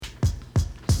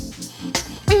My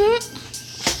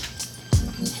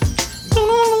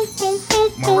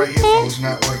right earphone's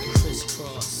not working.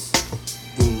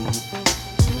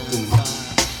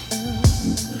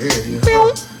 There it is.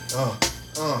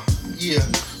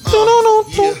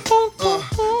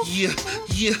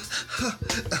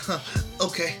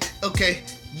 Okay,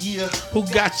 yeah. Who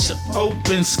got you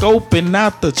open, scoping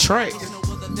out the track?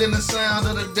 Then the sound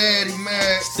of the daddy,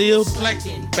 man. Still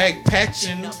back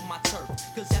patching.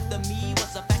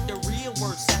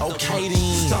 Okay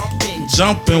then.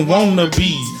 Jumping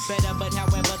wannabes.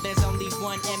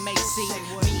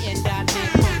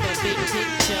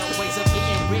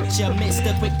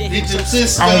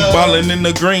 I'm ballin' in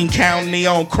the Green County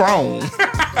on Chrome.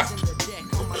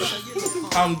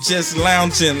 I'm just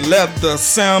lounging, leather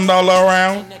sound all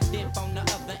around.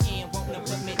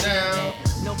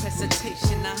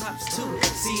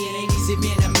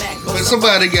 But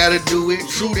somebody gotta do it.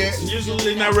 True that.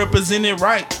 Usually not represented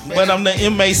right, but I'm the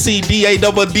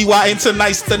MACDADDY, and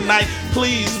tonight's the night.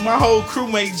 Please, my whole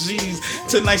crewmate G's.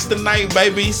 Tonight's the night,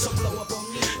 babies.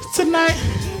 Tonight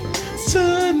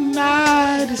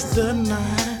is the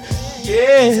night.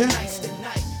 Yeah.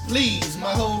 Please,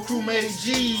 my whole crewmate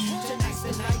G's.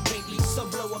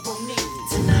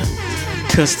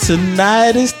 Cause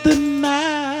tonight is the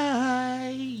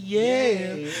night.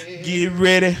 Yeah. Get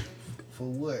ready. For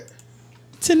what?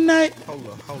 Tonight. Hold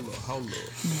up.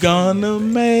 Gonna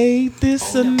make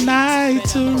this a night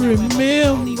to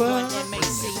remember.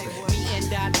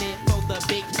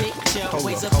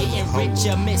 Ways of getting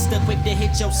richer, mixed up with the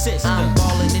hit your sister. I'm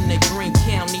ballin' in the Green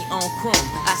County on Chrome.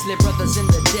 I slip brothers in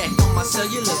the deck on my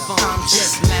cellular phone. I'm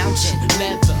just lounging,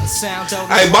 leather, sound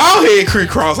over. Hey, Ballhead Creek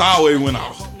Cross always went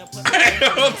off.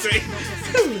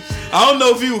 I don't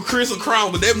know if he was Chris or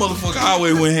Cross, but that motherfucker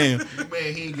always went ham.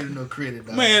 Man, he ain't getting no credit,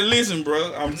 dog. Man, listen,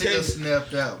 bro. I'm telling you,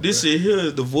 snapped out. this shit here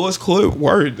is divorce court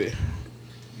worthy.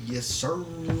 Yes, sir.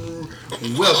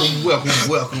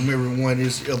 Welcome, everyone.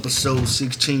 This is episode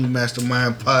 16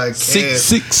 Mastermind Podcast.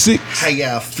 666. How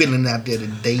y'all feeling out there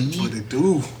today? What it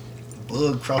do?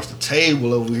 Bug across the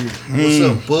table over here. What's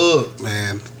up, Bug?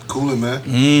 Man, coolin', man.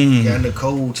 Got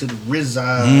Nicole to the Rizzo.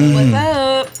 What's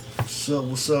up?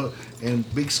 What's up? And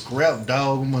Big Scrap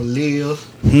Dog on my left.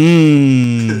 I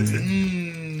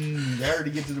heard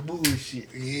to get to the bullshit.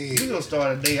 Yeah. We gonna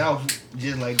start a day off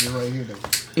just like this right here, though.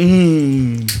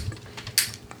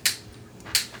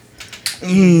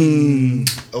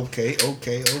 Okay.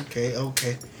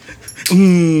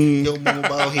 Yo,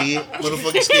 mobile head,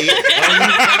 motherfucking scared.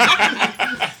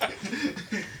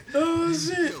 Oh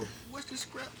shit. What's this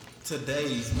scrap?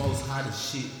 Today's most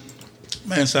hottest shit.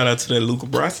 Man, shout out to that Luca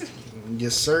Brasi.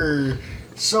 Yes, sir.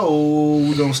 So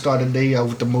we're gonna start the day out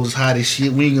with the most hottest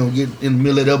shit. We ain't gonna get in the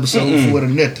middle of the episode for the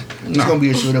nothing. It's gonna be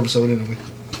a short episode anyway.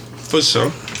 For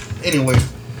sure. Anyway,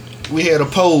 we had a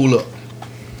poll up.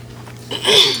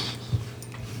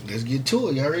 Let's get to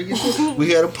it. Y'all ready to get to it?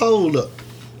 We had a poll up.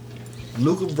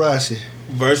 Luca Brasi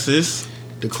versus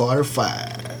the Carter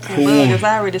 5. Bug is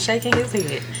already shaking his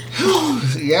head.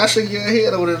 Y'all shake your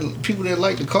head over the people that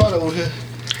like the Carter over here.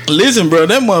 Listen, bro,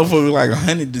 that motherfucker like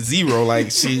 100-0,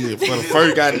 like shit for the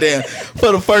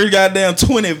first goddamn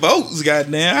 20 votes,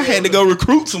 goddamn. I had to go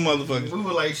recruit some motherfuckers. We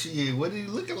were like, shit, what is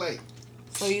he looking like?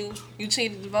 So you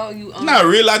cheated the vote? Not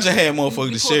really. I just had motherfuckers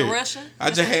to pulled share a it. Russian?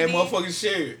 I just had motherfuckers to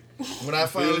share it. When I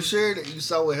finally shared it, you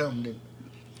saw what happened then.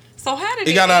 So how did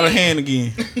it got out of hand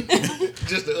again?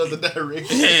 Just the other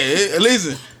direction. Yeah,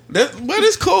 listen. But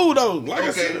it's cool though. Like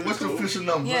I said, what's the official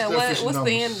number? Yeah, what's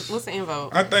the end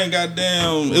vote? I think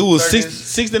goddamn it was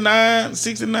 69,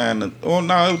 or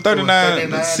no, it was 39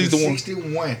 to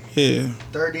 61. Yeah.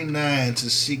 39 to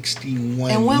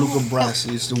 61. And Luca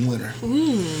Brasi is the winner.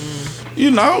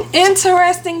 You know.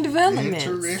 Interesting development.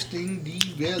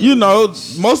 You know,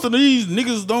 most of these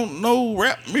niggas don't know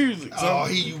rap music. So oh,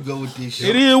 here you go with this shit.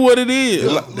 It is what it is.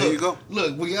 Look, there you go.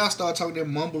 Look, when y'all start talking that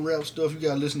mumble rap stuff, you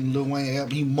gotta listen to Lil Wayne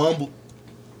album. He mumbled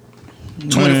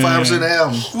 25% of the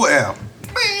album. What album?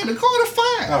 Man, the Carter 5.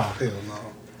 Oh, hell no.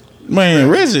 Man,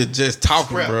 Reggie just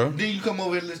talking, Scrap. bro. Then you come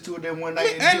over here and listen to it that one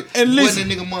night and listen. Wasn't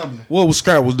that nigga mumbling? What was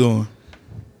Scrap was doing?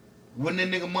 Wasn't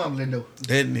that nigga mumbling though?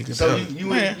 That nigga. So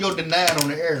you're denying on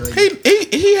the air. Like,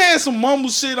 he had some mumble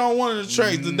shit on one of the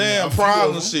tracks. The damn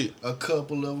problem shit. A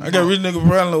couple of them. I got rich nigga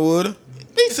problem with it.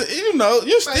 He said, you know,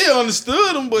 you still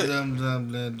understood him, but I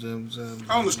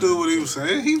understood what he was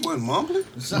saying. He wasn't mumbling.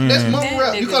 That's mumble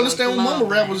rap. You can understand what mumble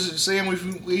rap was saying if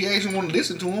you actually want to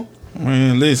listen to him.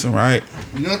 Man, listen, right?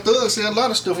 Young Thug said a lot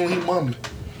of stuff when he mumbling.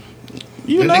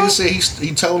 You know, nigga said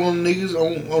he told on the niggas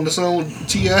on the song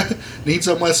T.I. Then he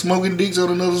talking about smoking dicks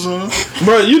on another song.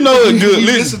 Bro, you know it good. You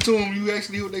listen to them, you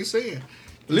actually hear what they saying.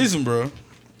 Listen, bro.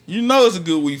 You know it's a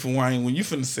good week for Wayne when you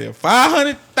finna sell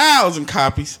 500,000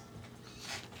 copies,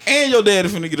 and your daddy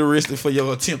finna get arrested for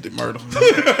your attempted murder.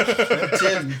 I'm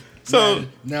telling you. So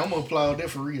now I'm gonna applaud that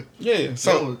for real. yeah,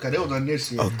 so Cause that was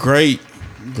unnecessary. a great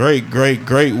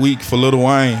week for Lil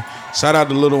Wayne. Shout out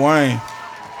to Lil Wayne.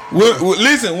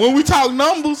 Listen, when we talk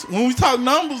numbers, we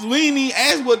ain't even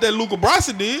ask what that Luca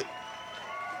Brasi did.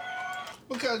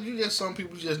 Because some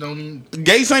people just don't even.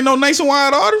 Gates ain't no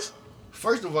nationwide artist.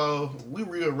 First of all, we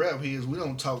real rap heads. We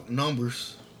don't talk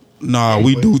numbers. Nah,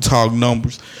 we do talk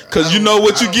numbers. Cause you know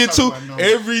what you get to about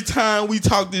numbers. every time we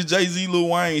talk this Jay-Z Lil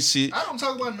Wayne shit. I don't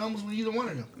talk about numbers with either one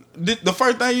of them. The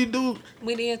first thing you do,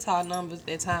 We did talk numbers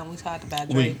that time we talked about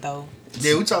Drake though.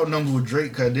 Yeah, we talk numbers with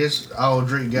Drake because this all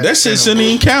Drake got. that shit shouldn't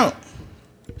even count.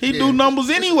 He do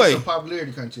numbers anyway. It's a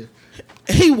popularity contest.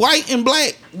 He white and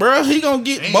black, bro. He gonna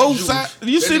get And both Jewish. sides.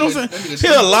 You see what I'm That saying? nigga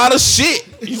He a lot of shit.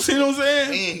 You see what I'm saying?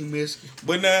 And he missed.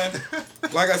 But now,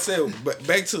 like I said,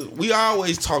 back to we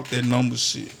always talk that number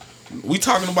shit. We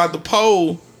talking about the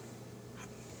poll.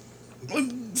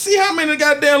 See how many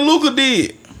goddamn Luca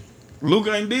did.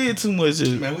 Luca ain't did too much.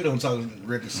 Man, we don't talk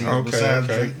record sales Okay, besides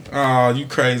okay. Drake. Oh, you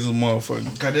crazy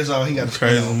motherfucker. Cause that's all he got to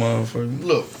Crazy spend on. motherfucker.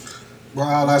 Look, Bro,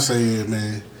 all I say is,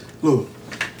 man, look,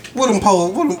 where that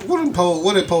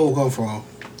poll come from?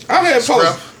 I had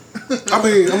scrap. post. I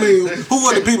mean, who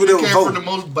were the people that Came were from the voting?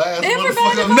 most biased Everybody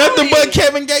motherfucker. voted. Nothing but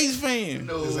Kevin Gates fan.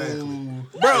 No. Exactly.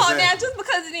 No, now just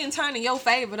because it didn't turn in your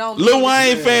favor, don't mean Lil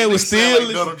Wayne Yeah, fan was nigga sound still like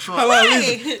listen. Donald Trump. Hold on,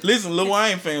 Right. listen. Lil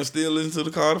Wayne fan was still listening to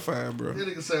the Carter 5, bro. That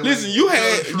nigga sound Listen, like you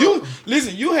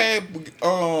Donald had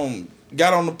Trump.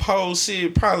 got on the poll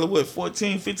shit probably what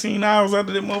 14, 15 hours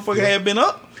after that motherfucker had been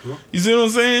up. You see what I'm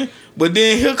saying? But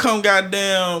then here come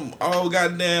goddamn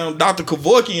Dr.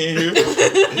 Kevorkian in here.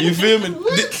 You feel me?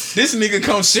 This nigga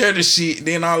come share the shit.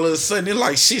 Then all of a sudden it's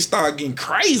like shit started getting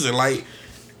crazy. Like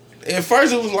at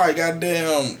first it was like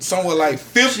goddamn somewhere like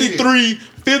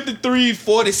 53,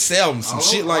 47, some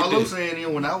shit like all I'm that. saying is,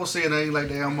 when I was saying I ain't like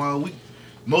that all week,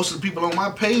 most of the people on my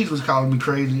page was calling me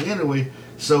crazy anyway.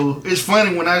 So it's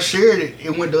funny when I shared it,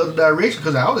 it went the other direction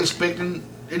because I was expecting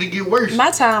it to get worse. My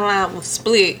timeline was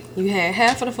split. You had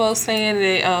half of the folks saying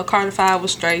that Carter 5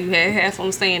 was straight. You had half of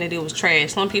them saying that it was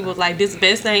trash. Some people was like, this the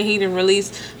best thing he didn't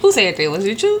release. Who said that? Was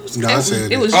it you? No, I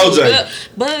said it was that. you.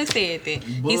 OJ. Bug said that.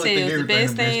 He Bug said think it was the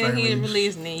best thing he didn't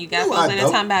release. And then you got No, folks I in there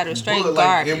don't. talking about it was straight Bug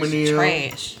like garbage. Eminem.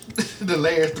 Trash. The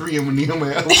last 3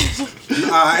 Eminem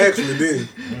albums. I actually did.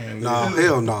 No,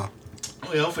 hell no.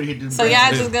 Well, I'm finna hit this. So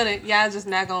back. y'all just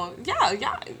not gonna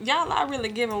y'all are really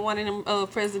giving one of them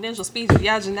presidential speeches.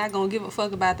 Y'all just not gonna give a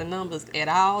fuck about the numbers at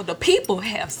all. The people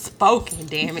have spoken,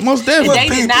 damn it. Most definitely.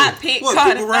 And they did not pick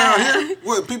Carter people around 5. here?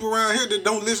 What people around here that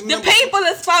don't listen? The to people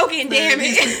have spoken, damn Man,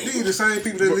 it. these the same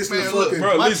people that listen Man, to look, fucking.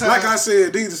 bro, listen, like I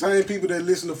said, these the same people that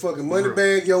listen to fucking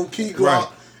Moneybag Yo, Key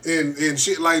Glock, and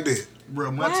shit like that.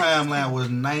 Bro, my What? timeline was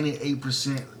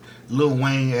 98% Lil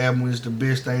Wayne album is the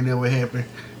best thing that ever happened.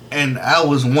 And I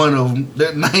was one of them.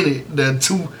 That 90, the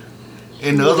 2,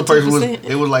 and the other person was, 2%.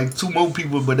 it was like 2 more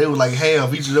people, but they was like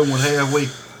half. Each of them was halfway.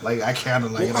 Like, I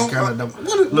counted like, I counted them.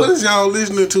 What is y'all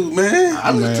listening to, man?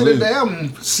 I listened to the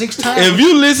album 6 times. If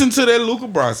you listen to that Luca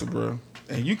Brasi, bro,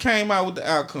 and you came out with the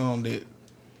outcome that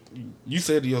you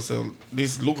said to yourself,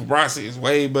 this Luca Brasi is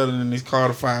way better than this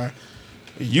Carter 5,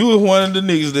 you was one of the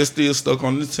niggas that still stuck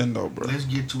on Nintendo, bro. Let's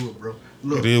get to it, bro.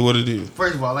 Look, It is what it is.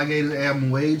 first of all, I gave the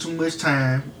album way too much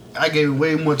time. I gave it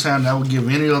way more time than I would give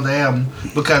any other album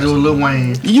because it was Lil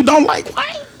Wayne. You don't like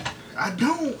Wayne? I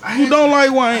don't. You don't like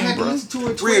I Wayne, had to bro? listen to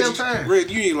it 12 times. Red,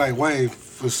 you ain't like Wayne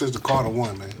since the Carter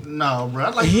 1, man. No, bro. I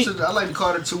like the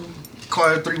Carter 2.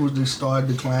 Carter 3 was the start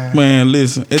decline. Man,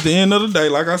 listen. At the end of the day,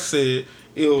 like I said,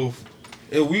 if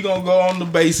we gonna go on the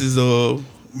basis of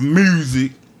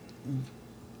music,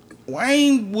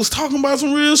 Wayne was talking about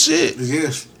some real shit.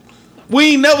 Yes.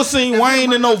 We ain't never seen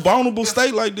Wayne in no vulnerable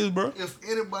state like this, bro. If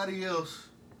anybody else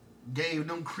gave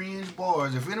them cringe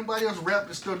bars, if anybody else rapped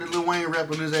the stuff that Lil Wayne rapped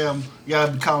on his album,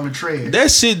 y'all be calling it trash. That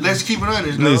shit. Let's keep it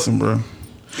honest, dog. Listen, bro.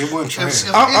 It wasn't trash.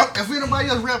 If anybody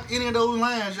else rapped any of those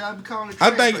lines, y'all be calling it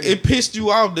trash. I think it pissed you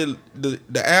off that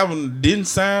the album didn't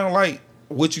sound like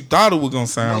what you thought it was gonna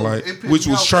sound like, it pissed which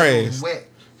me was off 'cause trash. it was whack.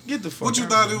 Get the fuck. What you out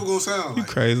thought of it here. was gonna sound You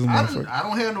like? crazy I motherfucker.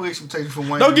 don't have no expectations from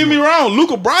Wayne. Don't get me anymore. wrong,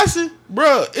 Luca Brasi,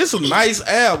 bro. It's a nice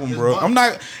album, bro.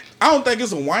 It's I don't think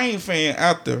it's a Wayne fan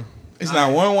out there. It's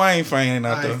not one Wayne fan out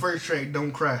Alright, there. first track,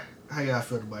 Don't Cry. How y'all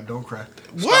feel about Don't Cry?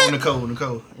 What?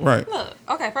 Nicole. Right. Look,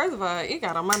 okay, first of all, it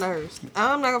got on my nerves.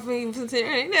 I'm not gonna even consider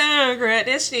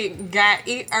that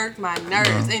shit irked my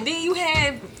nerves. And then you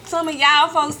had some of y'all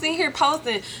folks in here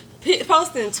posting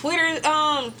Twitter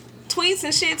tweets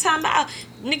and shit talking about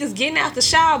niggas getting out the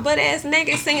shower butt ass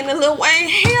naked singing the Lil Wayne.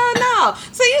 Hell no.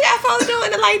 So you got folks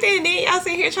doing it like that, and then y'all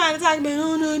sitting here trying to talk about,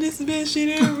 oh no, this is the best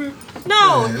shit ever.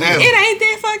 No, it ain't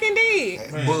that fucking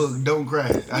deep. Bug, don't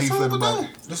cry. How you feel about it?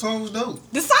 The song was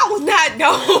dope. The song was not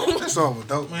dope. That song was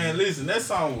dope. Man, listen, that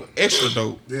song was extra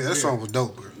dope. Yeah, that song was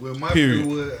dope, bro. Well, my Period.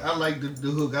 view was, I like the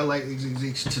hook. I like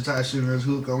Tatashi Shimmer's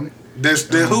hook on it. That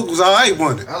hook was alright,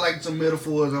 wasn't it? I like some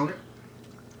metaphors on it.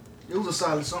 It was a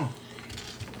solid song.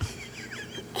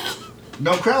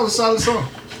 Don't Cry was a solid song.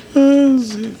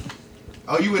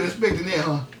 Oh, you weren't expecting that,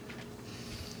 huh?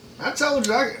 I told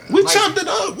you. We chopped it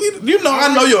up.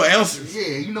 I know your answers.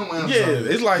 Yeah, you know my answer.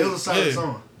 Yeah, it's like it was a solid yeah.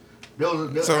 song. That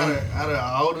was So- out of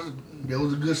all that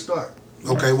was a good start.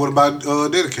 Okay, what about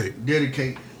Dedicate?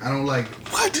 Dedicate. I don't like it.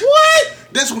 What?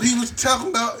 That's what he was talking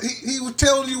about. He was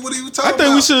telling you what he was I talking think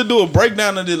about. we should do a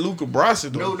breakdown of the Luca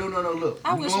Brasi though. No. Look,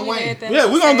 I we wish doing we Wayne. had that. Yeah,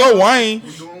 we're gonna go Wayne.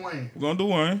 We doing Wayne We're gonna do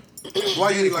Wayne. Why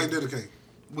you ain't like Dedicate?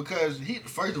 because he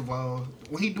first of all,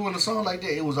 when he doing a song like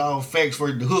that, it was all facts.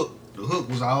 For the hook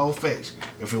was all facts.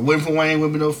 If it wasn't for Wayne,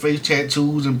 would be no face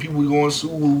tattoos and people going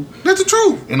Suwu That's the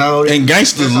truth. and all that. And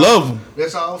gangsters That's all- love him.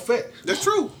 That's all facts. That's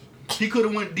true. He could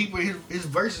have went deeper. His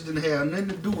verses didn't have nothing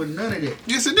to do with none of that.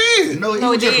 Yes, it did. No, he No,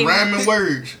 was it just didn't. rhyming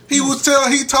words. He was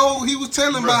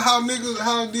telling about how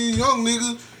these young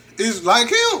niggas is like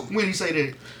him. When he say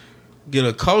that, Get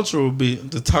a cultural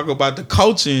bit to talk about the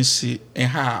culture and shit and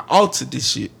how I altered this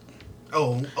shit.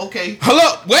 oh, okay. Hold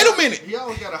up, wait a minute. He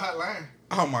always got a hotline.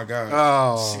 Oh my god.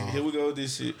 Oh. Shit, here we go with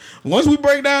this shit. Once we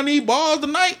break down these balls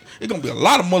tonight, it's gonna be a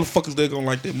lot of motherfuckers that gonna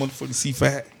like that motherfucking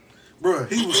C5. Bro,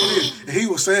 he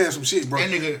was saying some shit, bro.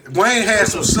 That nigga- Wayne had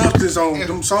some substance on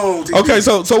them songs. he Okay, did.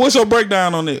 so what's your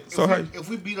breakdown on it? So hey, If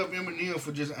we beat up Eminem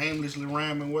for just aimlessly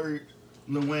rhyming words,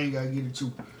 Lil Wayne gotta get it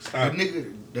too. Stop. The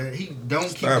nigga that he don't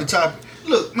keep Stop. the topic.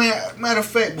 Look, man. Matter of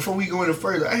fact, before we go any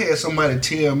further, I had somebody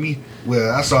tell me.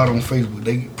 Well, I saw it on Facebook.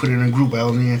 They put it in a group I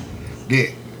was in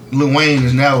that Lil Wayne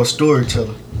is now a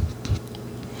storyteller.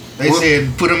 They What?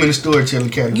 said put him in the storytelling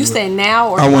category. You say now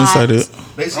or I wouldn't not? say that.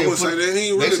 They said I would say that he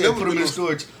ain't they really said never put him been in the no-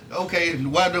 story. Okay,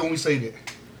 why don't we say that?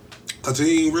 Cause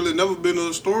he ain't really never been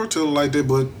a storyteller like that,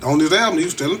 but on his album he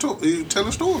was telling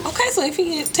stories. Okay, so if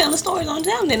he telling stories on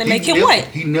them, then it make him never, what?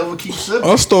 He never keeps subject.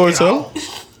 A storyteller.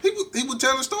 He was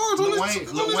telling stories on Lil his, Wayne,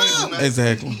 on Lil his Wayne, album.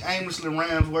 Exactly. He aimlessly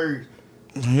rhymes words.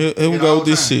 Here we At go all with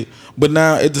this time. shit. But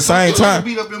now at the same If I time,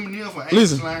 beat up Eminem for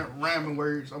Listen. aimlessly rhyming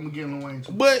words, I'm gonna get Lil Wayne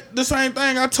too. but the same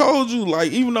thing I told you,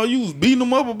 like even though you was beating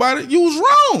him up about it, you was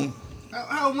wrong.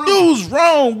 How wrong? You was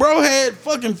wrong, bro. Had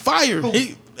fucking fire.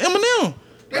 Eminem.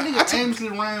 That nigga aimlessly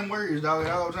rhyme words, dog,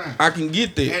 at all time. I can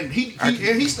get that. And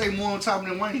he stay more on top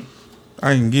than Wayne.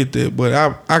 I can get that, but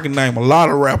I can name a lot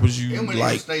of rappers you Eminem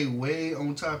like. stay way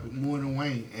on topic more than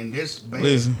Wayne, and that's bad.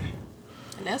 Listen,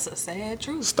 And that's a sad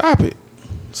truth. stop it.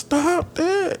 Stop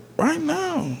that right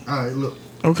now. All right, look.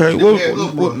 Okay, Yeah,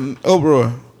 look, what bro. oh,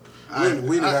 bro.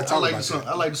 We ain't gotta talk like about the song. that.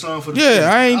 I like the song for the Yeah, feeling.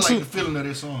 I ain't like too- the feeling of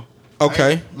that song.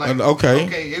 Okay, okay.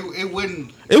 Okay, it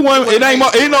wasn't. It wasn't. It ain't.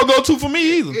 made- It ain't no go to for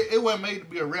me either. It wasn't made to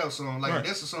be a rap song. Like Right.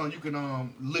 that's a song you can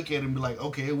look at and be like,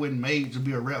 okay, it wasn't made to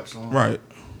be a rap song. Right.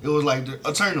 It was like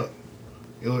a turn up.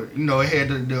 It was, it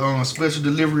had the special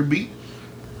delivery beat.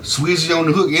 Swizzy on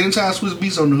the hook. Anytime Swizz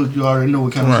beats on the hook, you already know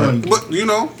what kind of Right. song you get. But you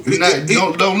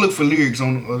know, Don't look for lyrics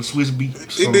on Swizz beat.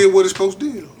 he song. did what it's supposed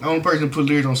to do. The only person that put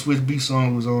lyrics on Swizz beat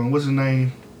song was on what's his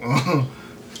name,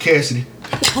 Cassidy.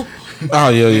 Oh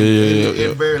yeah.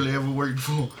 It barely ever worked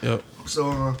for him. Yep. So,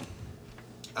 all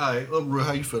right, Uproar,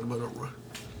 how you feel about Uproar?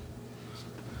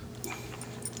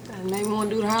 That made me want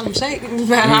to do the Harlem Shake.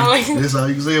 About all I can That's all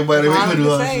you can say about it. We couldn't do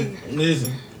all that say. shit.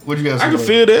 Listen, What you got to say I can about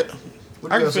feel that. it?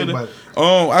 What I you can got to say feel about it.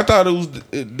 it? I thought it was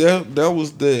that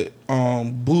was the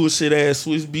bullshit ass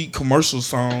Swiss Beat commercial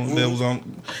song that was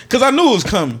on, cause I knew it was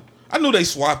coming. I knew they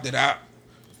swapped it out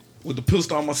with the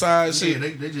pistol on my side. Shit. Yeah,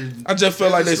 they just. I just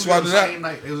felt like they swapped it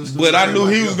out. But I knew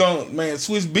he was going. gonna, man,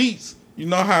 Swiss Beats. You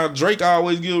know how Drake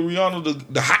always give Rihanna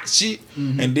the hot shit,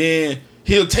 and then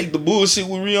he'll take the bullshit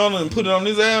with Rihanna and put it on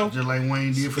his album. Just like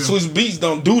Wayne did for him. Swiss Beats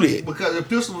don't do that. Because if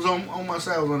Pistol was on my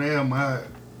side, was on the album,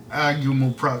 I'd give them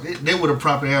more props. They would have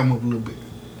propped the album up a little bit.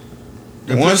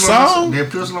 One song? That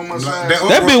Pistol on my side.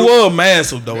 That bitch was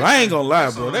massive though. I ain't gonna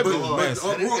lie, bro. That bitch was But- massive.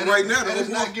 Uproar right now, and it's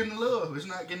Uproar- not getting the love. It's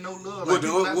not getting no love. What Like, the-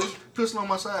 people not what- listen- Pistol on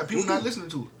my side. People not listening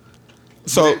to it.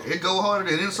 So It go harder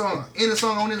than any song. Any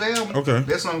song on this album. Okay.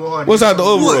 That song go harder. what's than out the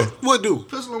any song. overall? What do?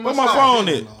 Pistol on my Where my side. phone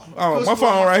at? Oh, my Pistol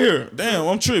phone on right here. Damn,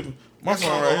 I'm tripping. My That phone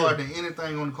song go right harder here. than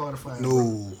anything on the Carter 5.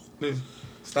 No, Listen,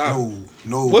 Stop.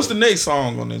 no. What's the next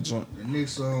song on that joint? The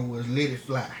next song was Let It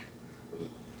Fly.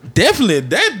 Definitely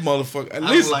that motherfucker. At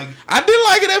least like it. I didn't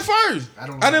like it at first.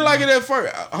 I didn't like it at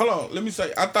first. Hold on, let me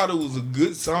say. I thought it was a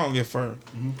good song at 1st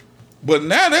but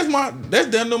now that's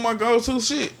damn near my go-to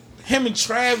shit. Him and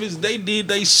Travis, they did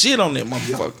they shit on that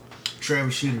motherfucker.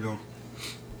 Travis shitted on.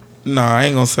 Nah, I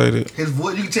ain't gonna say that. His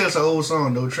voice, you can tell it's an old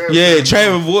song though. Travis. Yeah,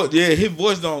 Travis voice. Yeah, his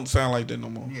voice don't sound like that no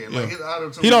more. Yeah, like his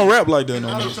auto-tune. He don't rap like that His no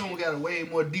more. auto-tune got a way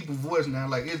more deeper voice now.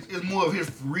 Like it's more of his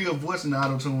real voice in the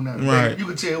auto-tune now. Right. Like, you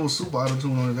could tell it was super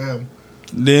auto-tune on his album.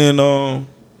 Then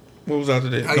what was after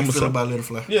that? How you feel about Little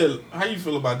Fly? Yeah, how you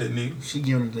feel about that nigga? She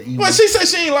giving it the email. Well, she said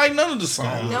she ain't like none of the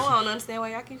songs. No, I don't understand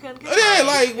why y'all keep cutting. Yeah,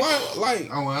 like why? Like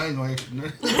Oh, I ain't gonna ask you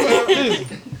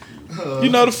nothing. you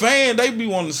know the fan, they be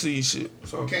wanting to see shit.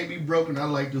 So Can't Be Broken. I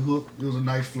like the hook. It was a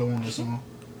nice flow on the song.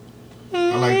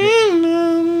 I like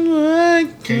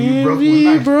it. Can't Be Broken was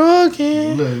nice.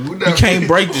 broken. Look, we You not can't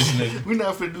break this nigga. We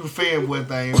not finna do the fanboy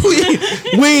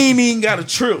thing. We ain't even got a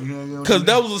trip. Yeah. Cause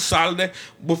that was a solid day.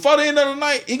 Before the end of the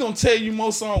night, he gonna tell you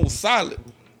most song was solid.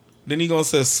 Then he gonna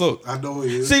say suck. I know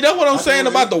it is. See, that's what I'm saying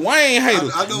about the Wayne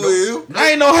haters. I know it is. I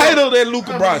ain't no hater of that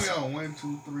Luca How Brasi. many on? 1,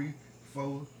 2, 3,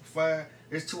 4, 5.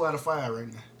 It's 2 out of 5 right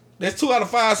now. That's 2 out of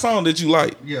 5 songs that you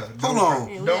like. Yeah. Hold on.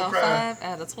 And we Don't on cry. 5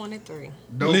 out of 23.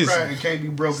 Don't Listen. cry and Can't Be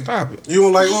Broken. Stop it. You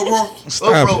don't like what, bro? Stop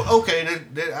Oh, it. bro, okay,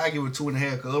 that I give it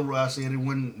 2.5. Cause overall, I said it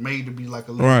wasn't made to be like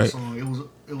a little Right. song.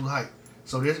 It was hype.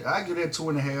 So this, I give that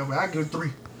 2.5. I give it 3.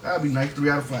 I'll be nice. 3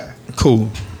 out of 5. Cool.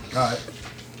 All right.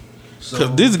 So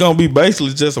Cause this is gonna be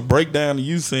basically just a breakdown of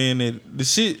you saying that the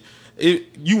shit.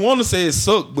 You want to say it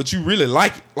sucked, but you really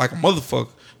like it, like a motherfucker,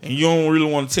 and you don't really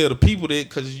want to tell the people that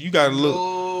because you gotta look.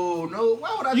 No.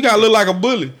 Why would I? You do gotta that? look like a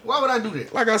bully. Why would I do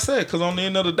that? Like I said, cause on the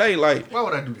end of the day, like Why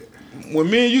would I do that? when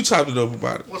me and you chopped it up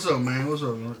about it, What's up, man? What's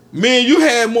up, man? me and you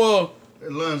had more. Hey,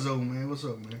 Lonzo, man. What's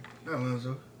up, man? Not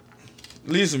Lonzo.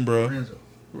 Listen, bro. Renzo.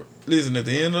 Listen. At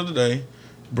the end of the day,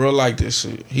 bro, like that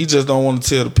shit. He just don't want to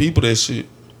tell the people that shit.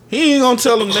 He ain't gonna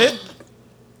tell them that.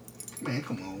 Man,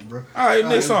 come on, bro. All right,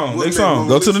 next song. what Next man, song.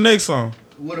 bro? Go to the next song.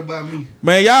 What about me?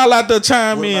 Man, y'all out there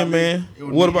chime What in, about me? man. It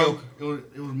was What about mediocre.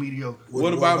 It was mediocre.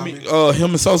 what about me? Him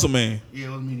and Sosa, man. Yeah,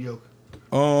 it was mediocre.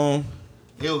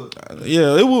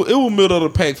 Yeah, It was. it was middle of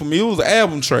the pack for me. It was an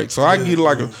album track, so I give it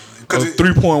like a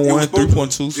 3.1,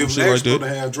 3.2, some shit like to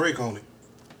that. have Drake on it.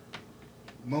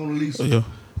 Mona Lisa. Yeah.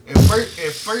 At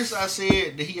first, I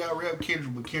said that he out rap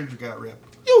Kendrick, but Kendrick out rap.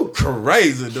 You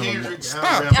crazy, dude. Kendrick Stop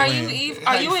out-rap. Are playing. you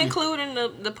How are you you feel? including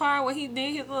the part where he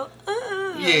did his little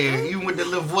Yeah, even with the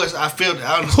little voice, I felt it.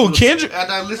 I Who, Kendrick?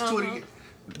 After I listened to it again,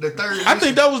 the third. I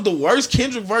think that was the worst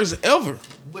Kendrick verse ever.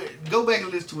 But go back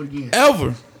and listen to it again.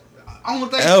 Ever. Only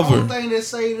Ever. thing that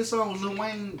saved this song was Lil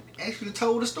Wayne actually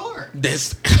told the story.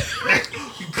 That's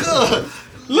Good.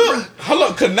 look, hold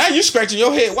up, cause now you scratching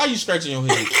your head. Why you scratching your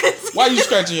head? Why you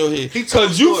scratching your head? He told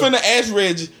Cause the you story. finna ask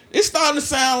Reggie. It's starting to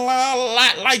sound a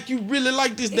lot like you really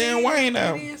like this damn Wayne It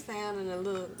album. is sounding a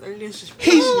little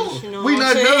disrespectful. He's- You know We what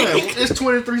not I'm done. saying? It's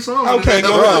 23 songs. Okay,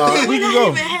 go ahead. We're We can not go.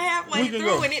 even halfway We can through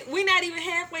go. it. We're not even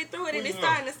halfway through it, and it's go.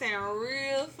 starting to sound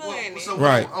real funny. So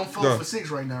Right. I'm 4 Go. for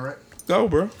 6 right now, right? Go,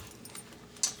 bro.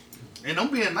 And I'm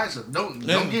being nicer. Don't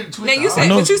Yeah. get it twisted. now you I said,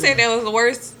 know. but you said that was the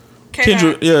worst.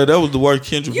 Kendrick, yeah, that was the worst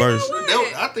Kendrick You know verse. what?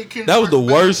 I think Kendrick That was the verse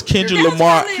worst better. Kendrick That's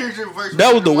Lamar. probably- Kendrick verse That was the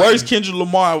better than worst Wayne. Kendrick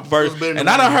Lamar verse, was better than and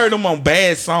I done Wayne. heard him on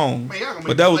bad songs, Man, y'all gonna make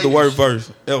but that me was the play worst this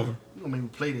verse ever. You gonna make me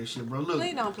play that shit, bro. Look,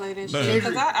 Please don't play this Man. shit,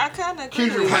 because I kind of agree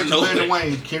Kendrick with verse you. know is better than that.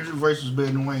 Wayne. Kendrick verse is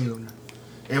better than Wayne on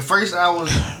that. At first, I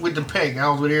was with the pack. I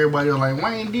was with everybody else like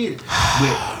Wayne did it,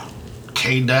 but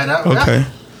K died out. Okay,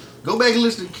 Go back and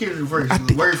listen to Kendrick verse,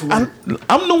 word for word.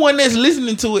 I'm the one that's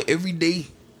listening to it every day.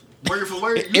 Word for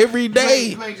word. Every day.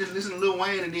 You ain't just listen to Lil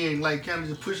Wayne and then like kind of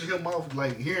just pushing him off,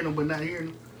 like hearing him but not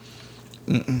hearing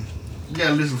him. You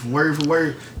gotta listen for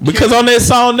word. Because on that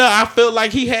song there, I felt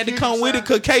like he had to come with it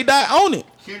because K Dot on it.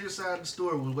 Kendrick's side of the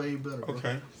story was way better. Bro.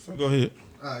 So go ahead.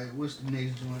 All right, what's the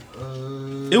next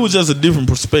joint? It was just a different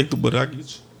perspective, but I get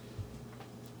you.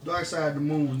 Dark Side of the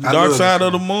Moon. I Dark love Side that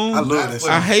of the song. Moon. I love that song.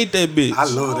 I hate that bitch. I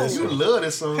love that You song. love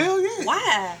that song. Hell yeah.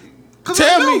 Why?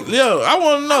 Tell me, yeah, I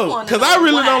want to know wanna because know I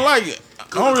really why. don't like it.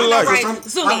 I don't really like Right. it.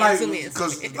 Zoom in, zoom in.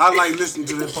 Because I like listening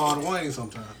to that part of Wayne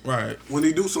sometimes. Right. When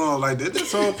he do songs like that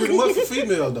song pretty much for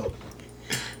female though.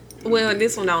 Well,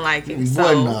 this one don't like it. Boy,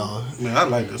 So no. Man, I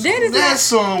like that song. that is That not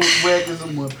song was whack as a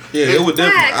mother. Yeah, it was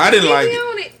different. I didn't like it.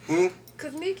 on it. Hmm?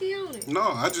 Cause Nicki on it. No,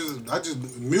 I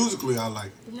just musically I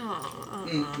like it. No,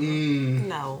 Mm,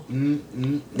 no.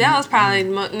 mm. That was probably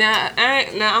now.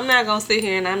 I'm not gonna sit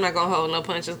here and I'm not gonna hold no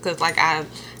punches because like I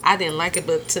didn't like it,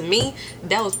 but to me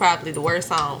that was probably the worst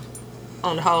song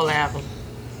on the whole album.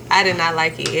 I did not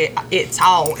like it at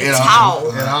all. At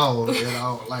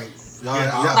all. Like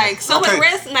Like some of the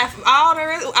rest,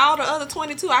 all the other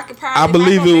 22, I could probably. I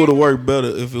believe it would have worked better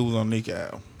if it was on Nick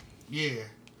album. Yeah.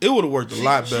 It would have worked a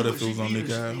lot better if it was on Nick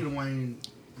album. Lil Wayne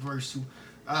verse 2.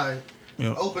 All right.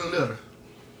 Yeah. Open Letter.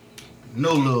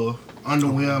 No Love.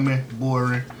 Underwhelming.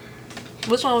 Boring.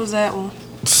 Which one was that one?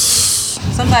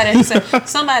 Somebody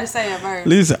say a verse.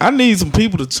 Listen, I need some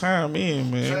people to chime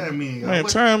in, man. Chime in. Man,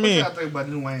 chime in. What y'all think about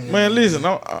Lil Wayne? Man, listen.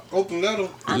 Open Letter.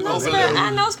 I know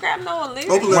Scrap know a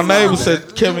lyric. My neighbor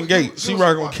said Kevin Gates. She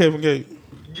rocking with Kevin Gates.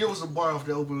 Give us a bar off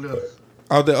the Open Letter.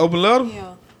 Out there, Open Letter?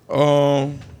 Yeah.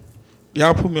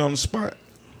 Y'all put me on the spot.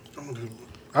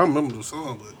 I remember the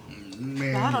song, but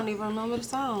Man, I don't even remember the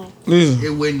song. Listen. it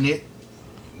wasn't it.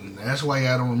 That's why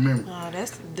y'all don't remember. Oh,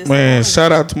 that's Man,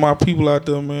 shout out to my people out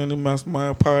there, man. The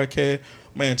Mastermind Podcast.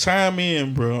 Man, chime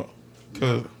in, bro.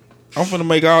 Cause I'm finna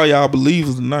make all y'all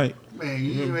believers tonight. Man,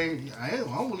 you ain't. I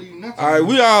don't believe nothing. All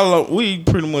right, we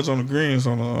pretty much on the greens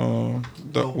on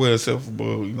the well, except for Bug.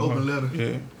 You know? Open Letter.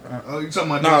 Yeah. Oh, you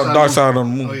talking about Dark Side of the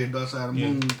Moon. Oh yeah, Dark Side of the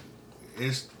Moon.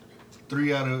 It's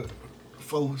 3 out of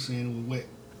 4 saying it was wet.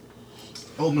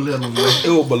 Open Letter was wet. It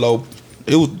was below.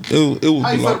 It was How you feel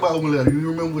below. about Open Letter? You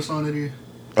remember what song that is?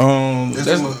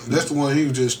 that's the one he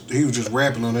was just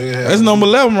rapping on there. That's number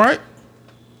 11, right?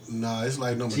 Nah, it's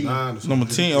like number 9 or something. Number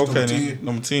 10. It's Okay, number then. 10.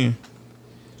 Number 10.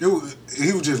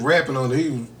 He was just rapping on it.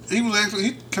 He was actually,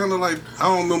 he kind of like, I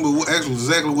don't remember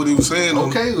exactly what he was saying.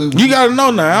 Okay, You gotta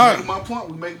know now.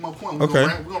 We make my point. Okay.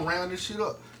 We're gonna round this shit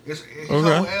up. His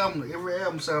Okay. whole album, every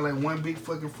album sounds like one big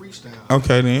fucking freestyle.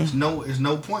 Okay, then. It's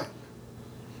no point.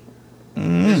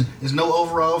 There's no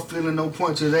overall feeling, no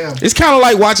point to the album. It's kind of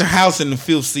like watching House in the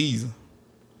 5th season.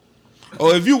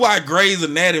 Or if you watch Grey's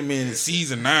Anatomy in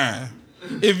season 9.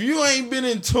 If you ain't been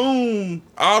in tune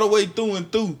all the way through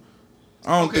and through,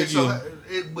 I don't think you.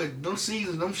 But them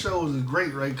seasons, them shows is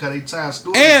great, right? Because they tie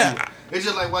stories. And- to it. It's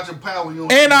just like watching Power. You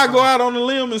don't And see I the go Power. out on a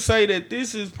limb and say that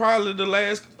this is probably the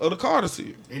last of the Carter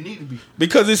series. It need to be.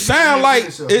 Because it sounds like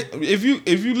itself. if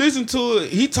you listen to it,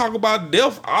 he talk about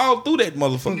death all through that He need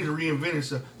motherfucker. to reinvent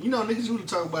himself. You know, niggas usually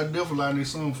talk about death a lot in their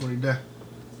song before they die.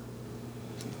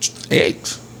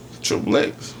 X, Triple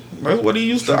X. That's what he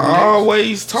used to Triple X.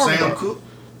 always talk Sam about. Cooke.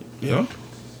 Yeah.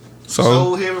 So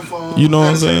Soul Heaven from. you know what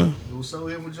I'm saying? It was Soul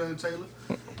Heaven with Johnny Taylor.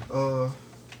 oh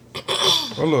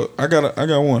look, I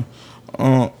got one.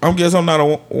 I guess I'm not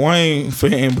a Wayne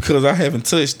fan because I haven't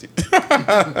touched it. Good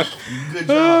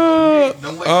job.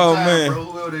 Don't waste oh, your time, man. bro.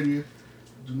 Whoever that is.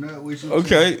 Do not waste your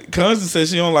Okay, Constance said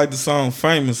she don't like the song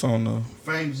 "Famous" on the.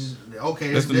 Fame is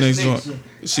okay. That's the next one.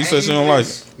 She said she don't like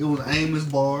it. It was aimless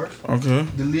bars. Okay.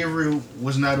 Delivery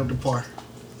was not up to par.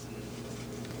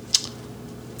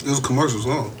 It was a commercial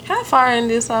song. How far in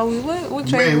this are we? What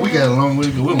track? Man, we got a long way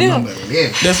to go. We don't know about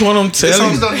that. That's what I'm The telling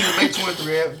songs you. don't even make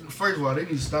 23 albums. First of all, they need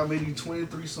to stop making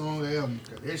 23 song albums.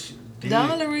 That shit The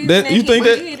dead. only reason That- you he think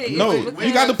that- did it no, is you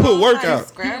because got to put work out.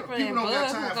 Scrapper People and don't got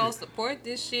Bud time who for gonna it. support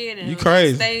this shit and You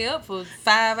crazy. stay up for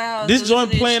 5 hours. This listening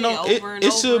joint to playing shit on it. over and It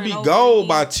over should and be over gold again.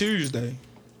 by Tuesday.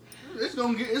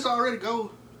 It's already gold.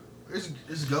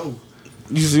 It's gold.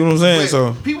 You see what I'm saying? But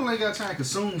So people ain't got time to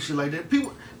consume shit like that.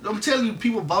 People, I'm telling you,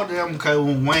 people bought the album because it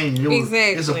was Wayne. It was,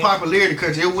 Exactly. It's a popularity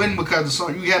because it wasn't because the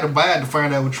song. You had to buy it to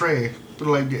find out it was trash. Put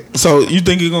it like that. so you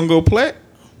think it's gonna go plat?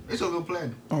 It's gonna go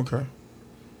platinum. Okay.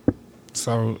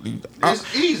 So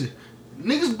It's easy.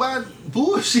 Niggas buy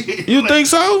bullshit. you Like, think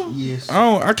so? Yes.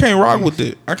 I can't rock with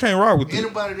it. I can't rock with it.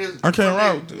 Anybody that's I can't from rock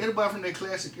that- with it. Anybody from that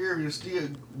classic area is still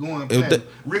going If platinum. that-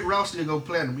 Rick Ross still go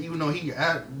platinum, even though he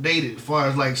outdated as far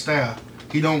as like style.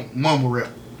 He don't mumble rap.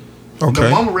 The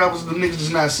Okay. mumble rappers, the niggas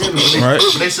is not selling, but they, Right.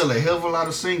 but they sell a hell of a lot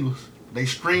of singles. They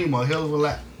stream a hell of a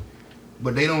lot,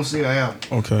 but they don't sell albums.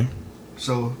 Okay.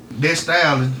 So their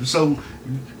style is so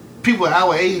people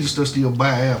our age and stuff still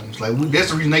buy albums. Like that's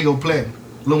the reason they go platinum.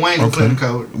 Lil Wayne go Okay. platinum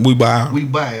cause We buy. we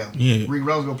buy albums. Yeah. Rick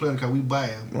Ross go platinum cause we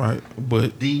buy albums. Right.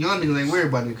 But The young niggas ain't worried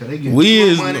about it because they get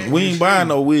Wiz, money. we ain't buying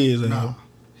no Wiz. Nah,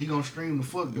 he gonna stream the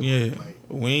fuck. Though. Yeah. Like,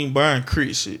 We ain't buying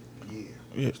crit shit. yeah.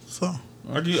 Yeah. So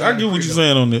I get what you're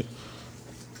saying on that.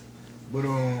 But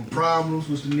Problems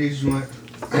was the next joint.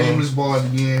 Aimless bars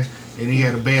again, and he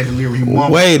had a bad delivery. He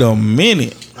mumbled. Wait a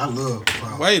minute. I love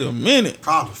Problems. Wait a minute.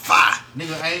 Problems 5.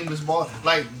 Nigga, aimless bar.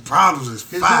 Like Problems is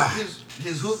his 5.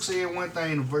 his hook said one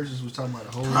thing, the verses was talking about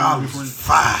a whole Problems different is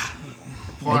 5.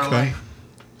 part of Okay. life.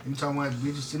 He talking about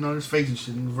bitches sitting on his face and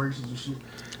shit in the verses and shit.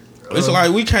 It's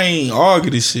like we can't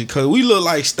argue this shit because we look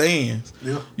like stands.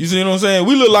 Yeah. You see what I'm saying?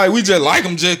 We look like we just like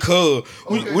them just cuz.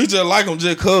 Okay. We just like them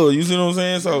just cuz. You see what I'm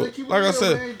saying? So, Keep it like I real,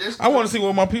 said, man. That's I want to see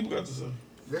what my people got to say.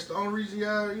 That's the only reason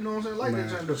y'all, you know what I'm saying, like Man,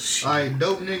 that joint. Alright,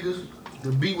 dope niggas.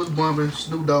 The beat was bumping.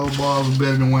 Snoop Dogg bars was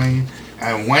better than Wayne.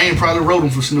 And Wayne probably wrote him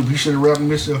for Snoop. He should have rapped him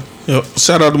himself. Yep.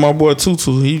 Shout out to my boy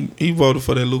Tutu. He voted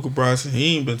for that Luca Bryson.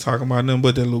 He ain't been talking about nothing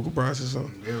but that Luca Bryson. So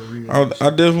I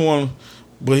definitely want to.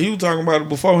 But he was talking about it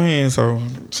beforehand. So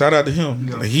shout out to him.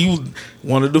 Yeah. Like, he was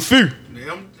one of the few.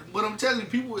 But I'm telling you,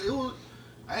 people, it was.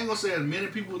 I ain't gonna say as many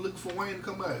people were looking for Wayne to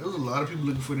come out. There was a lot of people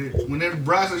looking for that. When that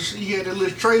Bryson, he had that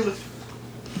little trailer.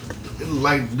 It was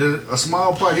like a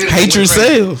small part. Hatred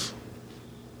sells.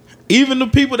 Even the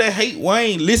people that hate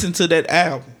Wayne listen to that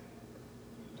album.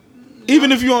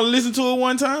 Even if you only listen to it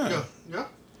one time. Yeah.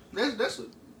 That's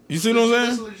you see what I'm saying?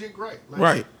 That's legit great. Like,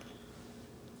 right.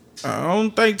 I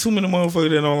don't think too many motherfuckers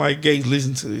that don't like Gates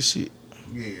listen to this shit.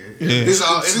 Yeah.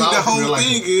 See, the whole like,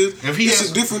 thing is if he it's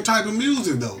a different type of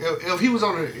music though. If he was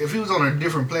on a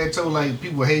different plateau, like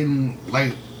people hating,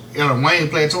 like in a Wayne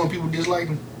plateau and people dislike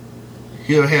him,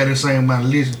 he'll have the same amount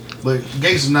of listen. But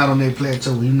Gates is not on that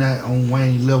plateau. He's not on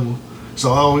Wayne level.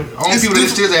 So only people that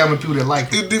still have people that like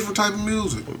him. It's a different type of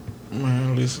music.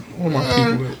 Man, listen. What my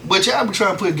people at? But y'all be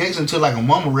trying to put Gates into like a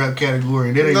mama rap category.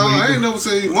 And that ain't No, what he I do. ain't never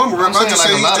say mama rap. I just like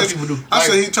say a lot of people do. I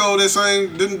say he told that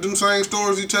same them same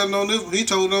stories he telling on this one. He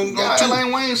told them Yeah, on two.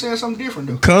 like Wayne said something different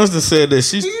though. Constant said that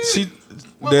she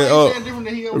What Wayne that said different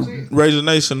than he ever said. Raise the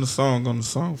Nation the song on the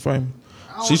song famous.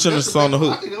 She shouldn't have sung the I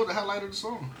hook. think that was the highlight of the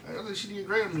song. I think she did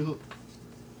great on the hook.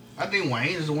 I think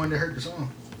Wayne is the one that heard the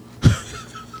song.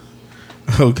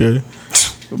 Okay.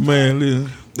 Man,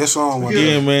 listen. That song was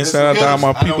Yeah, man. Shout out to all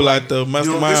my people out there.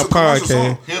 Mastermind it's a commercial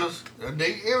song. Podcast. Hitters.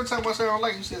 Every time I say I don't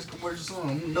like, you say it's a commercial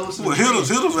song. No, Well, Hitters.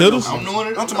 Hitters? I'm knowing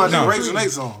it. I'm talking about No. the Rage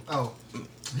Nate song. Oh,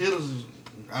 Hitters is,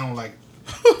 I don't like it.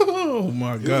 Oh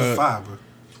my It was God. fire, bro.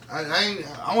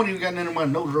 I don't even got none of my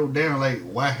notes wrote down. Like,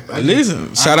 why?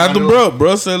 Listen, shout out to bro.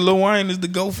 Bro said Lil Wayne is the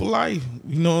GOAT for life.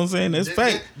 You know what I'm saying? That's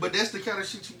fact. But that's the kind of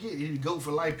shit you get. You go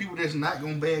for life. People that's not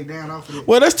gonna bag down off of it.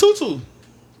 Well, that's Tutu.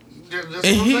 That's what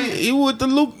And I'm saying. he with the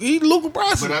Luca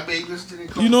Bryson. But I bet he listen to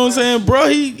that. You know what I'm saying, bro?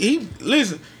 He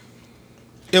listen.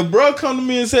 If bro come to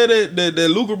me and say that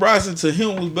Luca Bryson to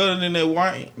him was better than that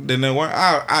Wayne,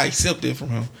 I accept it from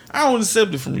him. I don't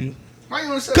accept it from you. Why you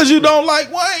gonna say? Cause you don't like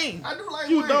Wayne. I do like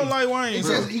You Wayne. don't like Wayne, He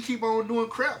bro. says he keep on doing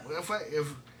crap.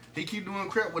 If he keep doing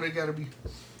crap, what it gotta be?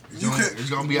 It's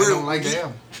gonna be. I Bro, don't like the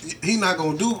album. He not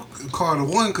gonna do Carter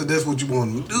 1 because that's what you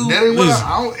want him to do. That ain't what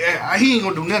Listen. he ain't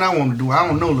gonna do nothing I want to do. I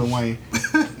don't know Lil Wayne.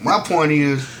 My point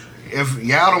is, if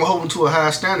y'all don't hold him to a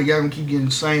high standard, y'all gonna keep getting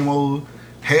the same old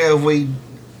halfway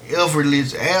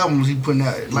effortless albums he putting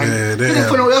out. Like Yeah, he that didn't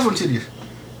put no album. effort into this.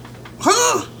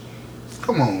 Huh?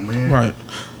 Come on, man. Right.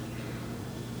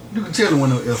 You can tell him when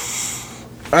no effort.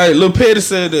 All right, Lil Petty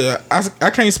said that I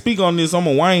can't speak on this. I'm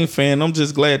a Wayne fan. I'm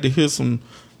just glad to hear some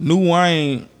new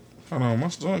Wayne. Hold on, my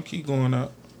stomach keep going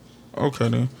out. Okay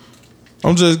then.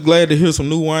 I'm just glad to hear some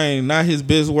new Wayne. Not his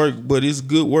best work, but it's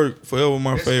good work. Forever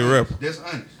my favorite rapper. That's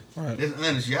honest. Right. That's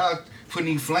honest. Y'all putting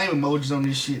these flame emojis on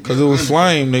this shit. Cause That's it was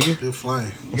honest. flame, nigga. Good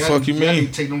flame. The fuck you Y'all mean? need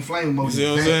to take them flame emojis. You see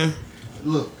what I'm back. saying?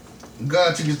 Look,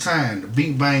 God took his time. The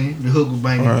beat banging, the hook was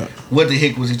banging. Right. What the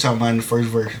heck was he talking about in the first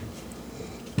verse?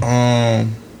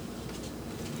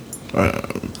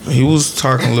 He was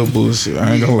talking a little bullshit.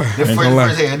 I ain't gonna lie. The I ain't first gonna lie.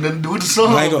 verse had nothing to do with the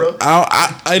song, I ain't bro.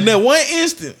 gonna, in that one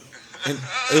instant, and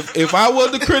if I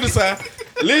was to criticize,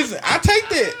 listen, I take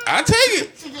that. I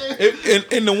take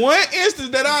it. In the one instance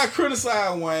that I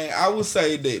criticize Wayne, I would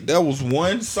say that was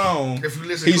one song If you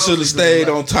listen he closely, should have you stayed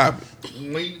gonna on topic.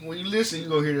 When you listen, you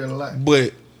gonna hear that a lot.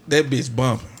 But that bitch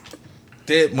bumping.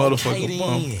 That motherfucker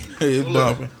bumping. It's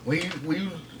bumping.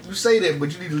 When you say that,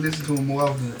 but you need to listen to him more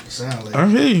often than it sound like. I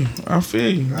hear you. I feel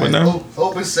you. But Right, now,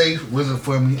 Open Safe wasn't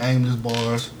for me. Aimless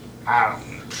bars. I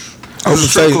don't know. I'm gonna say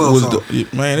strip club was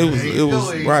song. man. It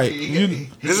was right. You,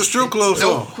 It's a strip club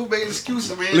Don't song. quit making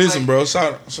excuses, man. listen, Like, bro.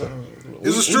 Shout out. It's We a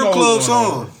know strip what's club going on.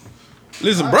 song.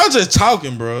 Listen, bro, just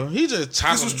talking, bro. He just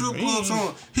talking. It's a strip He club ain't-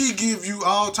 song. He give you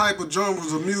all type of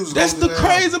genres of music. That's on the his album.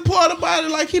 crazy part about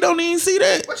it. Like he don't even see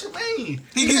that. What you mean?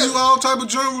 He gives you all type of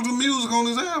genres of music on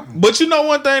his album. But you know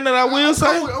one thing that I will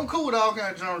say. I'm cool with all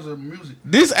kinds of genres of music.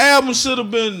 This album should have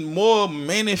been more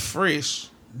Manny fresh.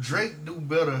 Drake do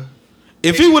better.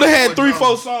 If he would have had More 3-4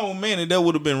 genres. songs with Manny, that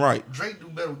would have been right. Drake do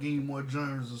better with giving you more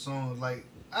genres of songs. Like,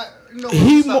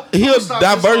 He a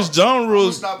diverse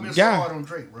genres Stop being so guy. hard on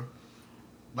Drake, bro.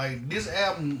 Like this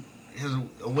album has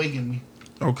awakened me.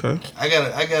 Okay. I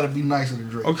gotta be nicer to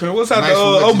Drake. Okay. What's out Nice the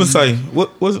for what open you say?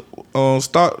 What's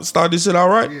start this shit all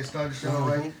right? Yeah, started the show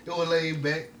right. It was laid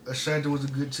back. Ashanti was a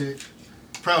good tech.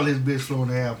 Probably his best flow on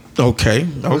the album. Okay.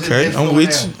 I'm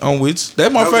with you.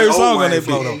 That's my favorite song on that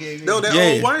flow, beat. though. No, that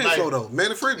old Wayne flow though.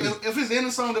 Man, if it's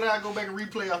any song that I go back and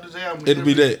replay off this album, it'll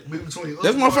be that.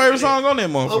 That's my favorite song on that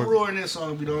motherfucker. Uproar and that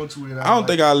song be the only two that I don't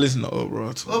think I listen to Uproar.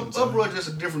 Uproar just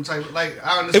a different type. Like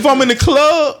I understand. If I'm in the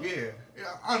club, yeah,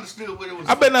 I understood what it was.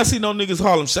 I bet not see no niggas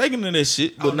Harlem shaking in that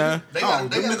shit, but now they got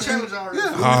a challenge already.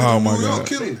 Yeah, oh my god,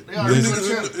 killing it. They already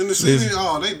niggas in the city,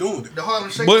 they doing it. The Harlem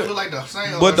Shake look like the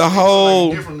same. But the whole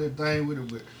like different little thing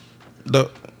with it.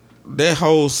 But that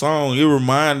whole song, it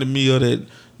reminded me of that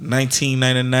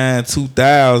 1999,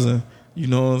 2000. You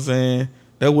know what I'm saying?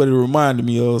 That's what it reminded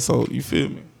me of. So you feel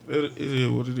me? It is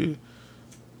what it is.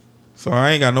 So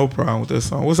I ain't got no problem with that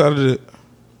song. What's out of it?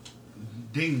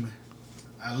 Demon.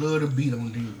 I love the beat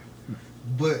on Demon,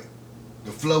 but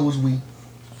the flow was weak.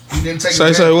 He didn't take.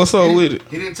 Say, what's up with it?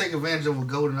 He didn't take advantage of a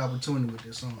golden opportunity with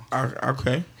this song.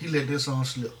 Okay. He let this song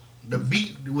slip. The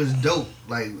beat was dope.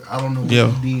 Like I don't know what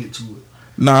he did to it.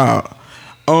 Nah.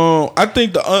 I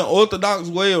think the unorthodox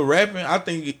way of rapping, I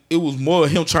think it was more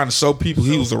him trying to show people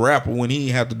he was a rapper when he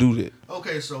didn't have to do that.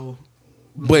 Okay, so.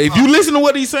 But if you listen to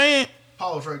what he's saying,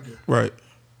 pause right there. Right.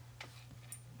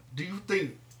 Do you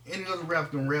think any other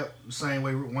rapper can rap the same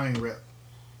way Wayne rap,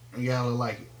 and y'all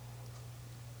like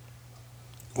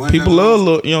it? People love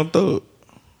Lil Young Thug.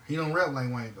 He don't rap like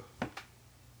Wayne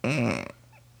though.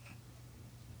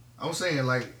 I'm saying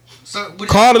like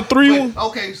Carter 3.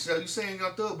 Okay, so you saying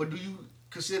Young Thug, but do you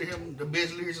consider him the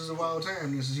best lyricist of all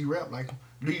time? Since he rap like him,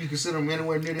 do you consider him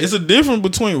anywhere near that? It's a difference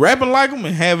between rapping like him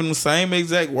and having the same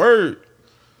exact word.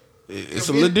 It's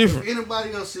a little different. If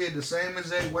anybody else said the same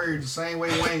exact words, the same way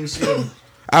Wayne said them,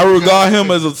 I regard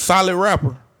him as a solid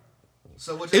rapper.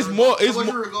 So what you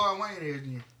regard Wayne as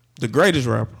then? The greatest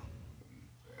rapper.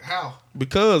 How?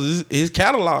 Because his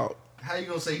catalog. How you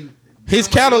gonna say his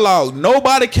catalog?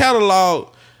 Nobody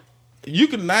catalog. You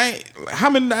can name how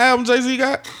many albums Jay-Z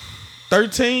got?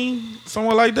 13,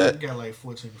 somewhere like that. He got like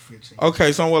 14 or 15.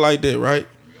 Okay, somewhere like that, right?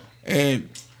 Yeah. And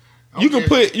you can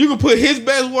put his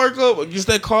best work up against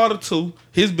that Carter 2,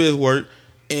 his best work,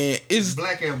 and it's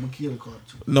Black Album kill Carter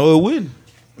 2. No, it wouldn't.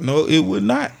 No, it would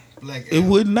not. It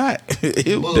would not. It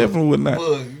definitely would not.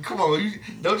 Come on,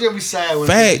 don't just be side with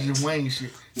Facts. Wayne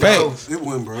shit. Facts. No, it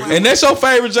wouldn't, bro. And that's your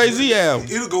favorite Jay-Z album.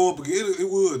 It'll go up again. It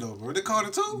would though, bro. The Carter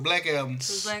 2? Black Album.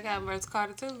 Black Album versus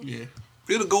Carter 2? Yeah.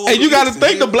 It'll go up. And you got to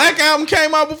think the Black Album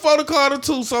came out before the Carter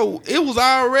 2, so it was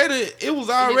already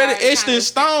etched in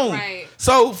stone. Right.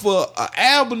 So for an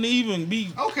album to even be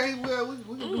okay, well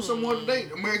we can do some more today.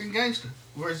 American Gangster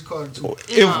versus Carter 2.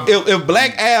 If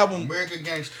Black Album, American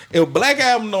Gangster, if Black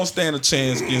Album don't stand a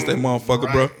chance against that motherfucker,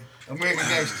 right. Bro. American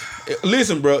Gangster.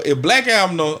 Listen, bro. If Black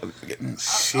Album don't,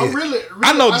 shit.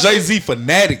 I know Jay-Z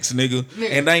fanatics, nigga,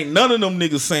 and ain't none of them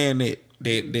niggas saying that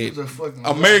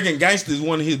American Gangster is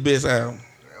one of his best albums.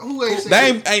 Who ain't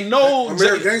saying ain't no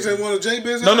American Gangster ain't one of Jay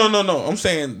best albums? No. I'm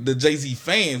saying the Jay-Z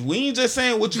fans. We ain't just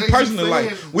saying what you personally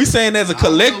like. We saying as a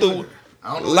collective.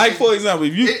 Like for example,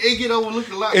 if you it get overlooked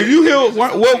a lot. If you hear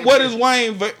what is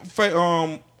Wayne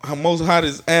most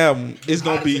hottest album, it's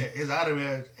gonna be his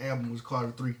hottest album was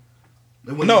Carter 3.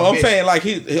 No, I'm saying like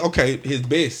his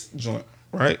best joint,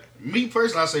 right? Me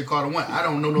personally, I say Carter 1. I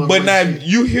don't know no. But now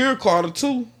you hear Carter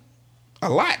 2 a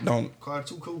lot, don't it? Carter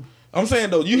 2 cool. I'm saying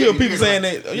though, you hear people saying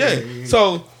that, yeah.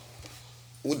 So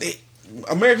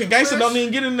American Gangster don't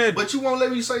even get in there. But you won't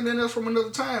let me say nothing else from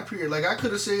another time period. Like I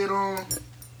could have said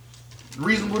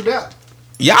Reasonable Doubt.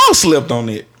 Y'all slipped on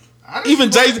it.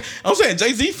 Even Jay-Z. I'm saying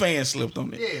Jay-Z fans slipped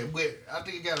on it. Yeah, but I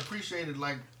think it got appreciated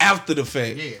like after the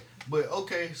fact. Yeah. But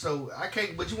okay, so I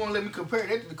can't. But you won't let me compare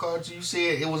that to the Carter 2. You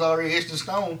said it was already etched in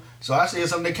stone. So I said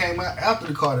something that came out after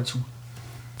the Carter 2.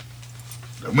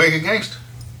 The American Gangster.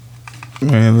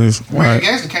 Man, listen. American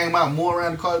Gangster came out more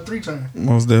around the Carter 3 time.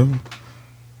 Most definitely.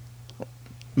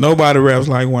 Nobody raps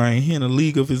like Wayne. He in a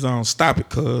league of his own. Stop it,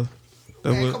 cuz.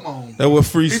 Come on. That's what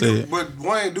Free said. But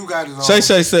Wayne do got his own.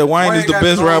 Shay said Wayne is the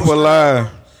best rapper alive.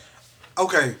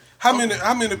 Okay, how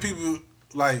many people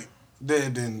like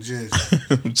that than just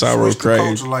Tyro switch the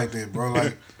culture like that, bro?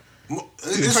 Like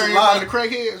it's a lot of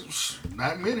crackheads.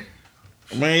 Not many.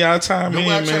 Man, y'all time in,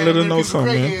 man. Let us know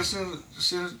something, man.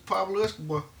 Since Pablo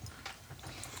Escobar.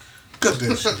 Cut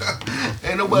that shit.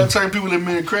 Ain't nobody turn people in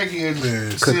many crackheads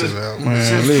since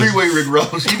Freeway Rick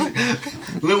Ross.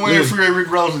 Lil Wayne and Freeway Rick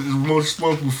Ross is most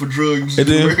responsible for drugs in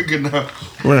America now.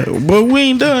 Right, but we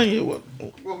ain't done yet.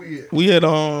 What we at? We had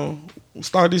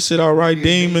start this shit all right,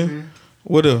 Demon.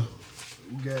 What up?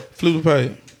 We got Flip the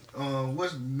page.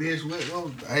 What's Miss?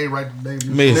 I ain't write the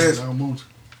name. Miss.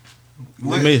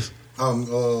 Miss.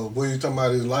 When you talking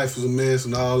about his life was a mess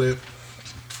and all that.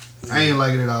 I ain't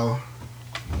like it at all.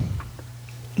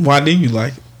 Why didn't you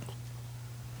like it?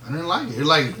 I didn't like it. It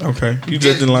like Okay, you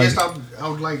just didn't like it. I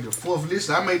was like the fourth list.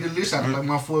 I made the list out of like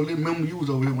my fourth list. Remember you was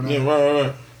over here when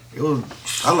right. It was.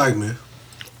 I like man.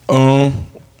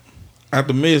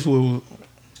 After Miss, what?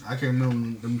 I can't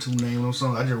remember them two names on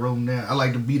songs. I just wrote them down. I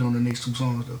like the beat on the next two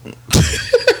songs though.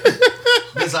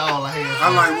 That's all I had.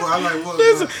 I like what.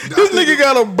 Listen, this nigga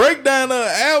got a breakdown of an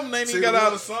album. Ain't even got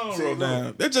all the songs wrote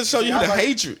down. That just show you the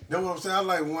hatred. That's what I'm saying. I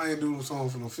like Wayne doing the song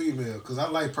for the female because I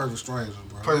like Perfect Strangers,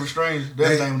 bro. Perfect Strangers.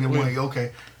 That's the name of the one.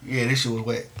 Okay. Yeah, this shit was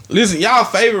whack. Listen, y'all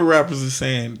favorite rappers is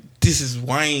saying this is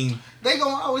Wayne. They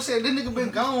gonna always say this nigga been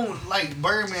gone. Like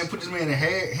Birdman put this man in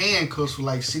handcuffs for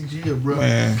like 6 years, bro.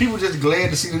 Man. People just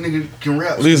glad to see the nigga can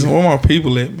rap. Listen, where my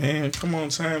people at, man? Come on,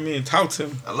 chime in, talk to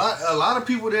me. A lot of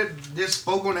people that just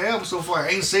spoke on the album so far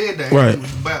ain't said that Right.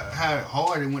 about how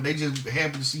hard it went. They just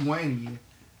happy to see Wayne again.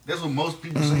 That's what most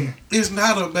people saying. It's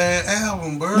not a bad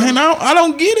album, bro. Man, I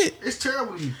don't get it. It's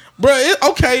terrible to me. Bro,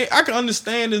 okay, I can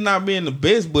understand it's not being the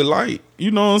best, but like,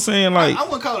 you know what I'm saying? Like, I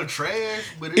wouldn't call it trash,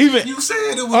 but it's, even You said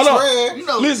it was Hold on. trash. you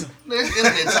know, Listen. That's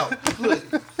internet talk. Look,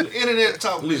 the internet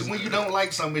talk is when you don't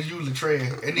like something, it's usually trash,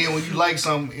 and then when you like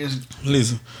something,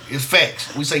 listen, it's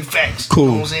facts. We say facts. Cool. You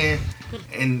know what I'm saying?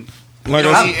 And like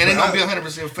you know, I and it's gonna be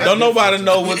 100% fact. don't nobody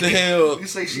know what the hell. You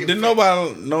say shit. Didn't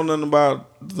nobody know nothing about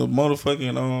the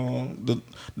motherfucking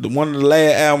the one of the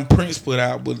last album Prince put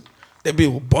out, but that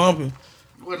bitch was bumping.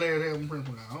 What they had Prince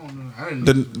put out? I don't know. I didn't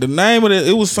know. The name of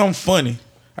it was something funny.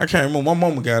 I can't remember. My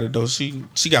mama got it though. She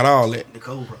got all that. The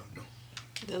Code Rock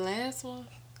though. The last one?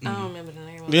 I don't remember the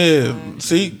name of Yeah,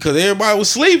 see, because everybody was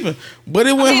sleeping, but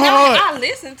it went it. hard. I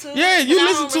listened to it. Yeah, you but I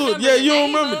listen don't to it. remember Yeah, the you don't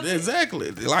name remember of it. it.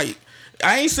 Exactly. Like,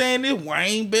 I ain't saying this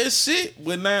Wayne best shit,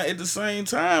 but now at the same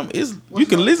time, it's What's you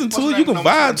can the- listen what's to the it, you name can of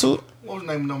vibe number to it. 22? What was the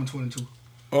name of number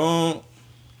 22?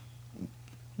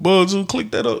 Buzz, you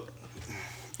click that up.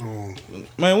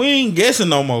 Man, we ain't guessing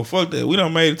no more. Fuck that. We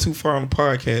done made it too far on the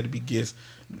podcast to be guessing.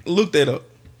 Look that up.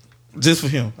 Just for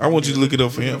him. I want you to look it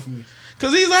up for him.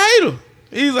 Because he's a hater.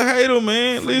 He's a hater,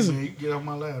 man. Listen. Man, you get off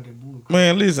my lap, that bull.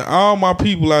 Man, listen. All my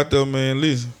people out there, man,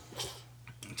 listen.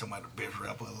 I'm talking about the best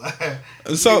rapper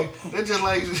alive. So, They're just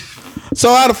like so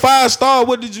out of 5 stars,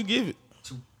 what did you give it?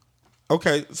 2,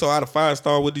 Okay, so out of 5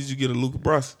 stars, what did you get a Luca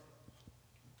Brasi?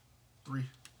 3.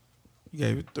 You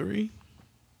gave it 3.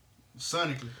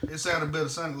 Sonically, it sounded better.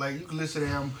 Sonically, like you can listen to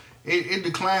the album. It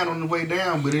declined on the way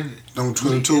down, but it Number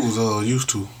 22 was used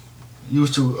to.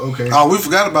 used to. Okay. Oh, we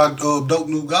forgot about Dope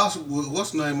New Gossip.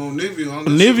 What's the name on Nivea?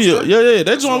 Nivea, yeah,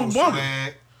 that joint was bumping.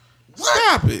 Swag.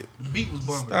 Stop it. The beat was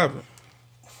bumping. Stop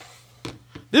it.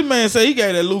 This man said he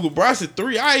gave that Luca Brasi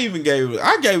 3. I gave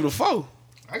it a 4.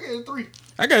 I gave it 3.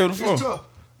 I gave it a 4. It's tough.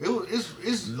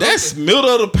 It's That's okay. middle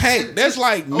of the pack. That's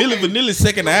like Milli Okay. Vanilli's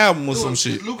second album or Look, some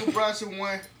shit. Luca Brasi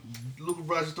 1, Luca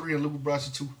Brasi 3, and Luca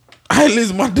Brasi 2. Hey,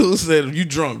 listen, my dude said you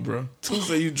drunk, bro. 2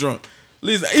 said you drunk.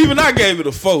 Listen, even I gave it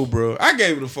a 4, bro. I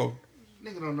gave it a 4.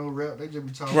 Nigga don't know rap. They just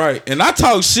be talking. Right. And I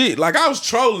talk shit. Like, I was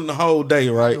trolling the whole day,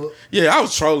 right? Yeah, I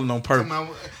was trolling on purpose.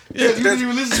 Yeah, you didn't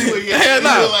even listen to it yet. Hell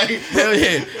no. Like, Hell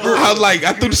yeah. I was like,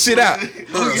 I threw the shit out. Look,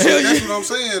 Hell that's yeah. what I'm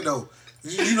saying though.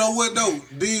 You know what though?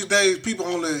 These days people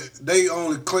only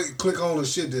click on the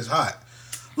shit that's hot.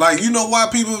 Like, you know why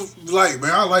people like,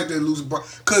 man, I like that Lucy Bar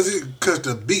cause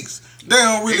the beats. They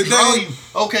don't really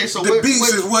Okay, so the beats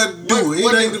is what do it.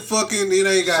 It ain't the fucking. It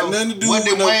ain't got so nothing to do what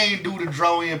with did Wayne do to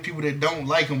draw in people that don't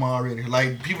like him already?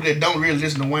 Like people that don't really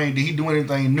listen to Wayne. Did he do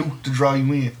anything new to draw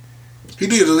you in? He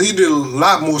did a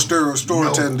lot more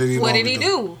storytelling than he What did normally he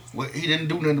do? Well, he didn't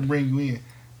do nothing to bring you in.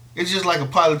 It's just like a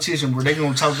politician where they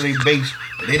gonna talk to their base,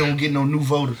 but they don't get no new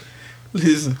voters.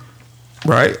 Listen.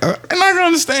 Right. And I can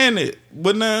understand it.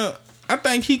 But now, I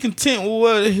think he content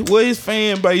with what his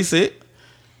fan base at.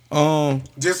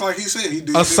 Just like he said, he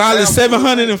did A solid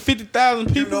 750,000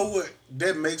 people. You know what?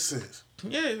 That makes sense.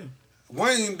 Yeah.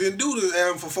 Wayne didn't do this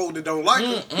album for folk that don't like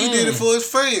him. He did it for his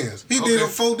fans. He did it for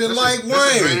folk that like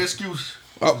That's a great Wayne. excuse.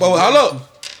 But hold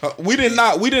up. We did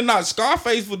not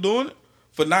Scarface for doing it.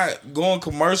 For not going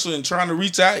commercial and trying to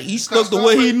reach out. He stuck to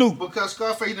what he knew. Because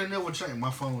Scarface didn't never change. My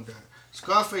phone died.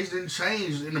 Scarface didn't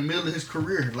change in the middle of his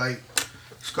career. Like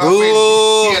Scarface,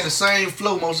 he had the same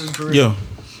flow most of his career. Yeah.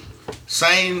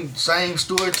 Same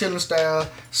storytelling style.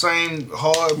 Same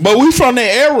hard. But we from that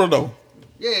era though.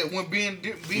 Yeah, when being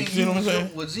see what I'm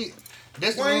saying? was it.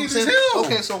 That's the Wayne's one I'm is saying. him.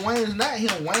 Okay, so Wayne's not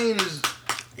him. Wayne is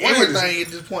Wayne everything at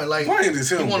this point. Like Wayne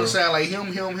is him, he want bro. to sound like him.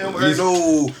 You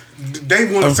know, they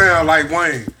want to sound like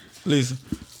Wayne. Listen.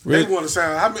 They want to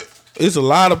sound. I mean, It's a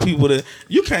lot of people that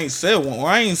you can't say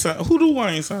Wayne sound. Who do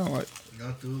Wayne sound like?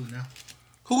 Young Thug now.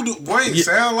 who do Wayne Yeah.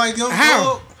 sound like Young How?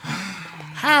 Thug?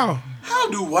 How? How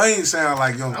do Wayne sound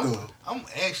like Young Thug? I'm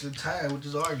actually tired with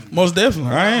this argument. Most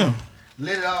definitely, I am.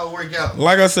 Let it all work out.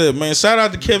 Like I said, man, shout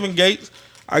out to Kevin Gates.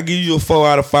 I give you a 4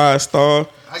 out of 5 star.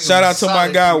 give Shout him out to a my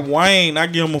solid guy 3. Wayne. I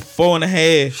give him a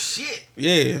 4.5. Shit.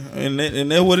 Yeah, and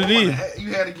that's what it is.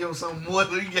 You had to give him something more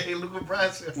than you gave Luka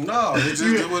Brunson. No, it's just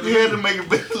You, what you it had to is. make it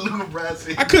better than Luka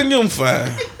Brunson. I couldn't give him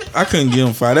 5. I couldn't give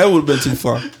him 5. That would have been too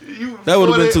far. That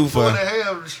would've been too far.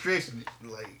 4.5 stretching it.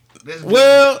 Like, that's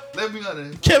Well, let me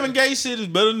honest. Kevin Gates shit is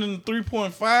better than the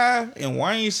 3.5, and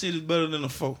Wayne shit is better than a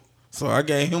 4. So I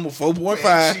gave him a 4.5,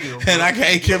 Man, chill, bro. and I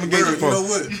gave Kevin Gates a You 4. know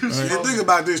what? And think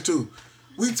about this too.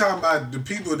 We talking about the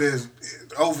people that's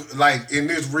over, like in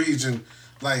this region,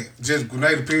 like just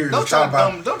Grenada period. Don't try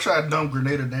to dumb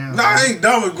Grenada down. No, I ain't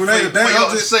dumb with Grenada For down.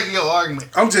 the sake of your argument.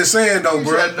 I'm just saying though, You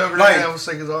bro. try to dumb Grenada down for Like, the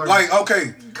sake of his argument. like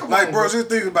okay, Come like on, bro, bro. just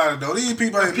think about it though. These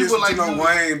people ain't People listen like to no you-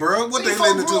 Wayne, bro. What they These folks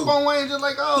listening grew up to? on Wayne just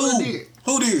like all Who? they did.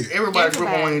 Who did? Everybody grew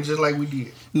up on Everybody. Wayne just like we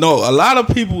did. No, a lot of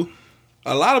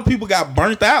people got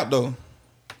burnt out though.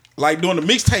 Like during the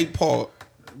mixtape part.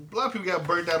 A lot of people got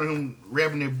burnt out of him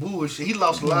rapping that bullshit. He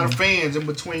lost a lot of fans in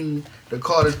between the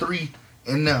Carter 3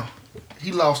 and now.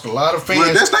 He lost a lot of fans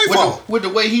Well, that's their with, fault. with the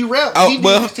way he rapped. Oh, He did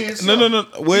well, this to himself. no.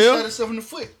 He Well- shot himself in the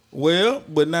foot. Well,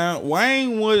 but now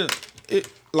Wayne was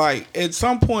like at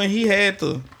some point he had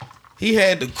to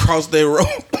cross that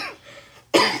rope.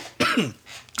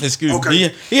 Excuse Okay.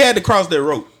 me. He had to cross that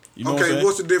rope. You know what I'm Okay, saying?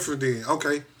 what's the difference then?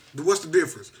 Okay, what's the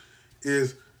difference?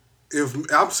 Is if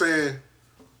I'm saying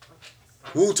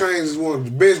Wu-Tang is one of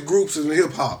the best groups in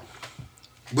hip hop,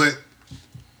 but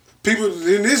people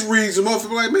in this region,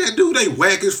 motherfuckers like, man, dude, they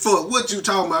whack as fuck. What you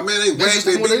talking about, man? They whack. just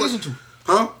They what they beat- listen to.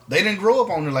 Huh? They didn't grow up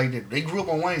on it like that. They grew up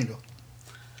on Wayne though.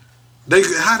 They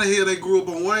how the hell they grew up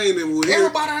on Wayne and with him?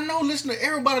 Everybody I know listen to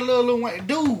everybody love Lil Wayne.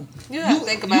 Dude, You gotta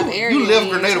think about the area You you're left in,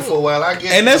 Grenada too. for a while. I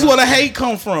guess. And that's where the hate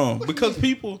come from because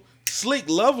people slick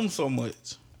love him so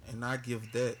much. And I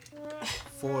give that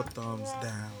 4 thumbs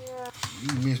down.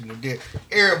 You missed me that.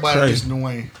 Everybody Crazy. listen to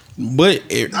Wayne. But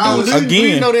Do you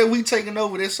again, know that We Taking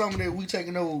Over? There's something that We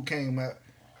Taking Over came out.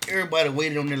 Everybody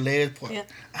waited on the last part. Yeah.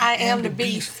 I am the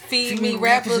beast. Feed me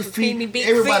rappers, feed me beats.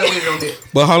 Everybody waited on that.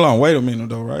 but hold on, wait a minute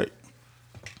though, right?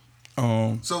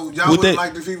 So y'all With would that-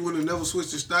 like if he would have never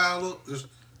switched his style up?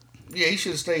 Yeah, he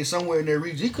should have stayed somewhere in that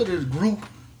region. He could have grew,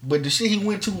 but the shit he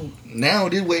went to now,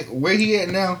 this way where he at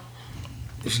now,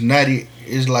 it's not it.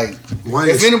 It's like Wayne,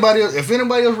 if anybody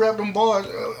else rap them bars,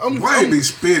 Wayne be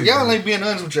spitting. Y'all ain't being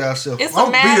honest with yourself. It's I'm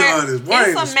a being matter. honest. Wayne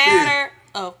It's is a matter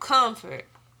of comfort.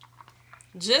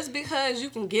 Just because you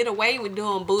can get away with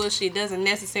doing bullshit doesn't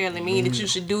necessarily mean that you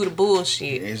should do the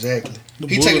bullshit. Exactly.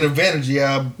 He bull- taking advantage of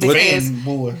y'all Because fan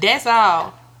boy. that's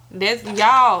all. That's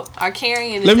y'all are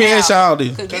carrying. This Let me ask y'all this.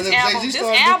 Because Because this if album, Jay-Z this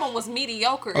started- album was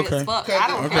mediocre Okay. as fuck. I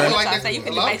don't Okay. care I what y'all say. You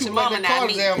can a lot of debate your people like mama, that not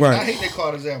Carter's me. album. Right. I hate that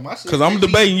Carter's album. I said Because I'm Jay-Z-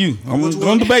 debating you. I'm Which gonna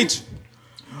one? debate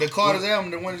you. The Carter's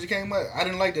album, the one that came out, I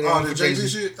didn't like that Oh, album. the for Jay-Z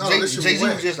Jay-Z. shit? Oh, that shit was Jay-Z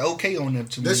whack. was just okay on them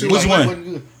to me. That shit It was whack. wasn't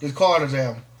good. It's Carter's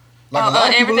album. Like a lot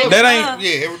of people Everything love That it. ain't- Love.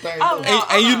 Yeah, everything. Oh, love. no.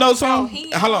 And you know No, something?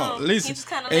 he, Hold on, he listen. just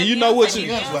kinda And let you me know off what like you? he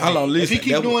young. Hold on, If listen. he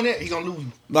keep That- doing that, he gonna lose.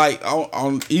 like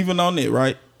on even on it,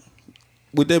 right?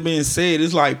 With that being said,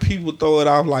 it's like people throw it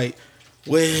off like,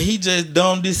 well, he just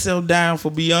dumbed himself down for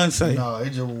Beyonce. No, it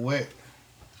just wet.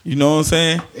 You know what I'm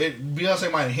saying? Beyonce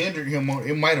might have hindered him.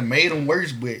 It might have made him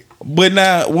worse, but But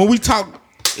now when we talk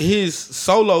his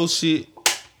solo shit,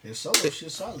 his solo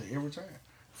shit solid every time.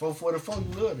 444,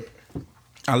 you love it.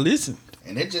 I listened.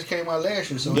 And it just came out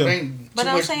last year, so Yeah. it ain't. But too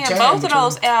I'm much saying time both of between.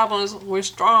 those albums were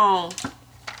strong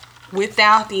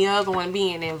without the other one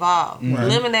being involved. Right.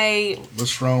 Lemonade was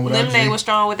strong without Lemonade Jay. was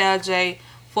strong without Jay.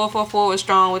 444 was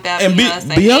strong without And Beyonce.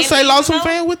 Beyonce And lost even some though-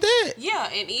 fan with that. Yeah,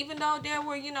 and even though there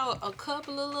were, a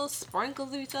couple of little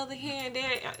sprinkles of each other here and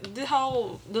there, the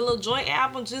little joint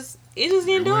album just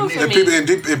didn't do it for And me. people,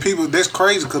 and people, that's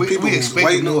crazy because We people was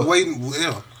expected more. waiting.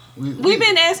 Yeah. We've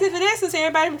been asking for that since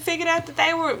everybody figured out that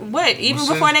they were even Well,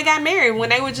 before since they got married, when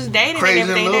they were just dating Crazy and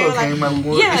in everything. They Love were came out like,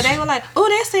 with yeah, this- they were like, oh,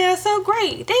 that sounds so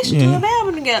great. They should do Yeah. an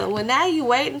album together. Well, now you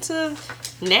wait until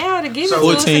now to give it So- to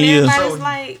us, 14 and years. everybody's So-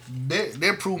 like,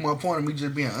 That proved my point of me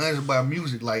just being honest about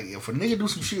music. Like, if a nigga do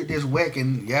some shit that's whack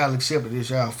and y'all accept it, it's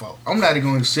y'all fault. I'm not even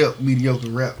gonna accept mediocre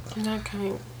rap.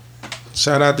 okay.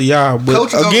 Shout out to y'all. But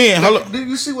Coach again, hold on.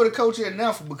 you see where the coach at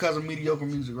now for because of mediocre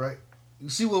music, right? You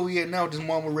see where we at now with this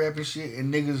mama rapping shit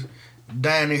and niggas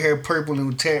dyeing their hair purple and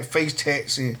with face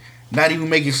tats and not even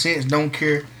making sense, don't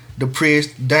care,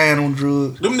 depressed, dying on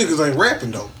drugs. Them niggas ain't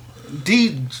rapping though.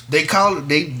 They call it,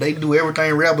 they do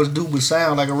everything rappers do but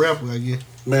sound like a rapper, I guess.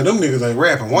 Man, them niggas ain't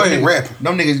rapping. Why ain't rapping?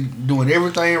 Them niggas doing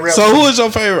everything rappers. So who is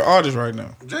your favorite artist right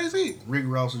now? Jay-Z. Rick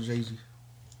Ross and Jay-Z.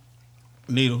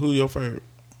 Needle, who your favorite?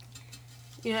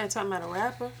 You had talking about a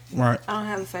rapper? Right. I don't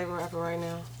have a favorite rapper right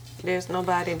now. There's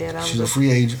nobody that I'm She's a just...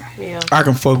 free agent. Yeah. I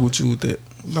can fuck with you with that.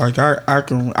 Like I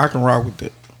can rock with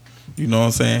that. You know what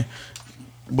I'm saying?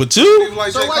 But you, You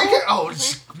like So J. like, Cole?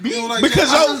 me, You don't like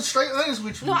because J. Cole? I'm just straight honest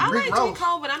with you. No, I Rick like J. Ross.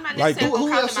 Cole, but I'm not Like, necessarily Who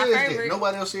gonna else call says him my that? favorite.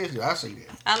 Nobody else says that. I say that.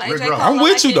 I like Rick J. Cole. Ross. I'm I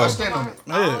with like you, though. Kendrick I stand on Lamar. it.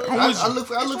 Yeah, I'm All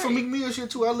with I you. look for Meek Mill shit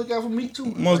too. I look out for Meek too.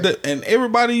 most Like, and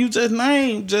everybody you just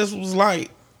named just was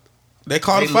like they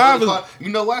called they the love five. to call- You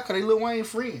know why? Cause they Lil Wayne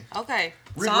friend. Okay.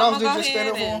 Rick So Ross I'm didn't gonna go just stand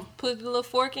ahead up for and him? put the little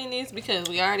fork in this because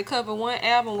we already covered one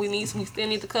album. We still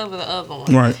need to cover the other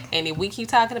one. Right. And if we keep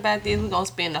talking about this, we're gonna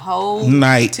spend the whole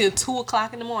Night. till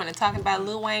 2:00 in the morning talking about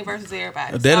Lil Wayne versus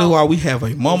everybody. That is So, why we have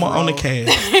a mama on the cast.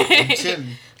 I'm telling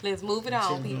you. let's move it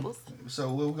on, people.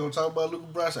 So what we gonna talk about Luca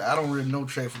Brasi? I don't really know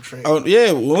track for track. Oh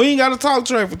yeah, we ain't gotta talk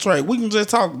track for track. We can just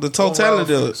talk the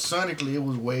totality of it. Sonically, it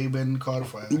was way better than Carter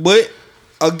 5. But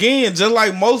again, just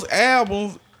like most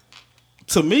albums,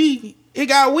 to me, it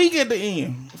got weak at the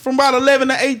end. From about 11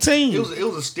 to 18. It was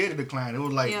a steady decline. It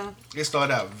was like Yeah. it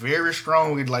started out very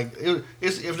strong.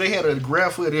 It's if they had a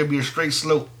graph for it, it'd be a straight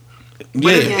slope.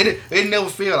 But Yeah. it never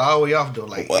fell all the way off though.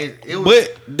 Like it was.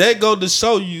 But that go to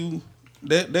show you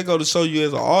that go to show you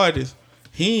as an artist,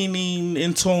 he ain't even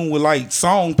in tune with like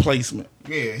song placement.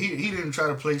 Yeah, he didn't try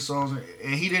to play songs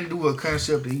and he didn't do a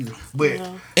concept either. But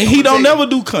And he don't never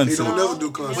do He concept. don't never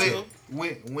do but concept.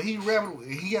 when he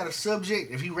rapping, he got a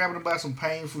subject. If he rapping about some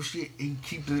painful shit, he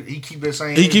keep that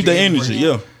same. He keep the in his energy,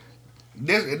 verse.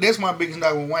 yeah. That's my biggest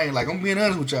knock with Wayne. Like I'm being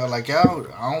honest with y'all. Like y'all,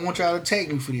 I don't want y'all to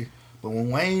take me for this. But when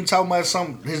Wayne talking about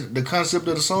the concept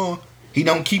of the song, he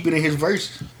don't keep it in his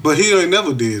verses. But he ain't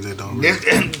never did that though. Really.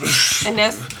 And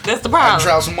that's the I problem.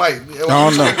 drop some mic. I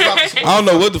don't know. I don't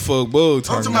know what the fuck Bug I'm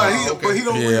talking talking about about. he, but he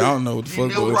don't really. Yeah, I don't know what the fuck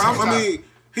never Bug rhyme. talking about. I mean,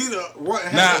 he the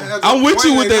what? Nah, I'm with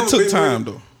you with that took time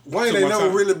though. Wayne Took ain't my never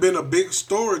time. really been a big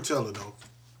storyteller though.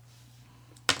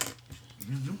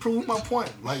 You prove my point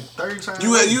like 30 times.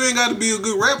 You ain't got to be a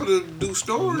good rapper to do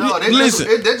stories. No, Listen.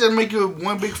 that just make you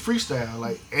one big freestyle.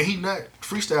 Like, and he not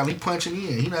freestyling, he punching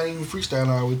in. He not even freestyling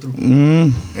all the way through.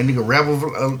 And nigga rap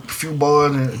a few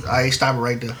bars and I stop it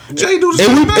right there. Jay do the If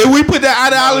same we, thing. if we put that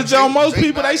ideology No, on most Jay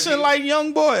people, they not- shouldn't like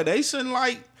Young Boy. They shouldn't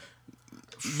like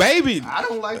Baby. I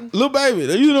don't like him, Lil Baby.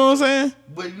 You know what I'm saying?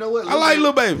 but you know what? I like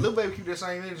Lil Baby. Lil Baby keep that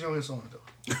same energy on his song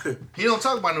though. He don't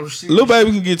talk about no serious. Lil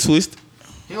Baby can get twisted.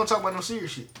 He don't talk about no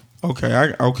serious shit. Okay,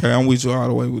 I'm with you all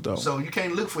the way with that. So you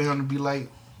can't look for him to be like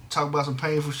talk about some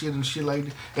painful shit and shit like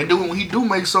that. And then when he do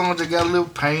make songs that got a little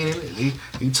pain in it,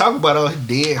 he talk about all his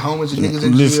dead homies and niggas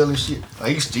in jail and shit.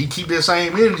 Like he keep that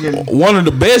same energy. One of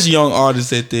the best young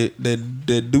artists that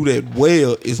do that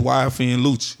well is YFN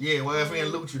Lucci. Yeah,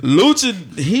 YFN Lucha.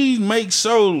 Lucha, he makes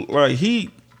sure like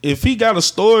if he got a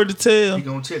story to tell, He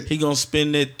gonna tell it. he gonna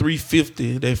spend that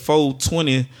 350, that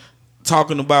 420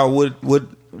 talking about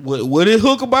what it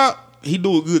hook about. He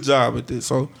do a good job at this.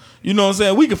 So you know what I'm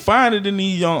saying? We can find it in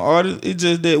these young artists. It's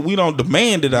just that we don't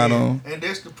demand it out on. And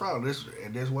that's the problem.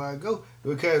 That's why I go.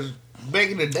 Because back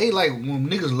in the day, like when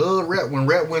niggas loved rap, when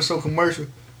rap went so commercial,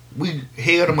 we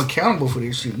held them accountable for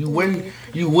this shit. You wasn't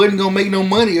gonna make no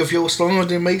money if your songs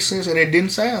didn't make sense and it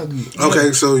didn't sound good.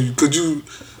 Okay, so could you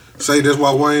say that's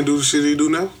why Wayne do the shit he do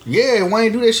now? Yeah,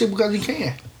 Wayne do that shit because he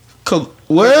can.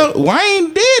 Well,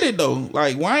 Wayne did it though.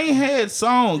 Like Wayne had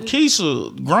songs,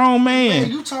 Keisha, Grown Man,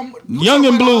 Man, you talking Young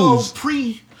and about all Blues.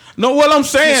 pre. No, what I'm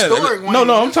saying. Historic No, Wayne.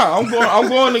 I'm talking. I'm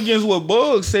going against what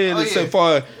Bug said. Oh, yeah. So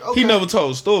far, he Okay. never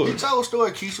told a story. He told a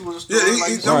story. Keisha was a story. Yeah,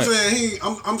 like I'm Right. saying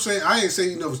I'm saying I ain't saying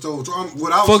he never stole.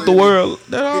 What I was Fuck the saying, world.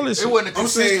 That all this it shit. wasn't a I'm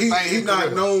saying consistent thing. he's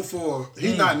not known for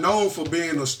not known for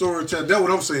being a storyteller. That's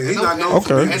what I'm saying. He's not known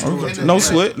for Okay. being a storyteller. No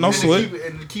sweat, no sweat.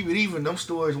 And to keep it even, them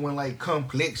stories weren't like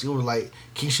complex. It was like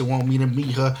Keisha want me to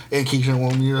meet her and Keisha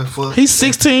want me to fuck. He's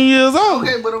 16 years old.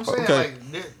 Okay, but I'm saying Okay.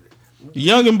 like that,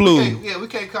 Young and Blue. we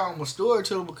can't call him a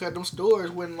storyteller because them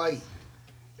stories wasn't like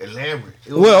elaborate.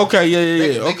 It was Well, like, okay, yeah.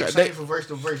 They Okay, could they- change from verse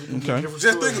to verse. Okay.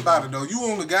 Just think about it though. You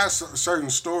only got certain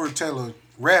storyteller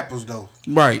rappers though.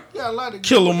 right. Yeah, a lot of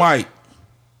Killer Mike,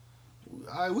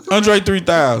 All right, we can Andre run-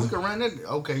 3000, We can run that.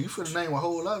 Okay, you finna name a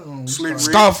whole lot of them. Slick Rick.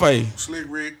 Scarface. Slick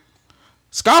Rick.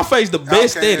 Scarface the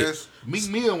best at it. Outkast. Meek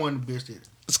Mill wasn't the best at it.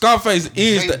 Scarface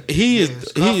is Scarface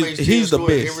he's the tells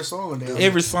best. Every song. Down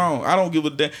Every song, I don't give a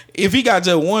damn. If he got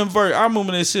just one verse, I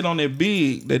remember that shit on that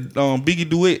Biggie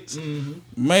duets.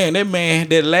 Man,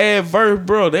 that last verse,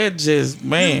 bro, that just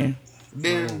man.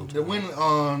 Then the when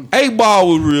 8Ball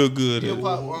was real good. At hip it.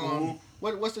 hop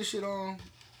what's the shit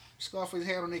Scarface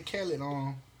had on that Khaled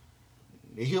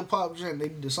the hip hop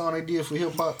joint, the song they did for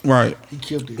hip hop. Right. He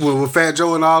killed it. With Fat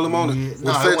Joe and all them on it. Yeah. Was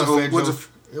Nah, Fat it Joe- wasn't Fat was Joe.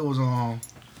 it It was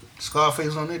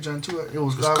Scarface on that joint too. It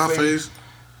was Scarface.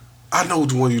 I know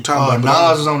the one you talking about.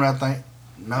 Nas was on that thing.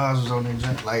 Nas was on that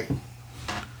joint. Like,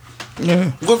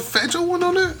 Yeah. What Fat Joe went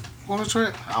on that? On the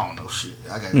track? I don't know shit.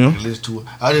 I got Yeah. to listen to it.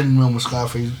 I didn't remember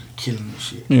Scarface killing this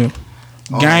shit. Yeah.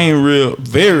 Game real,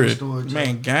 very Storyteller.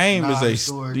 man. Game Nas is a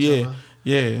storyteller.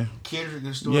 yeah. Kendrick is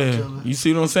Yeah, storyteller. you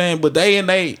see what I'm saying? But they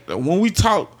when we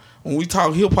talk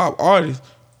hip hop artists,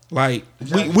 like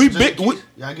we big. Y'all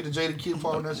get the Jada Kid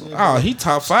part on that shit? Oh, he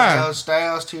top 5.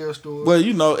 Styles tell story. But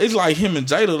you know, it's like him and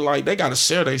Jada, like they gotta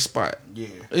share their spot. Yeah.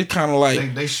 It's kind of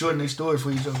like They shorten their stories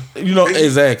for each other. you know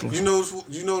exactly. You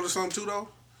know something too though.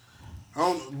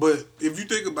 But if you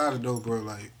think about it though, bro,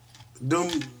 like them,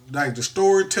 like the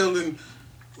storytelling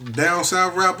down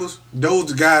south rappers, those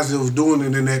the guys that was doing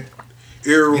it in that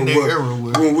era. In that era,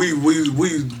 when we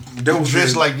They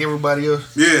dressed like everybody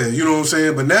else. Yeah, you know what I'm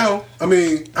saying. But now, I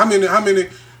mean, how many?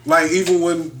 Like even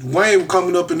when Wayne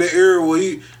coming up in that era,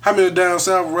 where how many down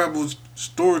south rappers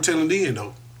storytelling then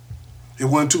though? It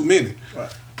wasn't too many.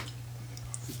 Right.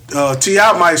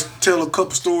 T.I. might tell a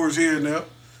couple stories here and there.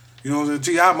 You know what I'm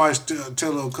saying? T.I. might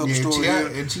tell a couple stories here.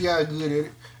 And T.I. good at it. You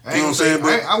know what I'm saying?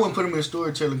 I wouldn't put him in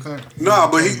storytelling country.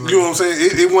 Nah, but you know what I'm saying?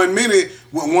 It wasn't many.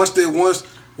 Once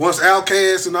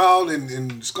Outkast and all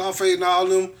and Scarface and all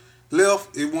them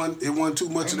left, it wasn't too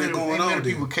much of that going on. Ain't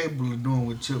many people capable of doing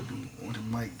what Chip do on the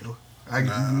mic though. I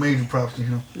major props to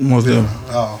him. Most Yeah. definitely.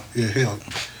 Oh yeah, hell.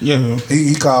 Yeah,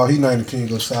 He named the King of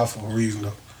the South for a reason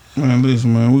though. man.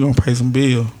 Listen, man, we gonna pay some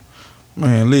bill.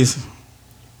 Man, listen.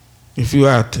 If you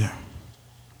out there,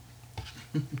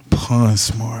 Pun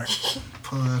Smart.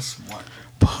 Pun Smart.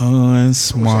 Pun I had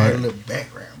Smart. a little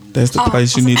background. That's the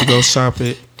place you need to go shop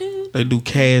at. They do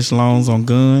cash loans on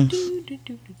guns,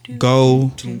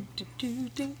 gold,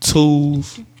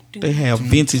 tools. They have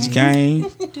vintage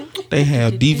games. They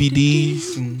have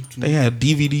DVDs. They have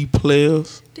DVD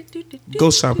players. Go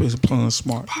shop at Pun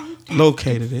Smart.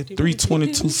 Located at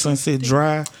 322 Sunset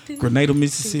Drive, Grenada,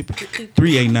 Mississippi,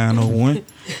 38901,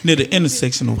 near the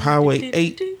intersection of Highway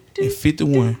 8 and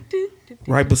 51,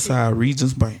 right beside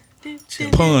Regions Bank.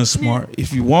 Pun Smart.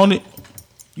 If you want it,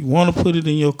 you want to put it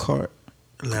in your cart,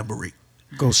 Elaborate.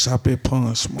 go shop at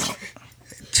Pun Smart.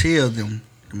 Tell them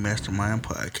the Mastermind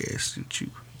Podcast sent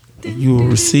you. And you will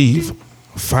receive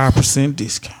a 5%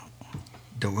 discount.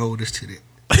 Don't hold us to that.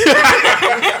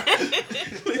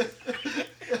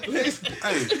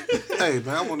 Hey,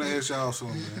 man, I want to ask y'all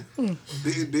something, man.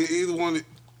 Did either one,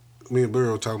 me and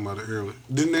Burrow talking about it earlier,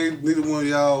 didn't neither one of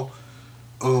y'all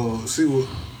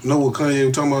know what Kanye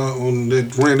was talking about on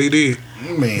that rant he did?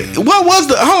 Man. What was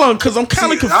the? Hold on, because I'm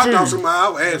kind of I thought confused. somebody, I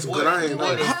would ask him, because I ain't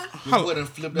know that.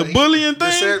 The bullying The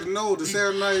thing?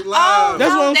 Saturday Night Oh, Live.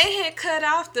 That's what no, I'm- they had cut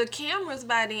off the cameras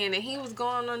by then, and he was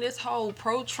going on this whole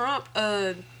pro-Trump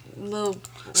little.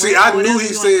 See, I knew whatever he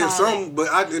you wanna said call something, it.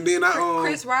 but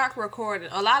Chris Rock recorded.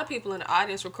 A lot of people in the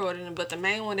audience recorded him, but the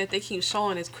main one that they keep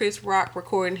showing is Chris Rock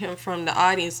recording him from the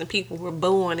audience, and people were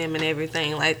booing him and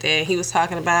everything like that. He was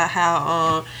talking about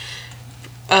how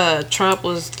Trump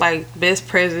was like best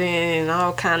president and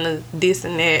all kind of this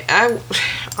and that.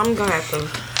 I'm gonna have to.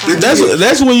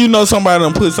 That's when you know somebody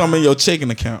done put something in your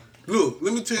checking account. Look,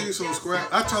 let me tell you something, Scrap.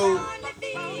 I told.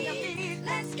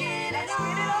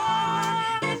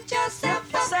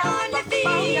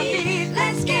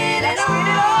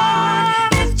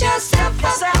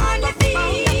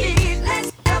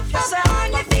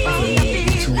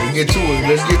 Get to it.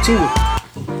 Let's get to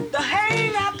it. The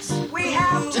hang-ups we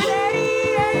have today.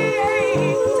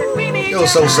 It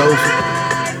was so soulful.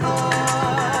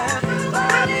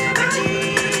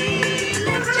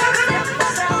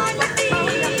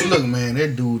 Look, man,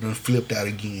 that dude done flipped out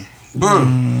again. Bro,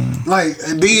 like,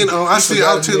 and then I was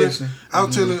forgot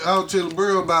to telling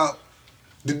Burrow about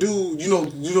the dude, you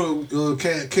know,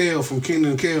 Kel from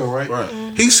Kingdom Kel, right? Right.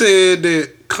 He said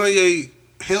that Kanye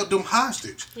held them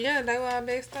hostage. Yeah, they were on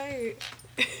backstage.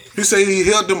 He said he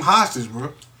held them hostage,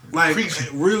 bro. Like,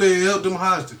 Preach. really held them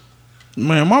hostage.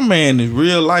 Man, my man is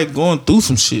real life going through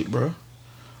some shit, bro.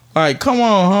 Like, come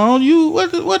on,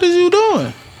 huh? What is you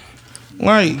doing?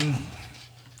 Like,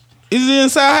 is he in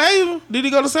South Haven? Did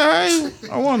he go to South Haven?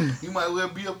 I wonder. You might well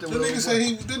be up there. The with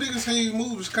nigga say he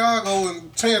moved to Chicago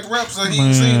and Chance the Rapper said he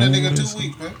ain't seen that nigga in 2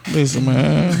 weeks, man. Listen,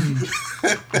 man.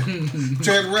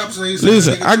 Chance the Rapper said he seen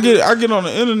Listen, that nigga I get on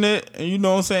the internet, and you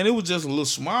know what I'm saying? It was just a little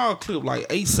small clip, like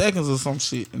 8 seconds or some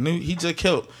shit. And then he just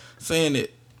kept saying that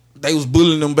they was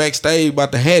bullying them backstage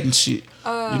about the hat and shit.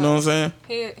 You know what I'm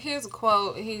saying? Here's a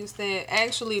quote. He said,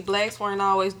 actually, blacks weren't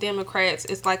always Democrats.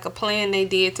 It's like a plan they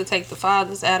did to take the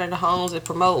fathers out of the homes and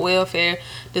promote welfare.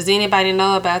 Does anybody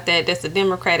know about that? That's a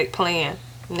Democratic plan.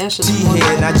 That's just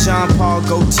G-head, now John Paul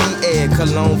goatee air,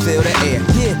 cologne fill the air.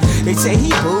 Yeah, they say he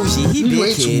bougie, he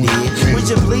big headed. Would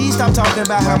you please stop talking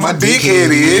about how My big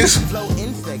head is. flow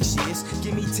infectious?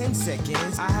 Give me 10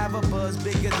 seconds. I have a buzz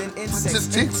bigger than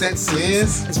insects.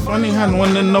 It's funny how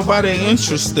when nobody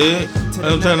interested,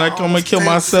 I'm trying to come and kill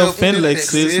myself in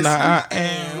Lexus. Now I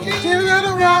am. You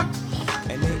gotta rock.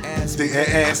 And they ask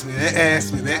me, They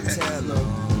asked me. tell them.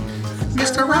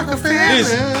 Mr.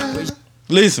 Rockefeller.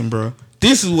 Listen, bro.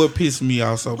 This is what pissed me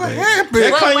off so bad. happened?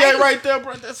 That But Kanye wait. right there,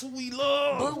 bro. That's what we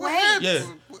love. But wait, Yeah.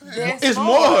 there's It's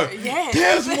more. Yes.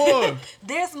 There's more.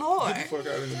 There's more. Fuck out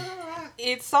of here.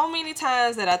 It's so many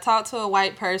times that I talk to a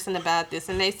white person about this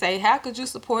and they say, how could you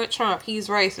support Trump? He's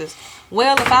racist.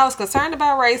 Well, if I was concerned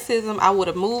about racism, I would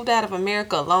have moved out of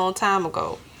America a long time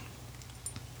ago.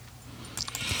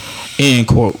 End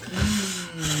quote.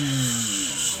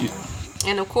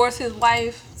 And of course, his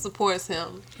wife supports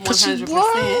him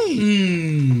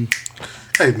 100%.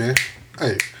 Hey, man.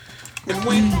 Hey. And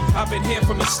when I've been here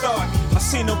from the start, I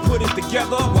seen them put it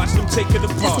together, watch them take it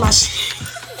That's apart. my shit.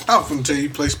 I was finna tell you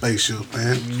play spaceship,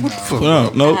 man. What the fuck? No,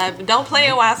 nope. Don't play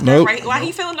it while Nope. Why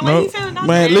he feeling the way No, he feeling? Don't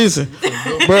man, do that. listen,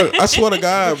 bro. I swear to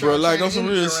God, bro. Like on some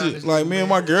real shit. Like me and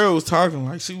my girl was talking.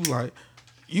 Like she was like,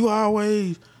 "You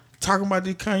always talking about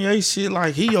this Kanye shit.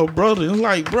 Like he your brother." And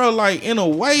like, bro, like in a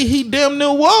way, he damn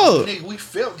near was, Nigga, we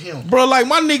felt him. bro. Like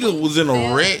my nigga was in a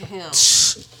Felt wreck. him.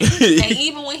 And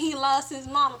even when he lost his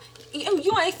mama,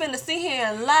 you ain't finna sit here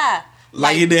and lie.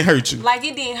 Like it didn't hurt you. Like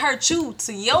it didn't hurt you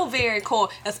to your very core,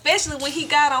 especially when he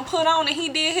got on put on and he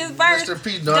did his verse. Rest in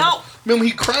peace, dog. Don't Remember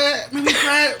he cried? He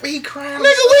cried.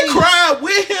 Nigga, we cried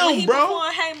with when he him, bro.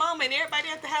 performed Hey Mama and everybody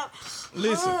at the house.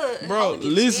 Listen, bro. Hold it,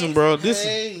 Listen, yes. bro. This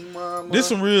Hey, mama. this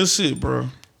some real shit, bro.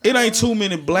 It ain't too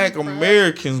many black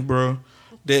Americans, bro,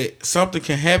 that something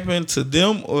can happen to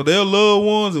them or their loved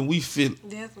ones and we feel it.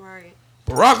 That's right.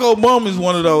 Barack Obama is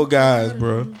one of those guys,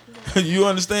 bro. You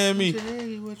understand me?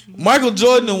 Michael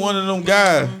Jordan is one of them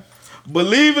guys.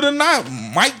 Believe it or not,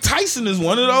 Mike Tyson is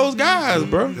one of those guys,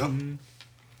 bro.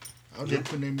 I was just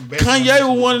putting him back. Kanye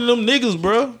was one of them niggas,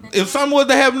 bro. If something was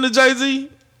to happen to Jay-Z,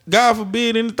 God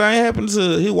forbid anything happened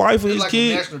to his wife or He's his like a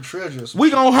kid, national treasure. we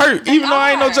gonna hurt. Even though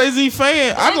I ain't no are. Jay-Z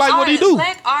fan, I Black like what he artists- do.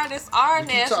 Black artists are keep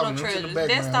national talking, it's in the treasures.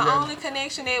 That's background, the yeah. only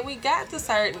connection that we got to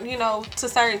certain, to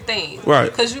certain things. Right.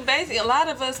 Because you basically, a lot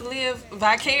of us live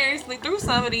vicariously through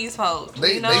some of these folks.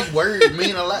 They you know? they words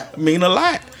mean a lot. Mean a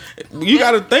lot. You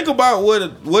got to think about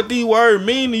what these words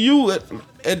mean to you at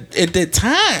that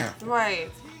time. Right.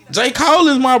 J. Cole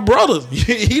is my brother.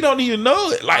 He don't even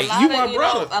know it. Like A lot you of, my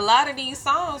brother. a lot of these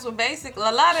songs were basically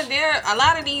a lot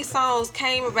of these songs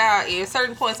came about at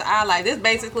certain points of our life. This is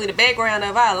basically the background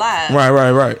of our lives.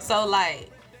 Right. So like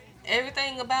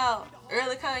everything about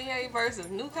early Kanye versus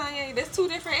new Kanye, that's two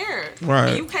different eras. Right.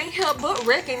 And you can't help but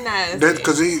recognize That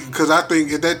it. because I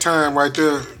think at that time right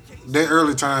there, that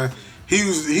early time, he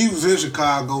was in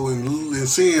Chicago and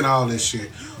seeing all this shit.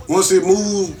 Once he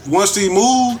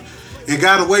moved and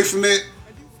got away from that,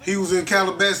 he was in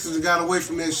Calabasas and got away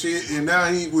from that shit, and now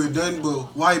he with nothing but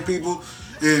white people,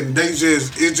 and it's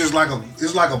just like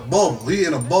a bubble. He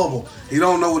in a bubble. He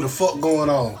don't know what the fuck going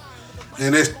on,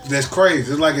 and that's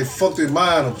crazy. It's like it fucked his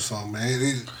mind up or something, man.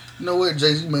 You know what?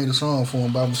 Jay-Z made a song for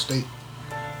him by mistake.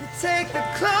 Take the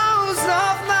clothes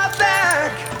off my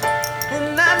back,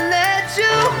 and I let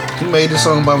you. He made this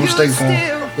song by mistake for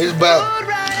him. It's about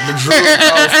the drug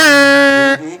cost.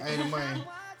 Ain't a man.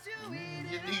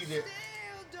 You need that.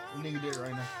 You need that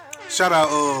right now. Shout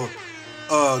out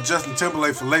Justin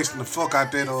Timberlake for lacing the fuck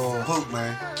out that hook,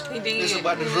 man. He did. It's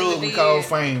about the He drug we did. call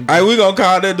fame. Hey, we gonna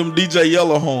call that them DJ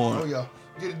Yellow Oh horn. yeah.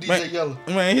 Get a DJ Man, Yellow.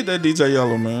 man, hit that DJ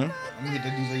Yellow, man. Let me hit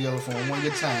that DJ Yellow for him one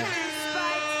good time.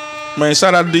 Man,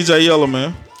 shout out to DJ Yellow,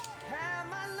 man. Have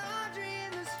my laundry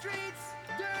in the streets,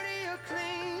 dirty or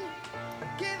clean.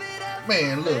 Give it up.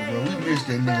 Man, look, bro. We missed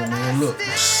that nigga, man. Look.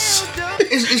 Still do.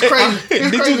 It's crazy.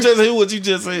 It's Did crazy. you just hear what you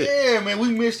just said? Yeah, man. We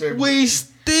missed that. We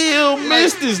still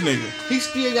miss this nigga. He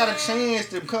still got a chance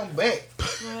to come back.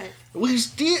 Right. We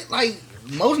still, like,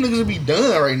 most niggas would be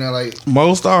done right now. Like,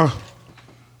 Most are,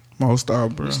 bro.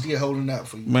 we still holding out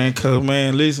for you. Man, cause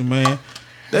man, listen, man.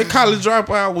 That college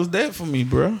dropout was that for me,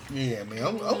 bro. Yeah, man.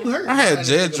 I'm hurt. I had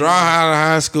just dropped out of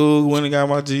high school, went and got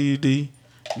my GED.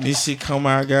 And this shit come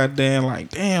out, goddamn, like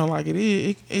damn, like it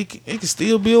is. It can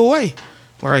still be a way.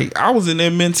 Like I was in that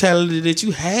mentality that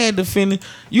you had to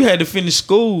finish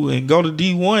school and go to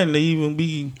D1 to even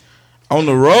be on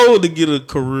the road to get a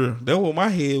career. That's what my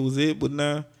head was at. But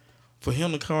now, for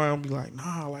him to come out and be like,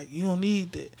 nah, like you don't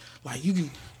need that. Like you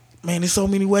can man, there's so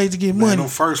many ways to get Man, money. them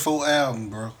first 4 albums,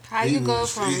 bro. How you go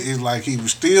from- It's like he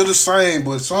was still the same,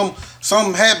 but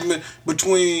something happened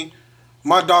between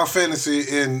My Dark Fantasy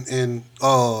and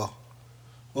what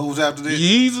was after this?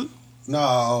 Yeezy.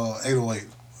 Nah, 808.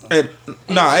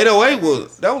 808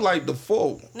 that was like the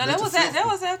 4th. No, that was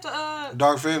after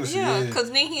Dark Fantasy. yeah, Yeah. because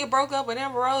then he broke up with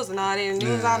Amber Rose and all that, and it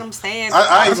was all them sad.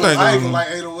 I think ain't it even was- like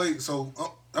 808, so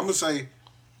I'm gonna say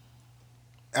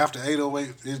after 808,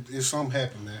 it something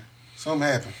happened, man. Something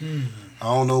happened. I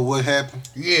don't know what happened.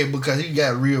 Yeah, because he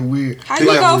got real weird. How you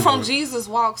Like- go from Jesus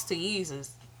walks to Jesus?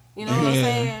 You know what I'm Yeah.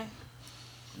 saying?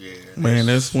 Yeah, Man,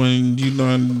 that's when you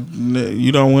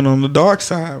don't went on the dark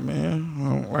side,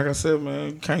 man. Like I said, man,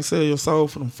 you can't sell your soul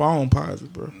for them phone posits,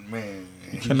 bro. man.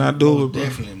 You cannot do it,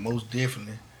 bro. Most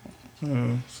definitely. Yeah. You know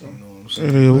what I'm It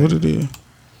saying? is what it is.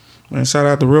 Man, shout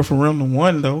out to Referendum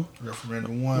 1, though.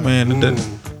 Referendum 1. Man,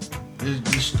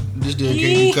 This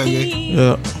dedicated to Kanye.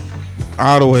 yeah.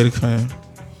 All the way to Kanye.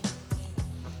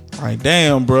 Like,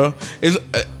 damn, bro. It's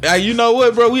you know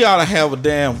what, bro? We ought to have a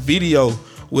damn video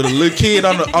with a little kid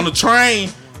on the train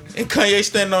and Kanye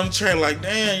standing on the train like,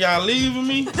 damn, y'all leaving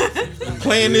me?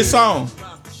 Playing this song.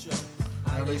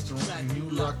 Now they still you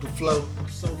lock the flow.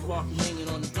 So far from hanging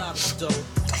on the block stove.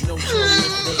 No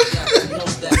choice, they got to know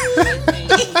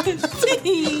that.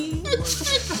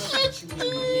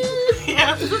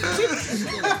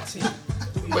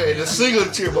 Man, the single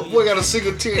tier. My boy got a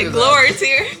single tier. The glory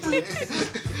tier.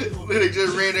 They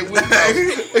just ran that whip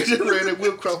cross. They just ran that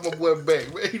whip cross my boy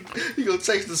back. Man, he gonna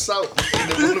taste the salt in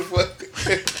the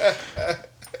motherfucker.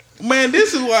 Man,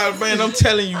 this is why, man, I'm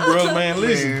telling you, bro, man,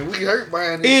 listen. Man, we hurt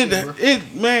behind this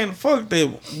shit, bro. Man, fuck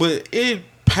that. But it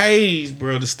pays,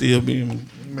 bro, to still be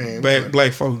Man,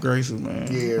 black folk graces, man.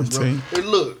 Yeah, I'm bro. telling you. And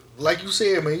look, like you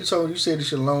said, man, you said this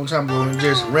shit a long time ago in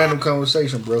just random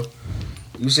conversation, bro.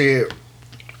 You said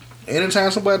anytime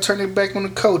somebody turn their back on the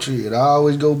culture, it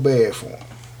always go bad for them.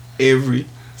 Every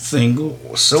single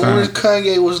As soon time. as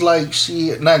Kanye was like,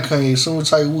 shit, not Kanye, as soon as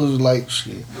Tiger Woods was like,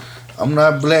 shit, I'm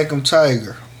not black, I'm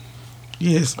Tiger.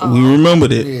 Yes, we remember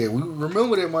that. Yeah, we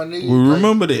remember that, my nigga. We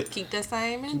remember that. Keep that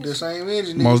same Keep energy. the same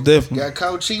energy, nigga. Most definitely. Got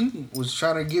caught cheating, was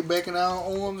trying to get back in our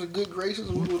arms and good graces.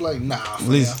 We was like, nah, fam.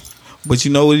 Listen, but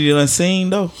you know what he done seen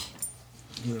though?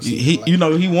 You know,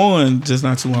 like, He won just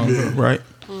not too long ago, right?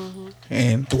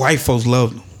 And the white folks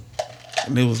loved him.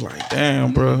 And it was like,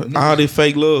 damn, bro, all this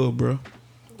fake love, bro.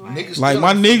 niggas Like still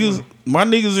my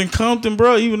don't niggas in Compton,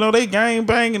 bro, even though they gang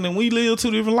banging and we live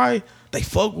two different lives, they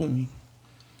fuck with me.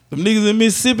 Them niggas in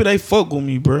Mississippi, they fuck with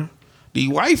me, bro. These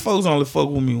white folks only fuck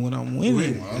with me when I'm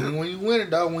winning. Only when you win it,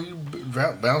 dog. When you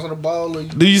bounce on the ball, or you,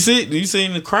 Do you see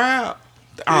in the crowd?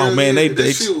 Oh man, they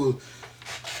that shit was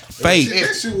fake.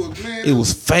 That shit was, man. It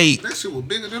was fake. That shit was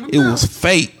bigger than a It was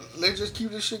fake. let's just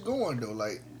keep this shit going though.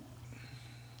 Like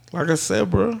Like I said,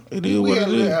 bro, it is we what got it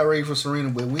a little is. outrage for Serena,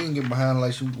 but we didn't get behind her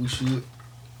like we should.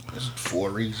 That's for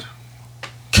a reason.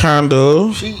 Kind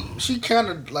of. She kind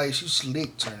of like she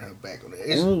slick turning her back on it.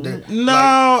 It's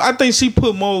No, I think she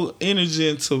put more energy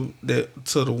into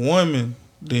the woman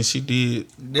than she did.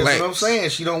 That's blacks. what I'm saying.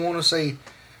 She don't want to say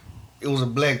it was a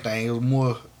black thing. It was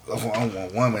more of a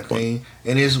woman thing,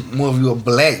 and it's more of a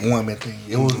black woman thing.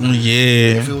 It was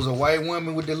Yeah. If it was a white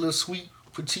woman with that little sweet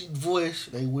petite voice,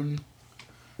 they wouldn't.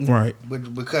 Right.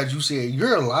 But because you said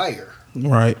you're a liar.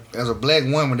 Right. As a black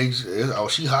woman, they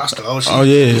she hostile. Oh, Oh,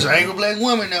 yeah. This angry black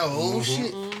woman now. Oh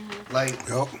shit. Like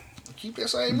Yep. keep that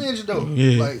same energy though.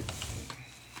 Yeah. Like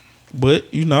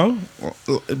But you know,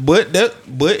 but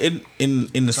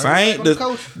in the same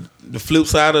the flip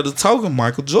side of the token,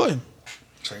 Michael Jordan.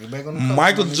 turn your back on the culture,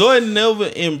 Michael man. Jordan never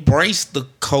embraced the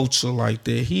culture like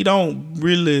that. He don't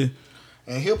really.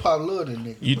 And hip hop love that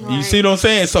nigga. You see what I'm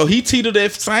saying? So he teetered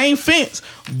that same fence,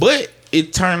 but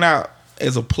it turned out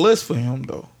as a plus for him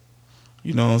though.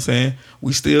 You know what I'm saying?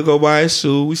 We still go buy his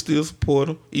shoe. We still support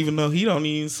him, even though he don't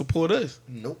even support us.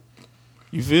 Nope.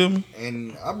 You feel me?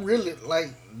 And I'm really like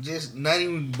just not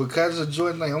even because of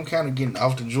Jordan. Like I'm kind of getting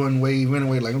off the Jordan wave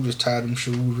anyway. Like I'm just tired of them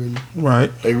shoes. Really,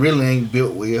 Right. they really ain't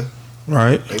built well.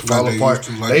 Right. They fall they apart. used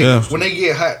to, like- They, Yeah. When they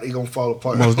get hot, they gonna fall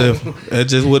apart. Most definitely.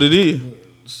 That's just what it is.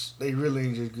 They really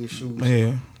ain't just good shoes.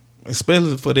 Yeah.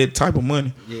 Especially for that type of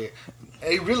money. Yeah,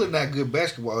 they really not good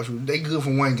basketball shoes. They good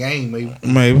for one game, maybe.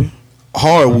 Maybe.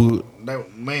 Hardwood.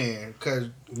 That man, cause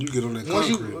You get on that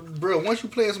once concrete. once you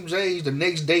play some J's, the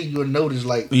next day you'll notice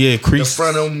like Yeah, the crease.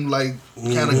 front of them like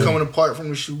kind of coming apart from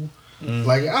the shoe.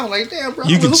 Like I was like, damn, bro.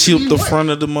 You I can was chip looking the these front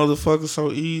of the motherfucker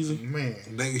so easy.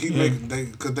 white.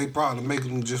 Man, Cause they probably make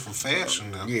them just for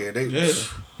fashion now. yeah, they. Yeah.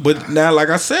 But now, like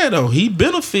I said though, he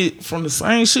benefit from the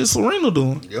same shit Serena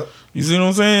doing. Yep. You see what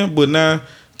I'm saying? But now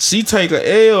She take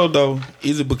a L though.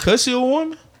 Is it because she a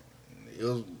woman? It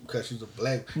was because she's a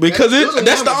black. Because it was a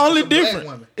that's woman, the only it's a black difference.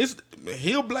 woman. It's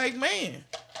he a black man.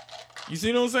 You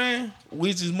see what I'm saying?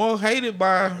 Which is more hated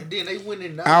by And then they wouldn't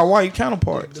acknowledge our white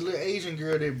counterparts. the little Asian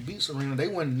girl that beat Serena. They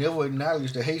wouldn't never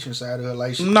acknowledge the Haitian side of her.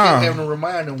 Like she Nah. kept having to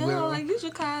remind them. No, well, like you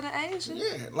should call the Asian. yeah,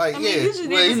 like I mean, yeah. you just did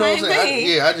Well, the you know what I'm same saying?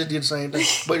 thing. I just did the same thing.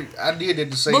 But I did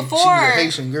it to say Before, she's a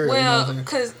Haitian girl. well, you know what I'm saying?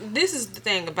 because this is the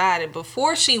thing about it.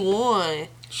 Before she won,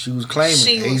 She was claiming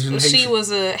she Asian.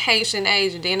 was a Haitian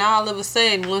Asian. Then all of a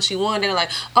sudden, when she won, they're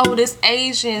like, "Oh, this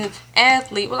Asian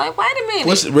athlete." We're like, "Wait a minute."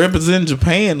 What's representing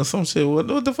Japan or some shit? What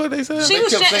the fuck they said? She They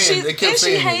was kept saying- she, they kept is she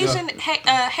saying it,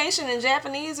 Haitian and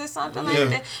Japanese or something like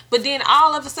that. But then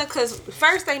all of a sudden, because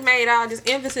first they made all this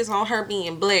emphasis on her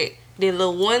being black. Then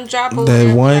little one drop of That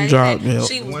whatever one like drop, that, yeah.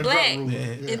 she was One drop black rule,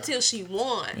 yeah. until she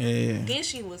won. Yeah. Then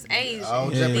she was Asian. All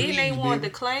Then Japanese, they wanted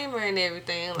baby. to claim her and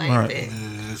everything like Right. that.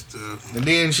 Yeah, it's the And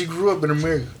then she grew up in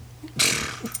America.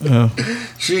 Yeah.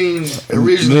 She ain't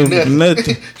originally nothing.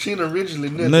 Nothing. She ain't originally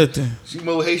nothing. Nothing. She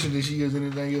more Haitian than she is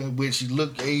anything else. But she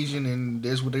look Asian, and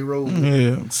that's what they roll with.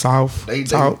 Yeah. South. They-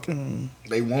 talk.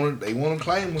 They want to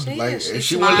claim her. She Like is. and She's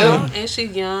she won't small, let them. and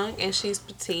she's young, and she's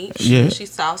petite. Yeah.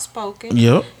 She's soft spoken.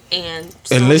 Yep. And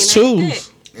And let's Serena ain't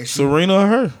choose And she, Serena or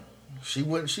her. she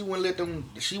wouldn't let them.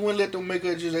 She wouldn't let them make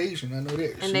her just Asian. I know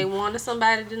that. And they wanted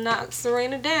somebody to knock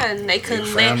Serena down. And they couldn't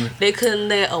family.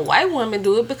 let a white woman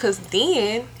do it because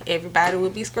then everybody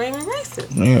would be screaming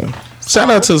racist. Yeah. Shout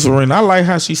out to Serena. I like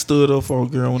how she stood up for a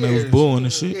girl when they was booing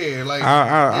and shit. Yeah, like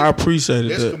I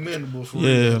appreciated that's that. commendable for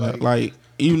Yeah, real. like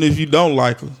even if you don't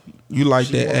like her, you like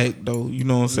She that was. act though. You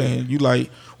know what I'm saying? You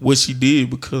like what she did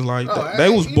because like Oh, they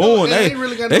was you know, born. I They ain't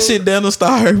really got that no- shit down the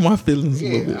star hurt my feelings a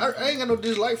little bit. Yeah, I ain't got no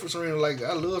dislike for Serena. Like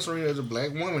I love Serena as a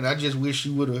black woman. I just wish she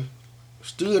would have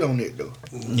stood on it though.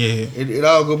 Yeah. It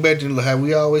all go back to how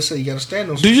we always say you got to stand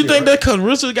on. Do some you shit, think right? that cause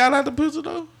Richard got out the picture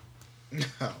though? I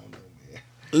don't know, man.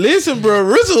 Listen, bro,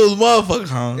 Richard was motherfucking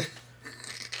hung.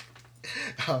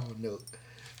 I don't know.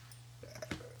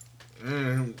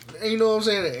 You know what I'm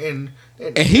saying?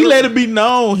 And he let it be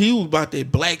known he was about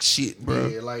that black shit, bro.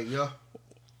 Yeah, like yeah.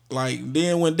 Like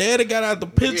then when Daddy got out the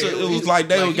picture, Yeah, it was he- like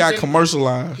they he got didn't-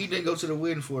 commercialized. He didn't go to the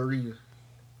wedding for a reason.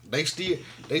 They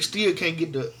still can't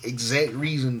get the exact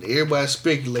reason. Everybody's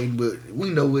speculating, but we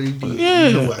know what he did. Yeah,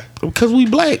 We know why. because we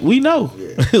black, we know,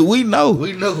 Yeah. we know,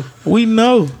 We know. we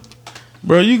know,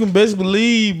 bro. You can best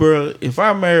believe, bro. If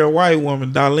I marry a white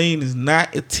woman, Darlene is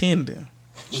not attending.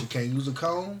 She can't use a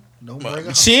comb. Don't bring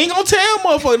her. She ain't gonna tell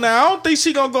motherfucker now. I don't think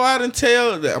she gonna go out and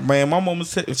tell that. Man, my mama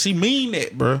said she mean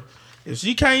that, bro. If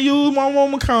she can't use my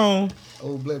mama comb,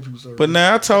 Old black people. So but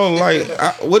now I told her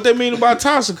like what they mean about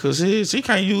Tasha, cause she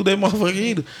can't use that motherfucker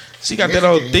either. She got Yes, that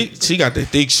old she can. thick. She got that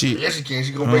thick shit. yes, she can.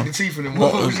 She gonna break the teeth in them.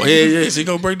 Yeah, she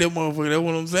gonna break that motherfucker. That's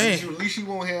what I'm saying. At least she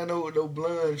won't have no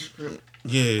blood strip.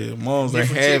 Yeah, moms ain't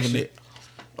Different having texture.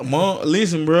 it. Mom,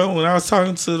 listen, bro. When I was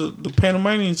talking to the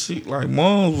Panamanian chick, like,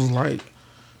 moms was like,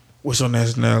 "What's your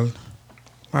nationality?"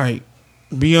 Like,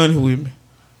 be honest with me.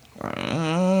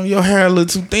 Your hair a little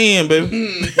too thin,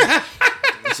 baby.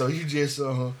 So you just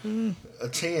a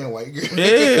tan white girl.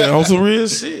 Yeah, on some real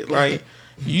shit. Like,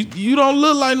 you don't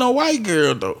look like no white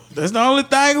girl though. That's the only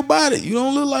thing about it. You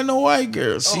don't look like no white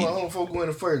girl. She Hold on, before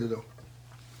going further though.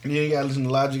 You ain't gotta listen to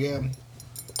Logic album,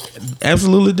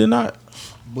 absolutely did not.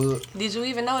 but Did you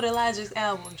even know that Logic's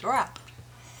album dropped?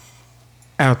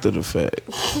 After the fact,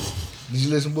 did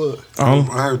you listen, bud? um,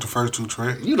 I heard the first two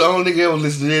tracks. You the only nigga ever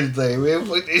listen to anything, man.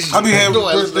 Fuck that shit. I be having You know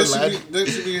I listen to that Logic.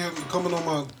 should be coming on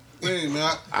my thing,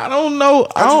 man. I don't know.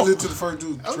 I I just don't. listened to the first two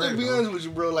I'm tracks. gonna be though. honest with you,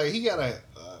 bro. Like he got a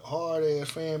hard ass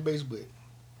fan base, but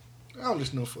I don't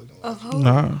listen to no fucking Logic. Of who?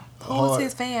 Nah, Who's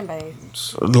his fan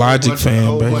base? Logic A fan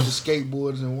whole bunch of base.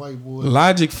 skateboarders and white boys.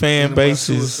 Logic fan thinking about base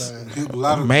is suicide. A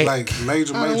lot of Mac. like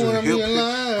major I don't wanna hip. be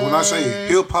alive. When I say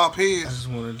hip hop I heads, just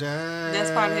wanna die.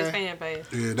 That's part of his fan base.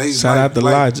 yeah, they Shout out to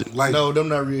Logic. Like No, them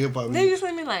not real hip hop. They just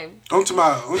let me like, I'm to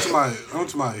my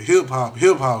hip hop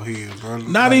heads, bro.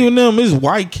 not Like, even them. It's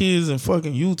white kids in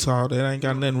fucking Utah that ain't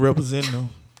got nothing representing them.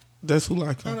 That's who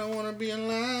like I him. don't wanna be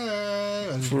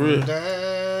alive. I just For wanna real.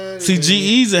 die. See,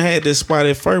 G-Eazy had that spot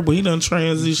at first, but he done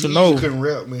transitioned He over. couldn't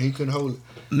rap, man. He couldn't hold it.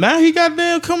 Now he got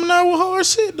damn coming out with hard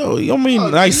shit though. I mean, Oh,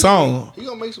 nice he- song. He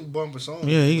gonna make some bumper songs.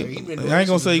 Yeah, Like, he been doing I ain't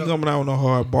gonna this say he since the coming out with no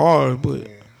hard bars, but jump.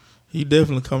 Yeah. he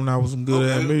definitely coming out with some good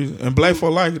ass Okay. music. And black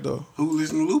folk like it though. who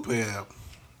listen to Lupe album?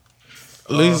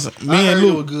 Listen, I me heard and it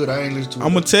was Lupe. good. I ain't listen to it.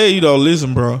 I'm gonna tell you though.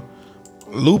 Listen, bro.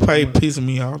 Lupe pissing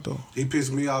me off though. He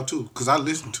pissed me off too, cause I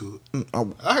listened to it.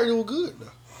 I heard it was good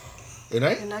though. It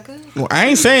ain't. It's not good. Well, I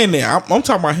ain't saying that. I'm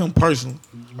talking about him personally.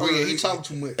 Oh yeah, he talk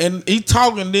too much. And he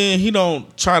talking, then he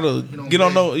don't try to get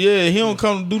on no. Yeah, he don't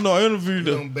come do no interview. He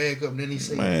don't back up. Then he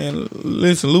say, Man,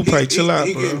 listen, Lupe, chill out,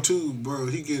 he bro. getting too, bro.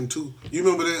 He getting too. You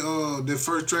remember that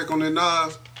first track on that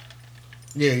Nas?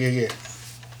 Yeah.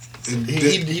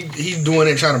 He doing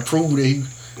it trying to prove that he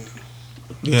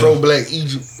pro Black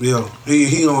Egypt. Yeah,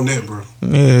 he on that, bro.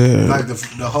 Yeah, Like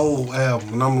the whole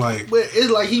album, and I'm like, But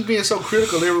it's like he being so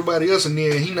critical of everybody else, and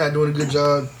then he not doing a good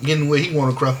job getting where he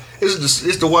want to cross.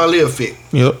 It's the Wale effect.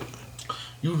 yep.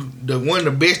 You one of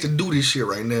the best to do this shit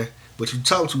right now, but you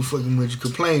talk too fucking much, you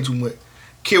complain too much.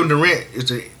 Kevin Durant is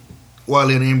the Wale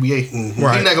in the NBA. Mm-hmm.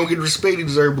 Right. He's not gonna get the respect he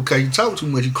deserves because you talk too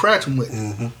much, you cry too much.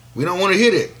 Mm-hmm. We don't want to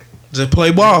hear that. Just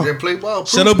play ball. Just play ball.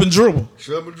 Shut up and dribble.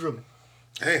 Shut up and dribble.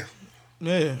 damn.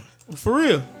 Yeah, for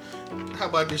real. How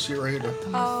about this shit right here though?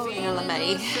 Oh,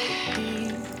 LMA.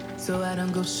 So I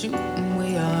don't go shooting where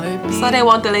your So they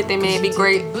want to let that man be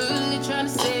great.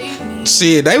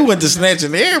 Shit, they went to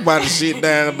snatching everybody's shit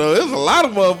down though. There's a lot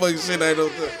of motherfucking shit I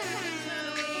don't think.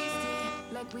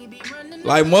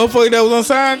 Like motherfucker that was on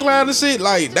SoundCloud and shit,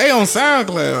 like they on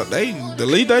SoundCloud, they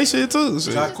delete that shit too.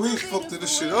 Shit. Jacquees fucked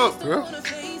this shit up, bro.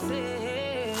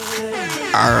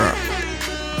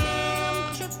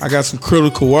 I got some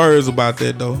critical words about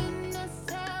that though.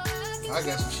 I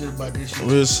got some shit about this shit.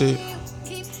 Real shit.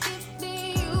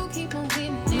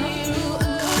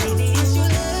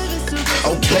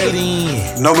 Okay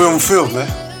then. November 5th, man.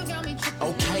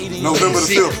 Okay then. November the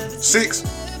 5th.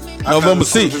 6th. November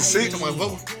 6th. You talking about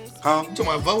voting? Huh? You talking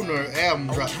about voting or album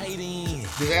drop? Okay then.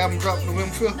 This album drop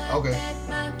November 5th?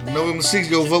 Okay. November 6th,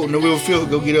 go vote. November 5th,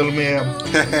 go get LMA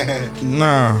album.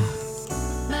 Nah.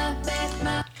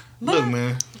 Look,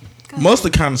 man.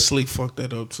 Mustard kind of slick fucked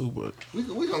that up too, but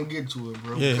We gonna get to it,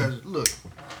 bro. Yeah. Because, look,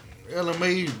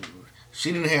 LMA,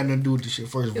 she didn't have nothing to do with this shit,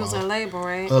 first It of was all. a label,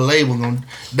 right? Her label,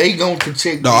 they gonna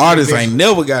protect the artist ain't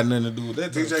never got nothing to do with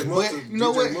that. DJ But Mustard, you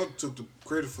know DJ what? Mustard took the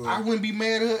credit for I it. wouldn't be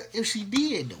mad at her if she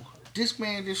did, though. This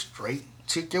man just straight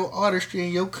took your artistry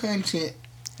and your content,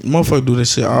 Motherfucker do that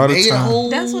shit all the made a time. whole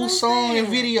That's what I'm song saying. and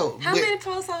video. How But- many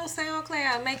folks on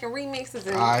SoundCloud making remixes?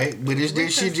 And Alright, but is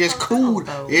this shit just Remixes cool? come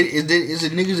out, though. Is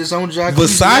it niggas that's on Jacquees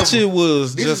Versace level?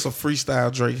 was This just is- a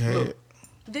freestyle Drake had.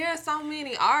 There are so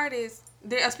many artists,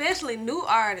 especially new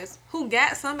artists, who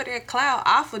got some of their clout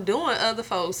off of doing other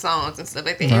folks' songs and stuff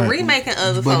like that, and Right. remaking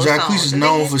other But folks' songs. Jacquees is And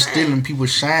known they for get signed. stealing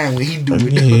people's shine when he do it.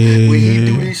 Yeah. When he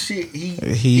do this shit,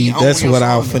 he own That's your what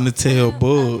I was song now. finna tell I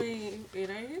Bug. mean, it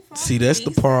ain't his fault. See, that's He the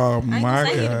decent. problem, I ain't my gonna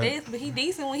say he the guy. best, but he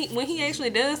decent when he actually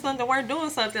does something worth doing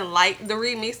something like the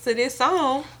remix to this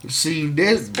song. See,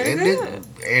 that's pretty and, good.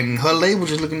 and her label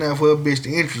just looking out for her best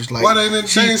interest. Like Why they didn't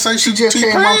say she just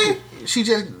came T-Pain? out. She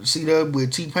just see that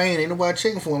with T-Pain. Ain't nobody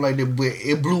checking for him like that, but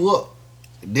it blew up.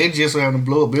 They just having to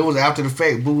blow up. It was after the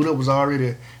fact. Blew it up was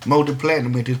already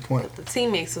multi-platinum at this point. The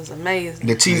T-Mix was amazing.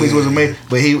 The teammates was amazing,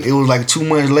 but it was like 2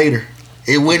 months later.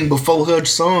 It wasn't before her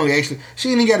song. Actually, she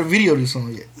ain't even got a video of this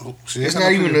song yet. Oh, she It's ain't not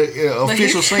got even no an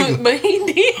official single. But he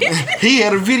did. He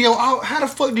had a video. How the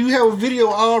fuck do you have a video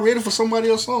already for somebody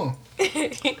else's song?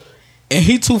 And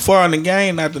he too far in the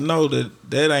game not to know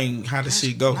that ain't how the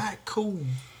shit go. Not cool.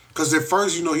 Because at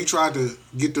first, he tried to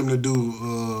get them to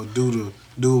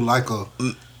do like a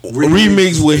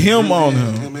Remix with him on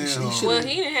him. Well,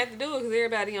 he didn't have to do it because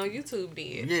everybody on YouTube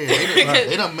did. Yeah,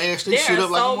 they done mashed this There shit are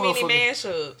up like so a many motherfucker.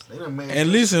 mashups. They done mashed And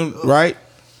this listen, shit up. right?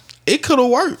 It could have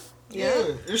worked. Yeah,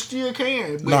 it still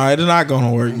can. But Nah, it's not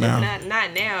gonna work now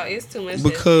Not now. It's too much.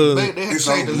 because they had to change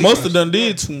the lyrics. Mustard done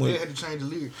did too They much. had to change the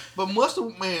lyrics. But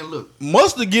Mustard, man, look.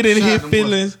 Mustard get in Shout his out to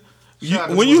feelings. Shout out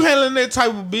to When you Mustard. handling that type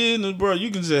of business, bro,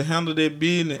 you can just handle that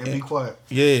business And be and quiet.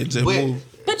 yeah, just But- move.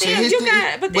 But To then his you thing-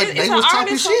 got, but but then they it's was an talking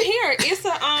artist from shit. here. It's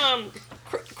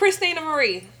a Christina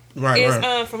Marie. Right, It's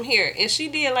right. from here, and she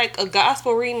did like a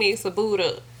gospel remix of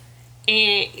Buddha,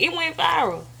 and it went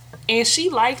viral, and she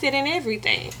liked it and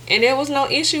everything, and there was no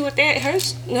issue with that. Her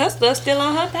stuff's still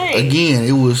on her page. Again,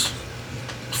 it was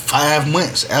 5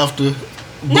 months after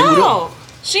Booed No, Up.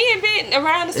 she had been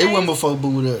around the It same. wasn't before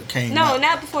Booed Up came No, out.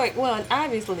 not before. Well,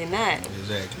 obviously not.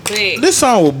 Exactly. But This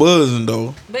song was buzzing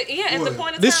though. yeah, at the What?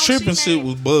 point of This time tripping when she shit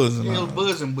was buzzing. Yeah, it though. was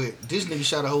buzzing, but this nigga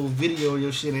shot a whole video of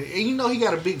your shit. And you know he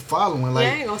got a big following. Like, I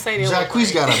ain't gonna say that Jacquees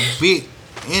word. got a big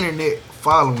internet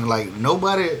following. Like,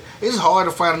 nobody... It's hard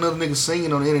to find another nigga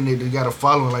singing on the internet that got a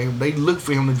following like him. They look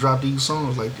for him to drop these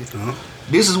songs like this.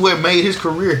 This is what made his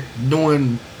career,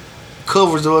 doing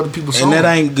covers of other people's songs. And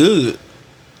that ain't good.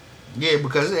 Yeah,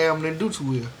 because his album didn't do too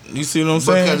well. You see what I'm Because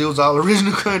it saying? was all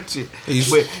original content. He's-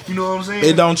 But, you know what I'm saying?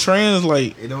 It don't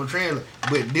translate. It don't translate.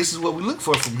 But this is what we look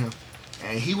for from him.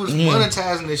 And he was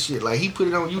monetizing this shit. Like, he put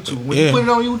it on YouTube. When you put it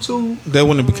on YouTube, that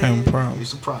when it became a problem.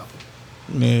 It's a problem.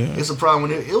 Yeah. It's a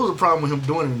problem. It was a problem with him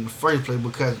doing it in the first place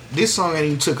because this song ain't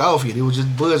even took off yet. It was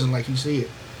just buzzing, like you said.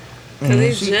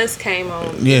 Because it just came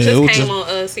on. Yeah, it was came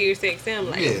on Sirius XM.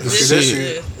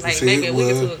 Like, See, maybe a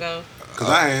week or two ago. Because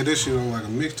I had this shit on like a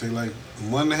mixtape like a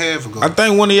month and a half ago. I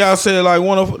think one of y'all said like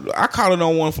I caught it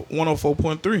on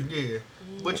 104.3. Yeah.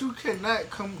 But you cannot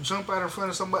jump out in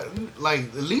front of somebody. Like,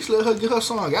 at least let her get her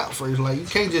song out first. Like, you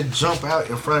can't just jump out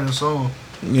in front of the song.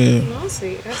 Yeah. I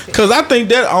see. Because I think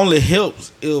that only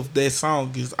helps if that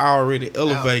song is already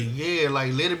elevated. Yeah,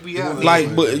 like, let it be out.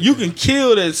 Like, but you can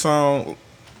kill that song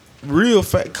real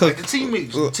fast. Like the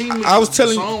T-Mix. I was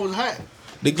telling the song was hot.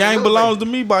 The Game Belongs to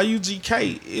Me by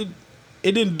UGK.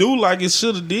 It didn't do like it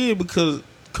should have did because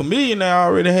Chameleon now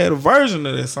already had a version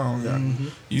of that song. Mm-hmm.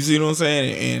 You see what I'm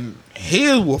saying? And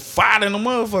his was fire in the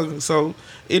motherfucker. So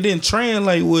it didn't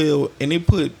translate well, and it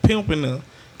put Pimp in a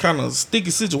kind of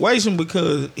sticky situation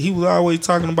because he was always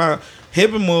talking about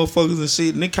helping motherfuckers and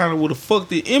shit, and it kind of would have fucked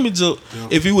the image up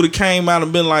if he would have came out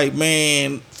and been like,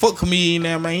 man, fuck Chameleon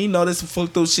now, man. You know that's some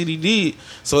fucked up shit he did.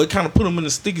 So it kind of put him in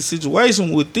a sticky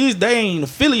situation. With this, they ain't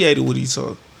affiliated with each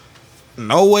other.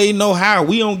 No way, no how.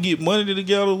 We don't get money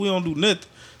together. We don't do nothing.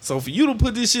 So for you to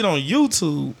put this shit on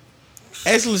YouTube,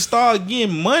 actually start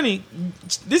getting money,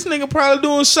 this nigga probably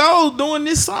doing shows doing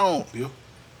this song. Yeah.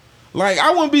 Like,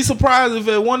 I wouldn't be surprised if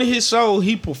at one of his shows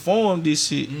he performed this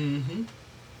shit. Mm-hmm.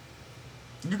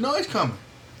 You know it's coming.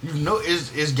 You know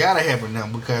it's gotta happen now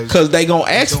because they gonna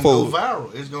ask for it.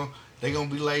 Viral. They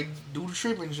gonna be like, do the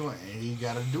tripping joint, and he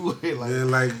gotta do it. Like, yeah,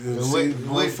 like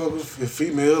motherfuckers, if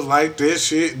females like that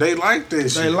shit, they like that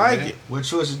shit. They like man. it. What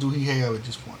choices do he have at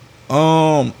this point?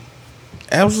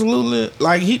 Absolutely.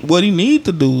 Like what he need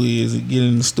to do is get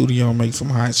in the studio and make some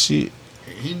hot shit.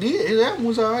 He did. His album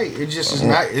was alright. It just is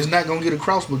not. It's not gonna get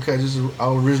across because it's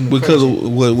all original. Because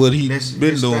of what he been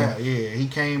doing. Style. Yeah, he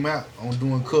came out on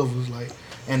doing covers like,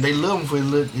 and they love him for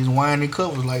his whiny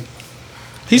covers like.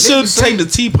 He should take the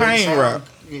T-Pain route.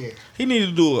 Yeah. He need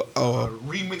to do a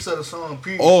remix of the song.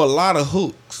 Period. Or a lot of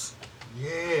hooks.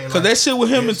 Yeah. Cause that shit with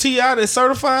him and T.I. that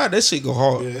certified, that shit go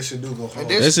hard. Yeah, that shit do go hard.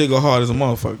 That shit go hard as a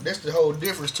motherfucker. That's the whole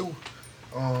difference too.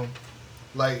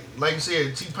 Like you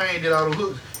said, T-Pain did all the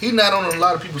hooks. He not on a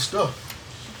lot of people's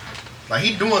stuff. Like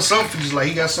he doing some features. Like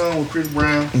he got some with Chris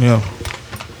Brown. Yeah.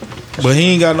 But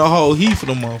he ain't got no whole heat for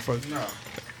them motherfuckers. No.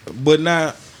 But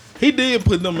now he did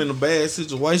put them in a bad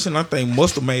situation. I think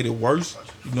must have made it worse.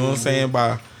 You know what I'm saying?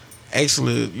 By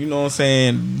actually, you know what I'm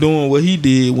saying, doing what he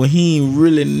did when he ain't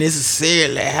really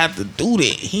necessarily have to do that.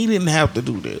 He didn't have to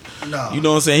do that. No. You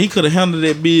know what I'm saying? He could have handled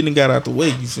that bid and got out the way.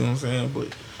 You see what I'm saying?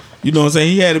 But you know what I'm saying?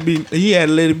 He had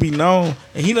to let it be known.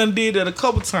 And he done did that a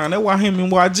couple times. That's why him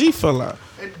and YG fell out.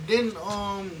 And then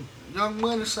Young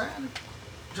Money signed him.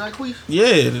 Jacquees?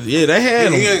 Yeah, they had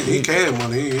him. He had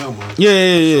money. He ain't young money.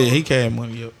 Yeah. He had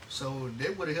money, yep. So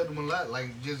that would have helped him a lot,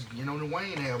 like just the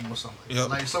Wayne album or something. Yep.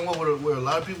 Like somewhere where a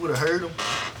lot of people would have heard him.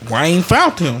 Wayne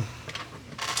found him.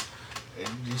 And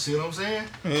you see what I'm saying?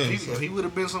 Yeah, if he would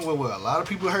have been somewhere where a lot of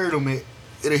people heard him,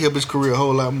 it'd help his career a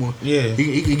whole lot more. Yeah.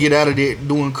 He could get out of that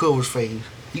doing covers phase.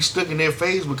 He's stuck in that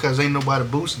phase because ain't nobody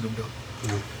boosting him though.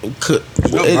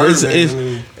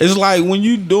 It's like when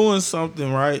you doing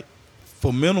something right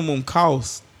for minimum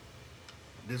cost.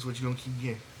 That's what you gonna keep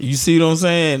getting. You see what I'm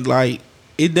saying? Like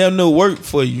it damn near work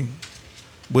for you,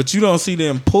 but you don't see the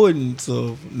importance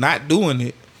of not doing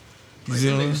it. You Like see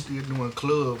that what I'm nigga saying? still doing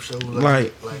club shows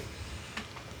Like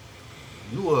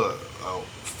you a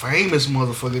famous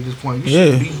motherfucker at this point. You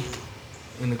Yeah. should be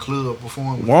in the club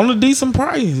performing. Want a decent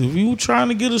price. If you trying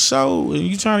to get a show and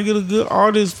you trying to get a good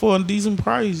artist for a decent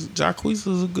price, Jacquees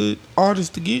is a good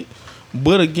artist to get.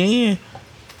 But again,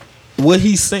 what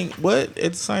he sing, but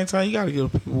at the same time, you gotta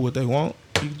give people what they want.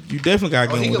 You definitely gotta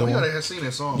give them what they We want. gotta have seen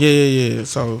that song. Yeah.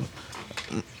 So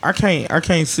I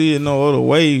can't see it no other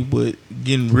way but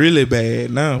getting really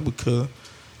bad now because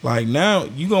like now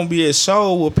you gonna be at a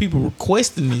show where people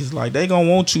requesting this. Like they gonna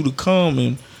want you to come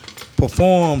and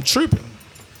perform tripping.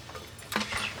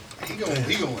 He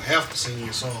gonna have to sing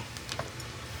your song.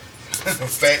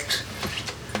 Facts.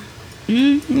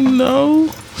 You know,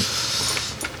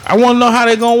 I want to know how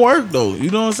they gonna work though. You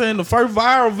know what I'm saying? The first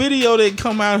viral video that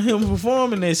come out of him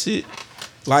performing that shit,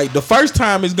 like the first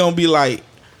time it's gonna be like,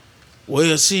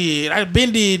 well, shit, I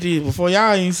been did this before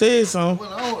y'all even said something.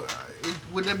 Well,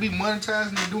 would that be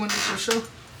monetizing and doing this for show?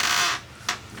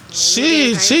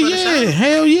 Shit, yeah,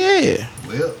 hell yeah.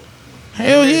 Well,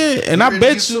 hell yeah, and I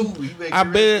bet you,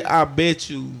 I I bet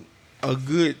you, a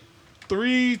good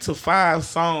 3 to 5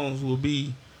 songs will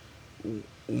be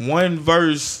one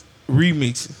verse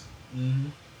remixes.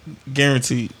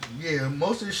 Guaranteed. Yeah,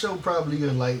 most of the show probably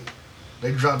is like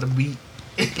they drop the beat.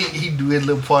 He do his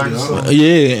little part of the song.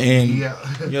 Yeah, and Yeah.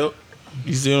 yep.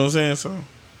 You see what I'm saying? So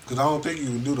Cause I don't think he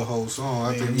would do the whole song.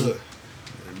 I Man, think look,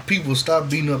 people stop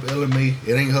beating up LMA.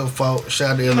 It ain't her fault.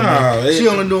 Shout out to LMA. Nah, She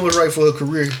only doing what's right for her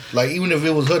career. Like even if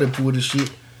it was her that pulled this shit,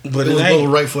 but it it was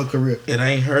ain't right for her career. it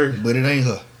ain't her. But it ain't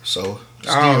her. So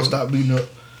still Oh. stop beating up.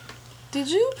 Did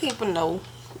you people know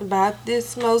about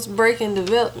this most breaking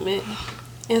development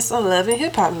in some love and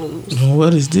hip hop news?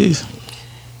 What is this?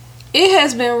 It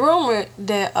has been rumored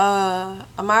that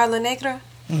Amara Negra,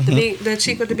 the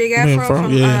chick with the big afro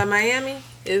from yeah. Miami,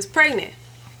 is pregnant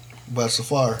By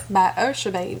Safari. by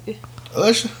Usher baby.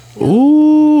 Usher.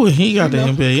 Ooh, he got the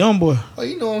NBA young boy. Oh,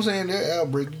 you know what I'm saying? That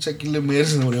outbreak. You take your little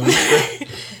medicine with him.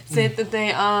 Said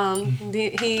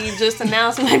that he just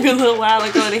announced maybe a little while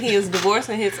ago that he is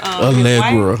divorcing his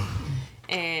Allegra. wife,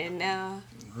 and now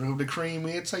Rub the cream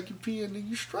in, take your pee, and then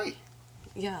you straight.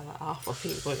 y'all are awful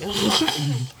people.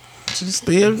 She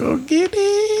still gonna get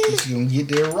it. You gonna get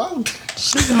there wrong.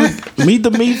 Meat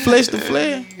the meat, flesh the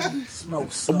flesh.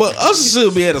 But Usher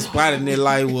should be at a spot in their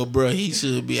life where, bro, he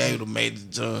should be able to make the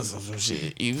Johnson some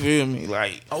shit. You feel me?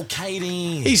 Like, Okay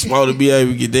then. he's supposed to be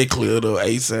able to get that cleared up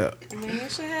ASAP. Man, you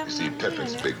should have See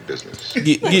Pepper's big business.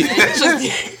 Get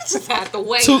just have to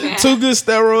wait. two now. good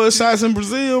steroid shots in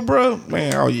Brazil, bro.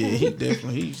 Man, oh yeah, he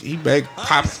definitely he back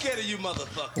popping. Scared of you,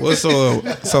 motherfucker. What's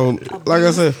so like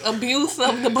I said, Abuse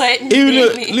of the button. even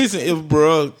if, baby. listen, if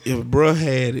bruh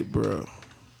had it, bro,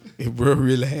 if bruh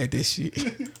really had that shit,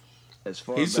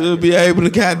 he should be able to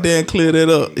goddamn clear that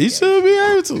up. He should be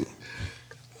able to.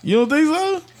 You don't think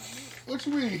so? What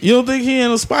you mean? You don't think he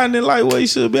in a spot in their life where he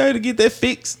should be able to get that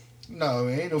fixed? No,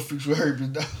 man, ain't no fix for herpes,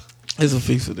 dog. It's a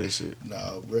fix for that shit.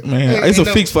 No, bro. Man, it's a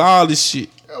fix for all this shit.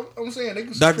 I'm saying they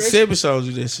can Dr. suppress Sebi showed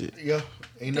you that shit. it. Yeah,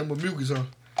 ain't nothing but mucus, huh?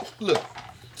 Look,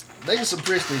 they can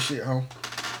suppress that shit, huh?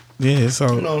 Yeah,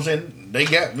 so You know what I'm saying? They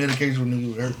got medication when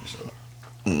niggas with herpes, so.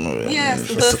 yes,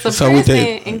 the So with that-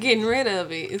 suppressing and getting rid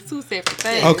of it is two separate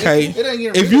things. okay, It ain't getting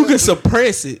if rid you of can it.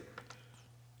 suppress it,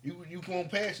 You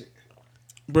won't pass it.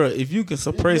 bro, if you can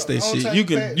suppress that All shit, time you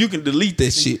fast. can delete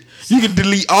that shit. You can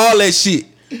delete all that shit.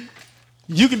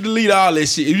 You can delete all that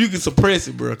shit if you can suppress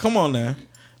it, bro. Come on now.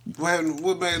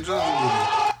 what made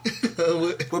Johnson do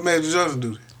that? What made Johnson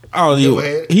do that? Oh, Never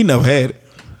had it? he never had it.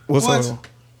 What's What? up?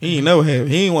 He ain't never had it.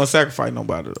 He ain't want to sacrifice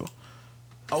nobody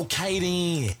though. Okay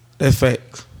then. That's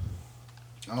facts.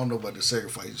 I don't know about the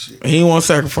sacrifice shit. He ain't want to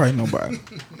sacrifice nobody.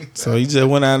 So he just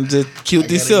went out and just killed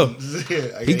himself.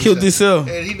 He killed himself.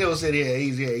 And he never said he had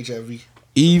AIDS, he had HIV.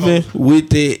 Even with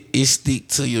that, it stick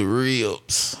to your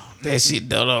ribs. That shit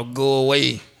don't go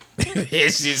away. That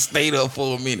shit stayed up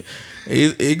for a minute.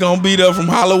 It gonna be there from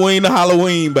Halloween to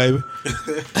Halloween, baby.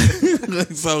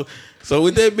 So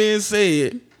with that being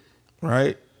said,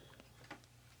 right?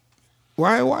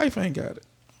 Why his wife ain't got it?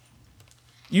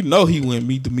 You know he wouldn't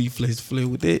meet the meat flesh to flesh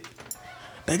with that.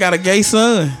 They got a gay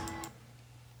son.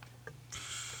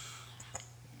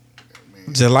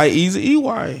 Just like Easy E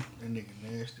wife. That nigga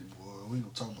nasty, boy. We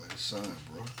gonna talk about his son,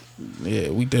 bro. Yeah,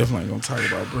 we definitely gonna talk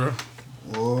about, bro.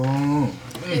 Whoa.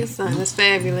 His son is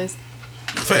fabulous.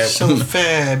 So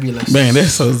fabulous. Man,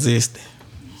 that's so zesty.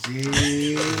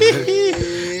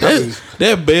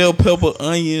 That bell pepper,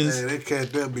 onions, Man, that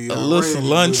cat that be A little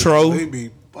outrageous. cilantro. They be,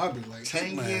 I be like,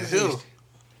 Tangy man, as hell.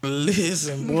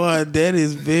 listen, boy, that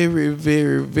is very,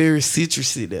 very, very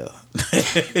citrusy there. That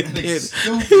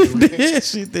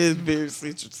shit that's very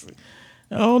citrusy.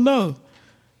 I don't know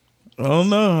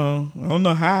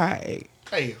how I ate.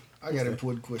 Hey, I got an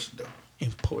important question though.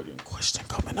 Important question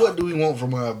coming What up. do we want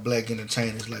from our black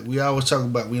entertainers? Like we always talk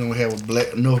about, we don't have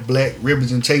enough black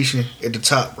representation at the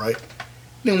top, right?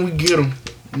 Then we get them.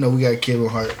 You know, we got Kevin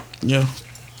Hart. Yeah.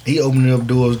 He opening up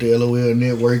doors to LOL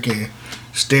Network and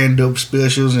stand-up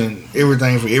specials and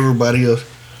everything for everybody else.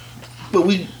 But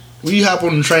we hop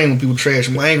on the train when people trash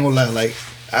him. I ain't gonna lie, like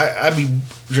I be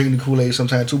drinking the Kool-Aid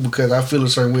sometimes too because I feel a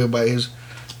certain way about his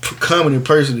comedy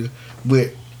personally.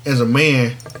 But as a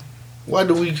man, why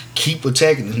do we keep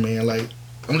attacking this man? Like,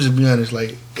 I'm just being honest,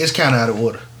 like it's kind of out of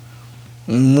order.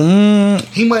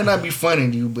 He might not be funny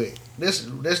to you, but that's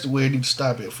the way it needs to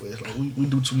stop at for us. Like we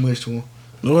do too much to him.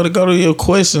 Well, to go to your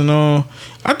question, I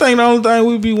think the only thing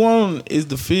we be wanting is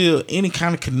to feel any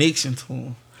kind of connection to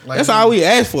him. Like, that's all we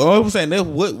ask for. I'm saying that's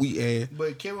what we ask.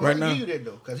 But Kevin right Hart now. give you that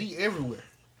though, cause he everywhere.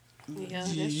 Yeah,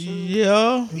 that's true.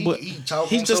 Yeah, but He talk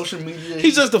he on just- social media.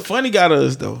 he's just the funny guy to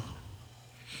us, though.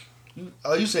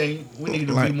 Oh, you saying we need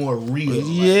to Like, be more real?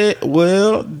 Yeah,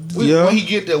 well, yeah. When he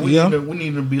get there, we Yeah.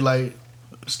 need to be like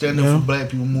Stand up for black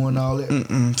people more and all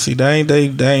that. See, they ain't. He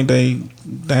ain't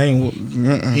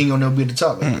gonna never be at the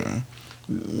top like that.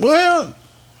 Well,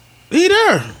 he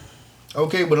there.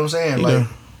 Okay, but I'm saying, He like,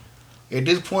 there. at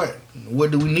this point,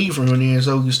 what do we need from him then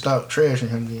so we can stop trashing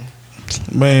him then?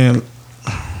 Man,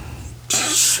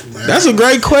 that's a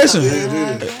great question.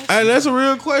 Yeah, it is. Hey, that's a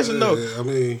real question, though. Yeah, I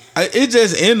mean, It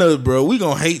just in us, bro. We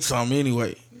gonna hate something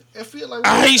anyway. I feel like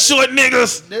I hate short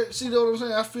niggas. See what I'm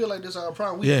saying? I feel like that's our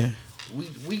problem.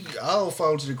 We all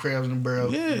fall to the crabs in the barrel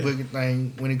booking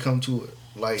thing when it comes to it.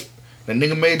 Like, the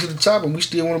nigga made it to the top and we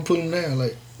still want to put him down.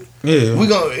 Like,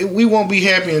 we won't be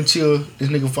happy until this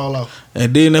nigga fall off.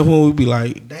 And then that's when we be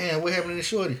like, damn, what happened to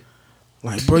Shorty?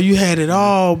 Like, bro, you had it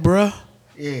all, bro.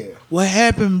 Yeah. What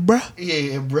happened, bro?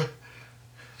 Yeah, bro.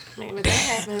 Man, but that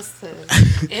happens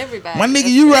to everybody. My nigga,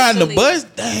 you riding the bus?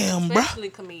 Damn, bro. Especially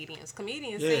comedians.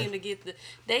 Comedians seem to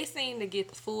get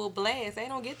the full blast. They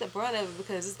don't get the brunt of it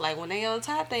because it's like when they on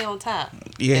top, they on top.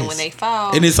 Yes. And when they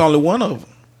fall, and it's only one of them.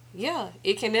 Yeah,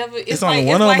 it can never. It's only like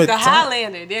one of them the at the top.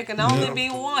 Highlander. There can only be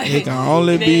one. It can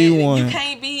only be one. You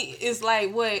can't be. It's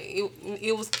like what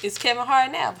it's Kevin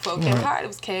Hart now. Before Kevin Hart, it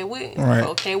was Cat Williams. Right.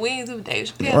 Before Cat Williams, it was Dave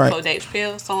Chappelle. Right. Before Dave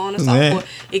Chappelle, so on and so forth.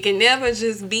 It can never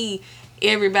just be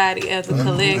everybody as a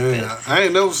collective. man, I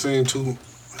ain't never seen two.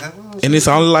 And it's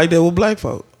only like that with black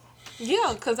folk.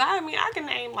 Yeah, because I can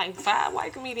name like 5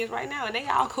 white comedians right now, and they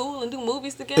all cool and do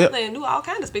movies together and do all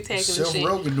kind of spectacular Seth shit.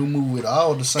 Rogen do movie with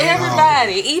all the same.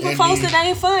 Everybody, even and folks then- that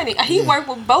ain't funny. He worked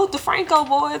with both the Franco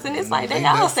boys, and it's like they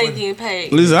all say getting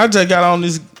paid. Listen, I just got on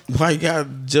this white guy,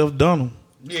 Jeff Dunham.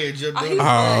 Yeah, Jeff Oh, he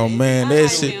Dunham. Oh, man, I that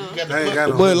like shit.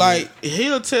 him. But like,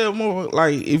 he'll tell more.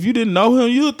 Like, if you didn't know him,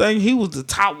 you'd think he was the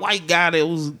top white guy that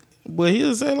was. But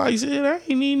he'll say like, shit, I ain't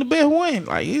even the best one.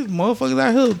 Like, his motherfuckers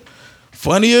out here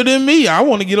funnier than me. I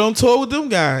want to get on tour with them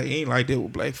guys. He ain't like that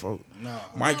with black folk. No.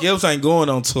 Mike Epps ain't going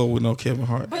on tour with no Kevin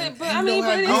Hart. But You I know mean, how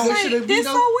but good it's that like should've been, this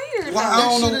though? so weird. Why, though. I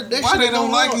don't know that why shit they don't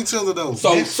don't like work. each other though.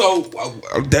 So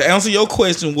to answer your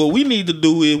question, what we need to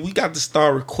do is we got to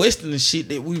start requesting the shit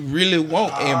that we really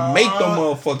want and make them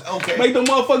motherfuckers. Okay. Make them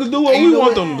motherfuckers do what Hey, we you know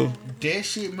want what? them to do. That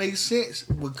shit makes sense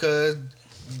because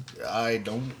I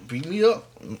don't beat me up,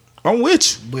 I'm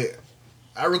with you. but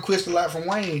I request a lot from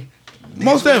Wayne.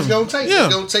 Most That's of what them.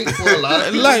 it's gonna take for a lot of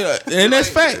people. Like, and that's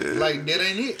fact. Like that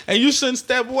ain't it. And you shouldn't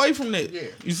step away from that. Yeah.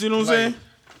 You see what I'm Like- saying?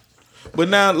 But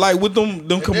now, like with them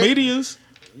comedians,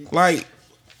 like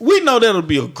we know that'll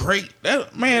be a great.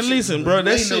 Man, listen, bro. That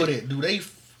They shit. know that. Do they?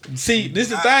 See,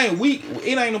 this is the thing.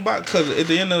 It ain't about because at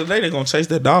the end of the day they're gonna chase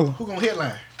that dollar. Who gonna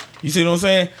headline? You see what I'm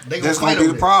saying? They That's fight gonna be over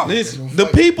the that. problem. Listen, They the gonna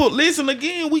fight. people. Listen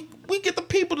again. We get the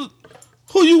people to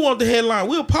who you want the headline.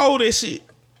 We'll poll that shit.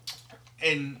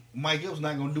 And Mike Epps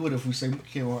not gonna do it if we say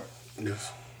Kevin Hart.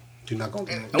 Yes. You're not gonna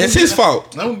get it. That's his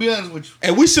fault. I'm gonna be honest with you.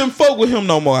 And we shouldn't fuck with him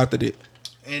no more after that.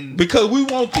 And Because we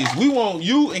want this. We want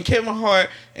you and Kevin Hart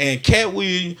and Cat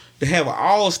Williams to have an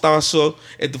all-star show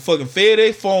at the fucking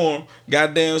FedEx Forum.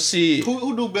 Goddamn shit.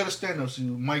 who do better stand-ups to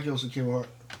you, Mike Epps or Kevin Hart?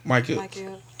 Mike Epps. Like,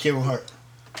 yeah. Kevin Hart.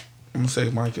 I'm gonna say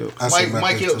Mike Epps. I say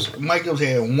Mike Epps. too. Mike Epps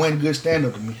had one good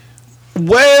stand-up to me.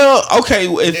 Well, okay,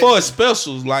 as far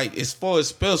as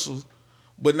specials,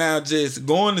 but now just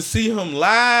going to see him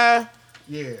live,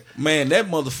 Yeah. man, that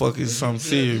motherfucker is something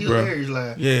serious, He bro. hilarious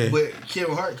live. Yeah. But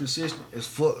Kevin Hart consistent as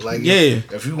fuck. Like Yeah.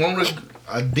 If you want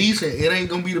a decent, it ain't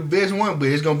gonna be the best one, but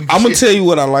it's gonna be. I'm gonna consistent. tell you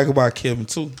what I like about Kevin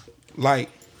too. Like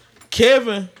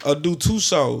Kevin will do 2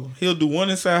 shows. He'll do one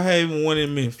in South Haven, one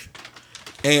in Memphis,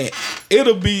 and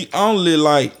it'll be only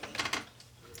like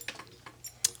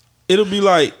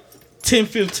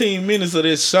 10-15 minutes of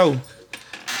this show.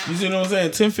 You see what I'm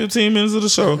saying? 10-15 minutes of the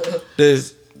show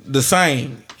that's the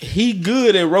same. He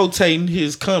good at rotating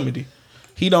his comedy.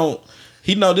 He know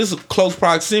this is close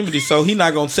proximity, so he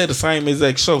not gonna set the same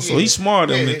exact show. So he's smart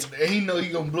on it. And he know he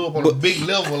gonna blow up on a big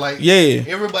level. Like Yeah.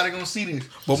 everybody gonna see this.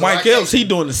 But So Mike I Epps, he can't-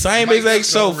 doing the same Mike exact Epps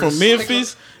show gonna from recycle-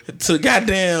 Memphis to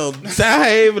goddamn South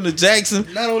Haven to Jackson.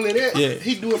 Not only that, Yeah.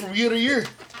 he do it from year to year.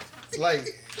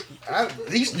 Like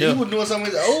he Yeah. was doing some of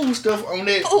his old stuff on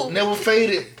that Never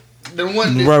Faded. The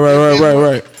one that,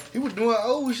 Right. He was doing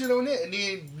old shit on that, and then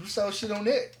you saw shit on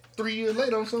that 3 years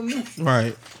later on something new.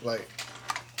 Right. Like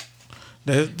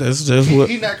That's just what.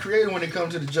 he not creative when it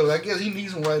comes to the joke. I guess he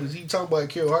needs some writers. He talk about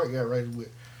Kevin Hart got writers with.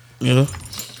 Yeah.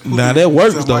 Now that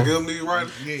works Mike though. Epps need right.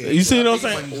 Yeah, You see what I'm I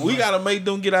think saying? he We might- gotta make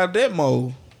them get out that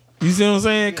mode. You see what I'm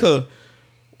saying? Cause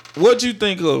what you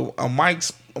think of a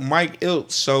Mike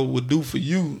Epps show would do for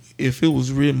you if it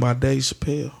was written by Dave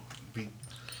Chappelle?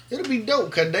 It'll be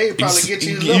dope because Dave probably get to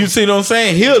his You level. see what I'm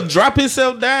saying? He'll drop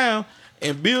himself down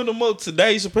and build them up to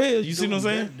Dave Chappelle. You see what I'm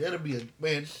saying? That'll be a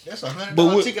man. That's $100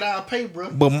 But ticket I'll pay,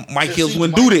 bro. But Mike To Epps see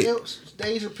wouldn't do Mike that. Epps,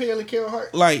 Dave Chappelle and Kevin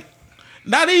Hart. Like,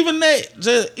 not even that.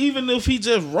 Just even if he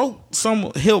just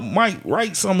help Mike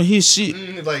write some of his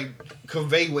shit. Like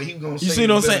convey what he gonna say. You see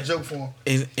what I'm saying? Joke for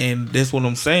him. And that's what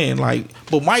I'm saying. Like,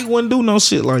 but Mike wouldn't do no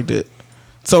shit like that.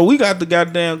 So we got to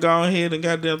goddamn go ahead and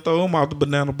goddamn throw him out the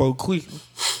banana boat quickly.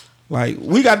 Like,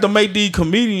 we got to make these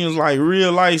comedians like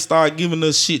real life start giving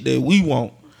us shit that we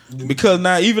want. Because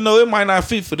now, even though it might not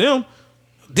fit for them,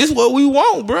 this what we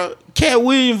want, bro. Cat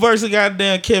Williams versus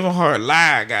goddamn Kevin Hart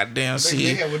live, goddamn shit.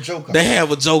 They have a joke off. They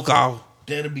have a joke off.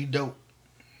 That'll be dope.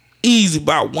 Easy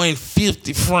about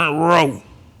 150 front row.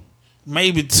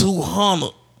 Maybe 200.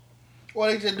 Or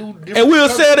they just do different. And we'll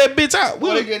sell that bitch out. Or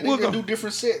We'll they just go. do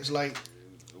different sets. Like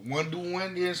one do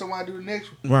one, then somebody do the next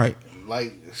one. Right.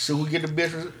 Like so we get the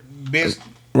best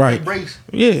Right. embrace.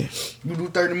 Yeah. You do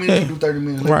 30 minutes, Yeah. you do 30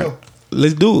 minutes. Let's Right. go.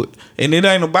 Let's do it. And it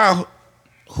ain't about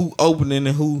who opening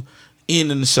and who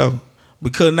ending the show.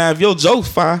 Because now if your joke's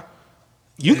fire,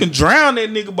 you can drown that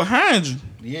nigga behind you.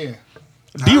 Yeah.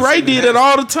 D-Ray did it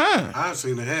all the time. I've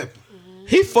seen it happen.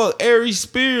 He fucked Ari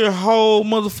Spears whole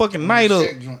motherfucking night up.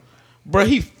 Bro,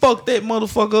 he fucked that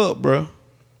motherfucker up, bro.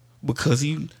 Because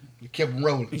he kept him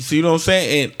rolling. You see what I'm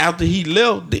saying? And after he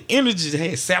left, the energy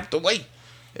had sapped away.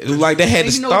 It was like they had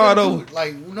to start over.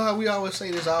 Like, you know how we always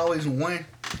say there's always one?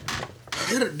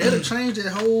 That'll change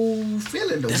that whole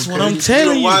feeling, though. That's what I'm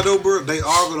telling you. Why though, bro? They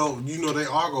argue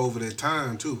over that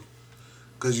time, too.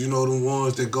 Because, the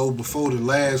ones that go before the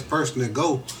last person that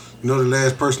go, the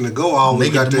last person that go always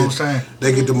They get got the that. most time.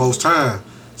 They get the most time.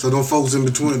 So them folks in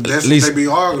between, that's Least- what they be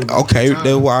arguing about. Okay, the time.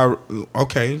 that's why.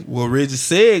 Okay, well, Reggie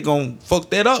said gonna fuck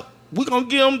that up. We gonna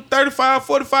give them 35,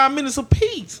 45 minutes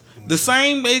apiece. The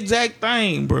same exact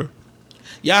thing, bro.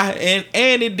 Yeah,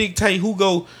 and it dictate who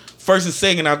go first and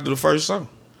second after the first show.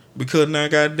 Because now,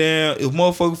 goddamn, if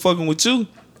motherfucker fucking with you,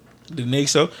 the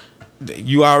next show,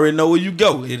 you already know where you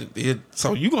go.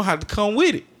 So you gonna have to come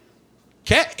with it.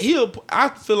 I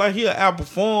feel like he'll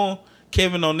outperform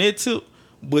Kevin on that tip.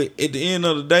 But at the end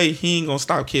of the day, he ain't gonna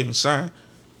stop Kevin shine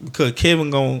because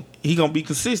Kevin gonna be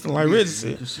consistent, like Reggie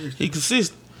said. He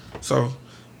consistent. So,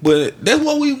 but that's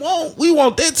what we want. We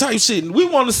want that type shit. We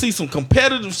want to see some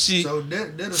competitive shit, So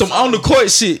that'll some solve- on the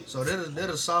court shit. So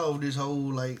that'll solve this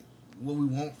whole like what we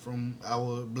want from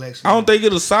our black. I don't think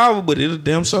it'll solve it, but it'll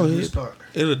damn It's sure a good hit. start.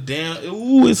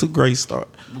 It's a great start.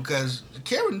 Because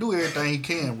Kevin do everything he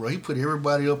can, bro. He put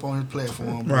everybody up on his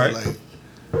platform, bro. Right.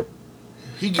 Like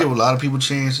he give a lot of people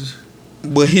chances.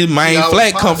 But his main always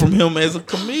flat come positive. from him as a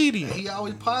comedian. He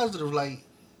always positive. Like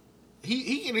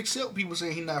he can accept people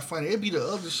saying he's not funny. It be the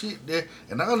other shit there,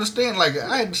 and I understand. Like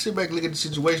I had to sit back and look at the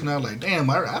situation. I was like, damn,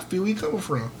 I feel where he coming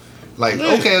from. Like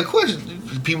Yeah. okay, of course,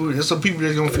 there's some people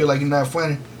that's gonna feel like he's not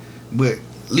funny, but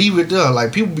leave it there.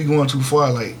 Like people be going too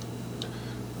far. Like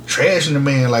trashing the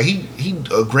man. Like he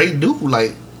a great dude.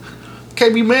 Like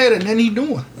can't be mad at nothing he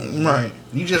doing. Right.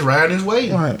 You just riding his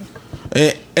way. Right.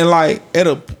 And like at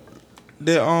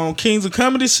the Kings of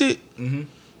Comedy shit, I'm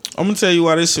gonna tell you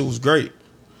why this shit was great.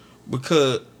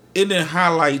 Because it didn't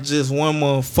highlight just one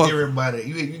motherfucker. Everybody,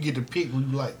 you get to pick who you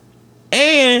like.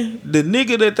 And the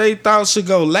nigga that they thought should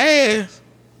go last,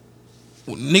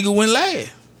 nigga went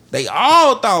last. They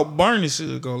all thought Bernie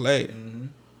should go last.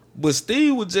 But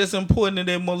Steve was just important in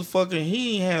that motherfucker.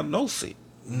 He ain't have no seat.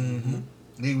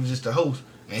 He was just the host,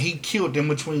 and he killed them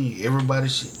between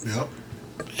everybody's shit. Yep.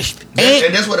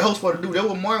 And that's what the host supposed to do. That's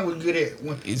what Martin was good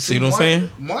at. You see what I'm saying?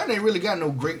 Martin ain't really got no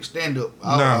great stand up.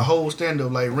 Nah. A whole stand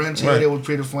up like Run Tail, Right. that was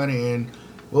pretty funny. And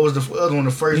what was the other one?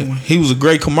 The first one. He was a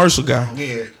great commercial guy.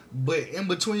 Yeah, but in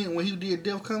between when he did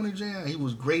Def Comedy Jam, he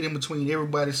was great in between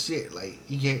everybody's shit. Like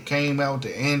he came out with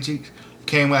the antics,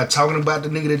 came out talking about the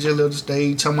nigga that just left the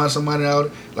stage, talking about somebody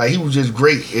out. Like he was just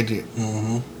great at it.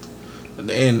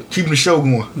 And Keeping the show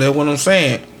going. that's what I'm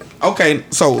saying. Okay,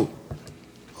 so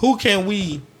who can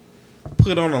we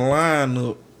put on a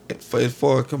lineup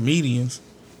for comedians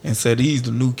and say these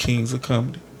the new kings of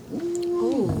comedy?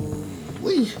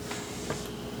 We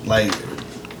like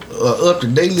up to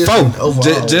date list Four.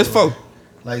 overall. Just four.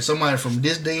 Like somebody from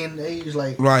this day and age,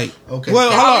 like Right. okay.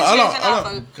 Well, hold on.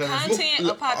 Off of content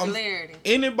or popularity.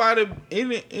 Anybody,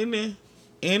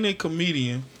 any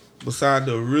comedian beside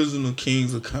the original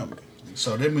kings of comedy,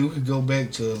 So that means we could go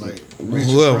back to like Richard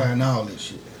Whoever. Pryor and all that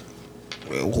shit.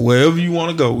 wherever you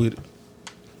want to go with it.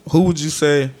 Who would you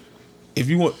say if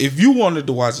you wanted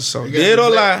to watch a show, They gotta dead be or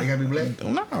black. lie? They gotta be black.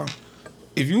 No.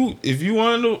 If you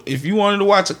wanted to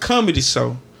watch a comedy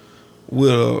show with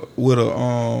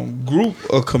a group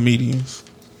of comedians,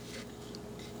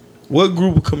 what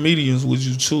group of comedians would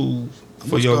you choose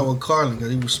For Let's your go with Carlin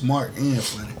because he was smart and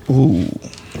funny. ooh,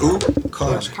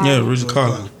 Carlin. yeah, Richard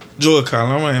Carlin, George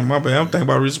Carlin. My bad. I'm thinking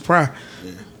about Richard Pryor.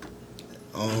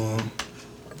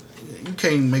 You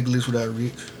can't make a list without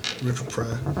Richard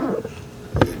Pryor.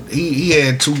 He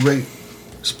had two great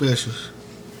specials.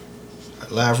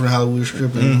 Live from the Hollywood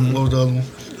Strip and what was the other one?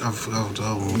 I forgot what the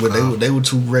other one. But they were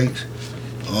two great.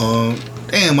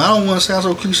 Damn, I don't want to sound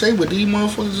so cliche, but these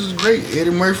motherfuckers is great.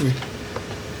 Eddie Murphy.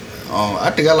 I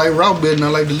think I like Raw better than I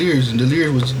like Delirious, and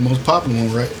Delirious was the most popular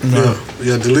one, right?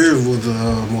 Yeah, Delirious was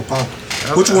more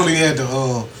popular. Which one he had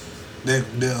the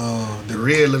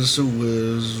red leather suit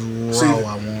was Raw,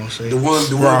 I want to say. The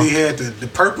one he had the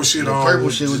purple shit on. The purple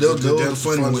shit was that was the that's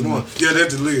funniest one. Yeah,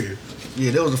 that's Delirious.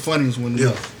 Yeah, that was the funniest one.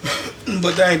 Yeah.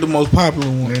 But that ain't the most popular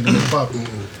one. Ain't the most popular.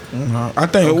 I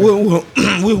think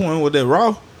we went with that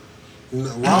Raw.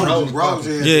 Raw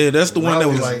Yeah, that's the one that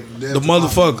was like the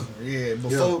motherfucker. Yeah,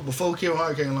 before Kevin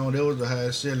Hart came along, that was the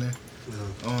highest selling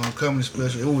comedy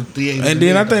special. It was theater. And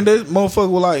then I think that motherfucker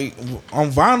was like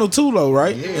on vinyl too, though,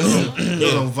 right? Yeah, it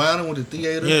was on vinyl with the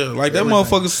theater. Yeah, like that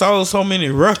motherfucker sold so many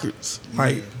records,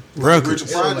 like records.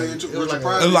 Richard Pryor did too. It was Richard like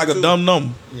Pryor It was like did a too. dumb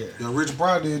number. Yeah, Richard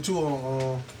Pryor did too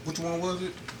on which one was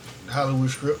it? Hollywood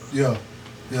Strip. Yeah.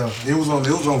 It was on vinyl,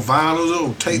 it was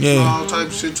on tape and all type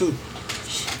of shit too.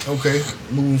 Okay,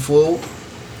 moving forward.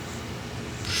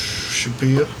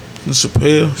 Chappelle.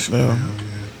 Yeah.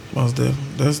 Most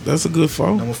definitely. That's a good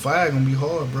four. Number 5 gonna be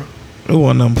hard, bro. It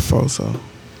was number 4, so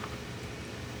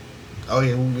Oh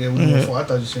yeah, we went 4. I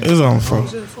thought you said it's on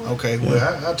 4. Okay,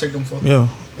 well I'll take them 4. Yeah.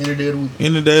 Any day of the week.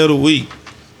 Any day of the week.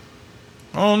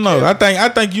 I don't know. I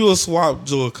think you'll swap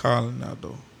George Carlin out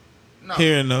though. No,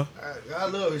 Here and there. I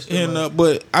love his Here and there. stuff.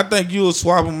 But I think you'll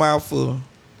swap him out for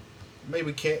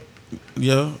Maybe Cat.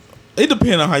 yeah. It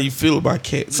depends on how you feel about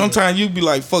Cat. Sometimes you be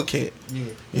like, fuck Cat.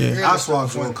 Yeah. I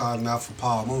swapped George Carlin out for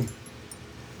Paul Mooney.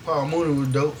 Paul Mooney was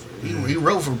dope. He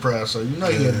wrote for Pride, so you know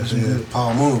he had some good.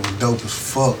 Paul Mooney was dope as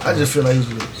fuck. I just feel like he was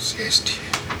a little zesty.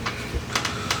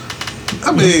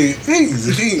 I mean,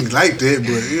 he ain't like that,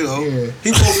 but you know, Yeah.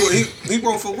 he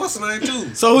wrote for what's the name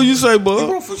too. So who you say, He bud?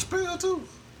 wrote for Chappelle too.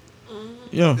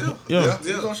 Yeah. He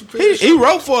was on Chappelle He show.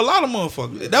 wrote for a lot of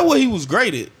motherfuckers. That's what he was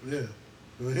great at. Yeah,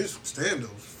 well, his stand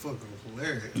up was fucking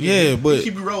hilarious. Yeah, but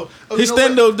Keep it rolling. his you know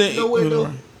stand-up what? didn't- You know what, though?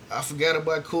 right. I forgot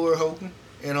about Corey Holcomb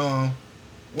and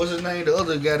what's his name? The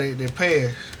other guy that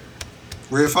passed.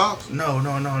 Red Fox. No.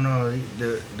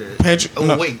 The Patrick. Oh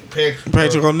no, wait, Patrick.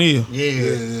 Patrick O'Neal.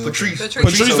 Yeah. Patrice.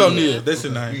 Patrice O'Neal. That's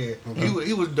his name. Yeah,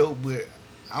 he was dope, but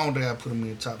I don't think I put him in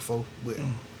the top 4. But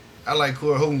I like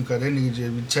Corey Holcomb because that nigga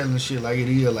just be telling shit like it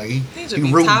is. Like He just he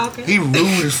be rude. talking. He rude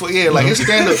as fuck. Yeah, like his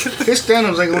stand-ups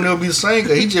ain't gonna never be the same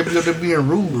because he just be up there being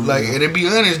rude. Like, and it be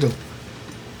honest though.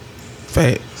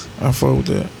 Facts. I fuck with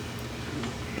that.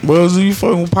 Well, so you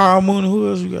fucking with Paul Mooney? Who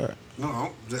else you got?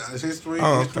 No, it's his 3.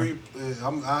 Oh, his okay. 3.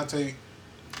 I'll take.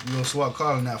 You gonna swap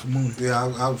Carlin out for Mooney?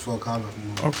 Yeah, I would fuck Carlin for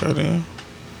Mooney. Okay then.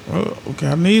 Well, okay,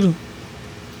 I need him.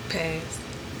 Pass.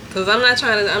 Cause I'm not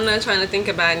trying to think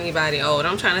about anybody old.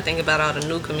 I'm trying to think about all the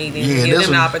new comedians Yeah, and give that's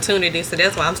them the a- opportunity. So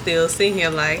that's why I'm still sitting here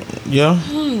like, Yeah.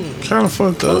 Kind of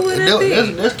fucked who up. would it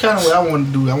be? That's kind of what I want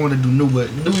to do. I want to do new, but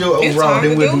do your It's overall. hard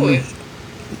Then to we'll do do it. new.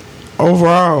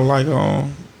 Overall, like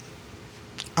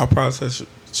I probably say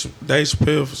Dave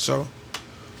Chappelle for sure.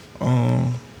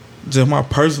 Just my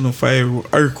personal favorite,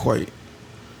 Earthquake.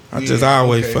 I just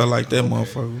always felt like that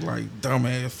motherfucker was like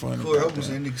dumbass funny. Corey Holcomb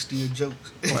said niggas steal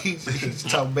jokes. He's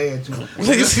talk bad too.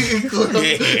 See, that's what I'm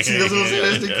saying.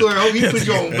 That's the Corey Holcomb. He put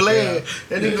you on blast.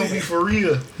 That nigga gonna be for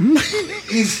real.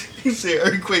 He said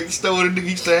Earthquake stole the nigga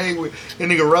he used to hang with. That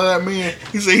nigga Rod Man.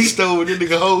 He said he stole that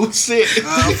nigga whole set. For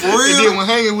And real? then when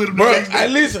hanging with him the Bro, next I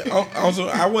day. listen.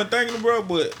 I wasn't thinking, bro,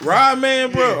 but Rod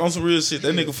Man, bro, on some real shit.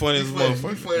 That nigga funny as a He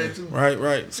funny motherfucker. too.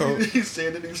 Right. So He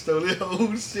said that nigga stole that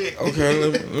whole set. okay,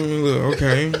 let me look.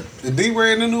 Okay. The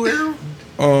D-Ray in the new era?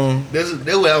 That's what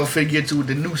I was finna get to with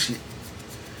the new shit.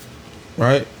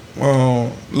 Right.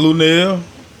 Lunel,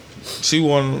 she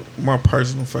one of my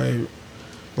personal favorite.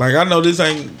 Like I know this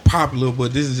ain't popular,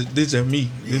 but this is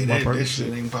me. This is my That personal shit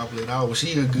shit. ain't popular at all. But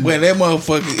she a good. When that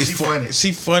motherfucker is She funny. funny.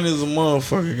 She funny as a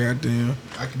motherfucker, goddamn.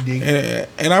 I can dig it.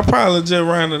 And I probably just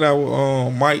rounded out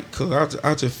with Mike, cause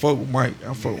I just fuck with Mike.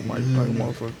 I fuck with Mike like a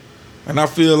motherfucker. And I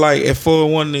feel like if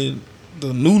for one of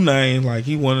the new name, like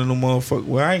he one of the motherfuckers.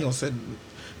 Well, I ain't gonna say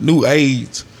new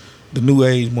age, the new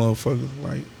age motherfuckers.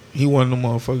 Like he one of the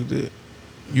motherfuckers that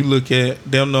you look at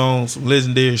them on some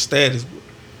legendary status,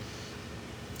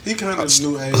 He kind of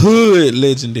new age. hood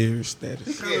legendary status.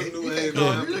 He kind of new age.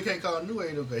 You can't call him new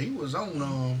age though, 'cause he was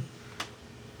on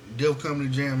Def Comedy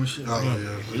Jam and shit. Like,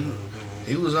 yeah.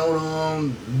 he was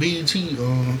on BET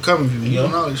Cover View. He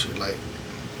on all this shit. Like,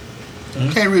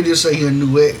 can't really just say he a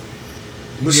new act.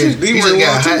 But shit, D-Ray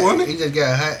was too, wasn't He just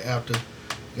got hot after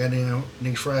goddamn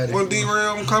next Friday. Wasn't D-Ray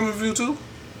on Common View too?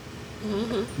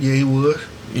 Yeah, he was.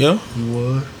 Yeah. He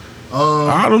was.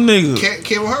 All them niggas.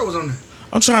 Kevin Hart was on there.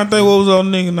 I'm trying to think what was on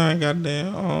nigga name.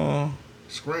 Goddamn.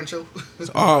 Scrancho.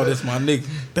 Oh, that's my nigga.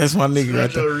 That's my nigga right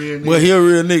Scrancho a real there. nigga. Well, he a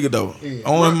real nigga though. Yeah.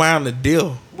 On mind the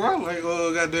deal. Bro, like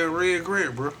got that Red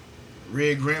Grant, bro.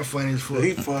 Red Grant funny as fuck.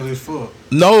 He funny as fuck.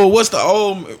 No, what's the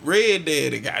old Red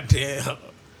Daddy? Goddamn.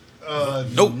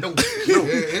 Nope. Nope. His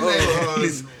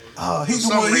name He's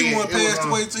the one he passed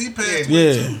away too. He passed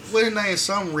away Yeah. too. what his name?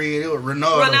 Something Red. It was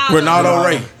Ronaldo. Ronaldo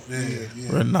Ray. Yeah.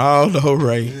 Ronaldo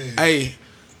Ray. Yeah. Hey,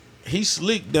 he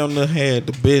slick down there had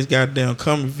the best goddamn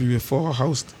comedy view for a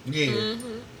host. Yeah.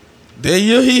 That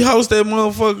year he hosted that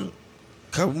motherfucker.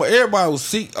 'Cause everybody was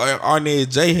sick. Arnett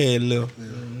J had left.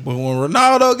 But when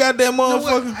Ronaldo got that You know what?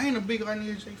 motherfucker, I ain't a big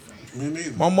Arnett J fan. Me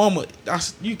neither. my mama,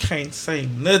 you can't say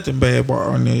nothing bad about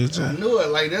Arnett J. I knew it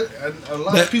like that. A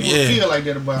lot That- of people yeah. feel like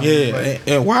that about Yeah, him. Like,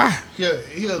 and why?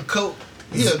 he a cult.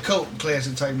 He a cult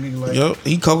classic type nigga. Like Yup,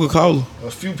 he Coca-Cola. a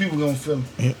few people gonna feel him.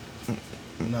 Yeah.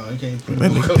 No, you can't put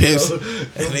That him on nigga Coca-Cola. pissed. Don't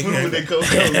put him with that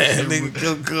Coca-Cola. That shit, nigga bro.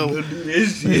 Coca-Cola. Don't do that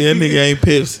shit. Yeah, that nigga ain't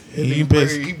pissed. That He nigga ain't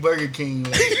pissed. He Burger King.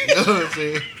 Like, you know what I'm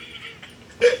saying?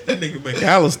 That nigga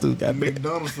McAllister got me.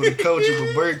 McDonald's for the culture,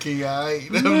 but Burger King, alright.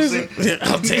 You know what I'm saying?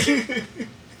 I'll tell you.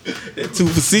 That 2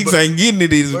 for $6 ain't getting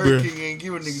it either, Burger bro. King ain't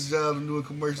giving niggas jobs and doing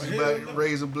commercials about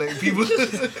raising black people.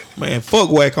 Man, fuck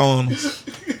whack on him.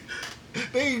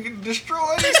 They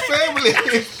destroy his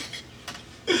family.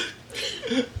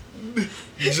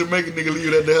 Jamaican nigga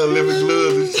leave that there living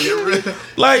gloves and shit, right?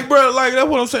 Like, bro, like that's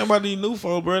what I'm saying about these new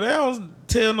folks, bro. They don't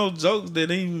tell no jokes that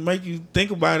even make you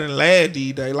think about it and laugh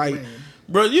these days. Like,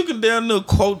 bro, you can damn near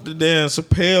quote the damn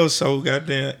Chappelle show,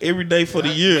 goddamn, every day for the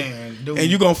year, Man, dude. and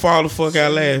you gonna fall the fuck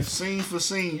out laughing. Scene for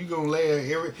scene, you gonna laugh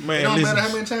every. Man, it don't listen. matter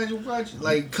how many times you watch it.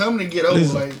 Like, come to get over.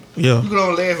 Listen. Like, Yeah. you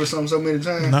gonna laugh at something so many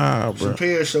times. Nah, bro.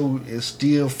 Chappelle show is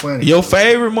still funny. Your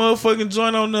favorite motherfucking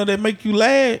joint on there that make you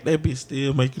laugh, that bitch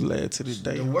still make you laugh to this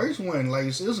day. The worst one, like,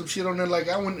 there's some shit on there. Like,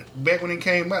 I went back when it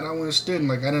came out, I went studying.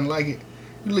 Like, I didn't like it.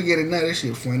 You look at it now, that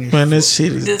shit funny. as Man, fuck. this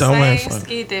shit is The dumb same ass funny.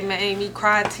 skit that made me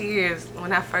cry tears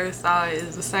when I first saw it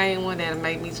is the same one that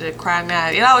made me just cry now.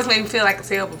 It always made me feel like a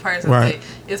terrible person, Right.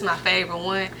 but it's my favorite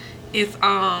one. It's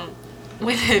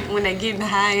when they getting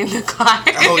high in the car.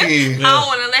 Oh, yeah. I don't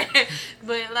want to laugh,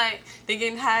 but like they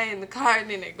getting high in the car and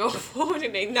then they go forward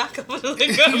and they knock up a little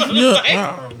girl on the Yeah. face.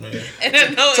 Oh, man. And I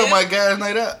know So it's- my guys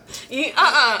night out.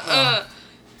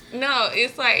 no,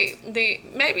 it's like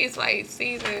maybe it's like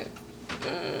season.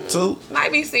 So,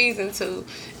 Might be season 2,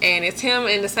 and it's him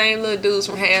and the same little dudes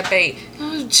from Half Baked.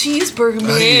 Oh, cheeseburger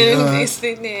man, yeah. they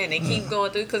sitting there and they keep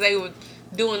going through because they were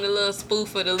doing the little spoof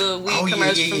for the little weed Oh, yeah,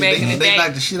 commercial yeah, from yeah. back in the They day.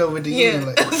 knocked the shit over at the Yeah, end.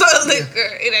 Like, so little girl,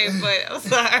 it ain't funny. I'm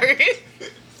sorry.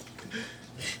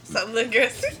 So little girl,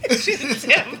 she's the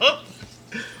devil.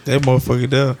 that motherfucker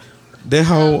there. That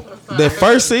whole, that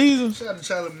first season, shout out to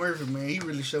Charlie Murphy, man. He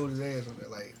really showed his ass on that.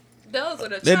 Like, Those were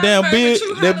the That Charlie damn Murphy Bill-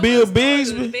 True that Bill Hollywood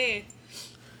stories of the Bigsby? band.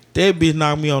 that bitch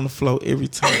knocked me on the floor every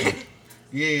time.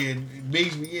 yeah,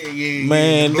 Bigsby, yeah.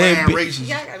 Man, that blind bi- racist.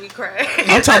 Y'all got me crying.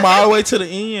 I'm talking about all the way to the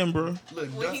end, bro. Look,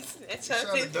 When he snatched shout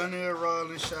out her to Donnell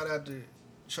Rollins. Shout out to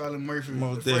Charlie Murphy.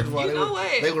 Most First of all, You know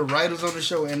what? they were writers on the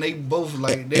show, and they both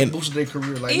like they And- boosted their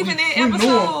career. Like Even we that knew 'em,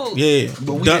 episode, Yeah.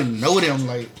 but we Dun- didn't know them.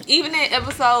 Like, even that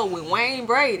episode with Wayne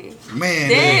Brady. man,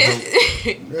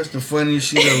 That, that's the funniest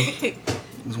shit ever.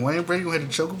 Was Wayne Brady gonna have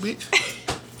to choke a bitch?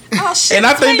 oh shit! And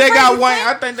I think they got Brady Wayne. said-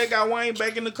 I think they got Wayne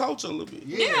back in the culture a little bit.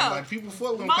 Yeah. like people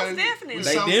fuck with him. Most 'cause definitely. we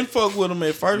They saw- didn't fuck with him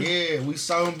at first. Yeah, we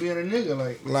saw him being a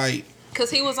nigga. Like, Cause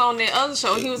he was on that other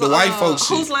show. He was The on white folks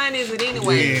shit. Whose Line Is It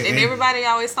Anyway? Yeah, and and- everybody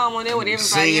always saw him on there with everybody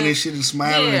singing and else. shit and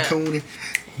smiling Yeah. and cooning.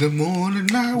 The morning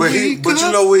I But wake you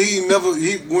up. know what? He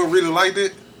wasn't really like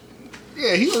that.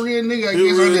 Yeah, he a real nigga. I He a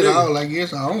guess real on that nigga. all. I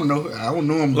guess I don't know. I don't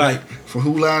know him Like- for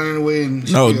who line anyway.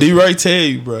 And No, shit. D. Ray tell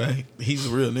you, bro. He's a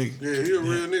real nigga. Yeah, he a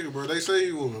real nigga, bro. They say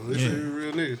he was. They say he a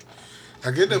real nigga. I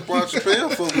get that Bob Chappelle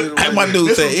fuck with him. Hey, like my that. dude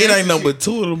This said some it ain't gangsta number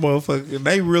 2 of them motherfuckers.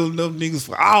 They real enough niggas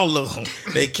for all of them.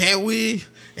 They can't win.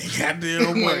 They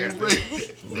goddamn Wayne win.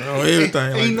 Brady. Bro, everything.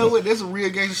 And Like you know that. what? That's a real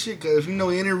gangster shit. Cause if you know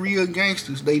any real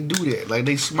gangsters, they do that. Like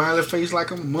they smile face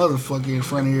like a motherfucker in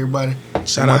front of everybody.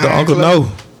 Shout out to Behind Uncle clo-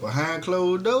 No. Behind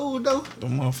closed doors, though,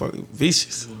 Them motherfuckers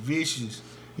vicious. vicious.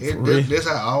 That's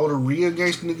how all the real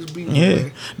gangster niggas be. Yeah,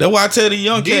 Man. that's why I tell the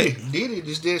young cat. Diddy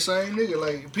just that same nigga.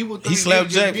 Like people think He slapped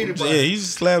Jack. Diddy, He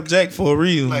slapped Jack for a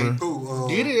reason, like, bro.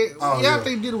 Diddy, I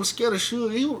think Diddy was scared of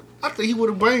Suge. I think he would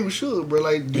have blamed Suge, bro.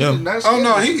 Like, Diddy not Oh scared.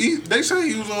 no, they say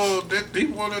he was he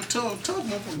was a tough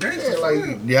motherfucker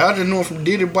gangster. Yeah, I just know him from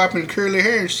Diddy bopping curly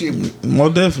hair and shit. More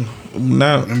definitely.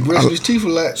 Now, And brushing his teeth a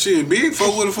lot. Shit, big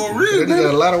folk with it for real. He got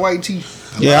a lot of white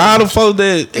teeth. yeah, all the folks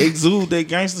that exude that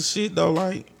gangster shit though,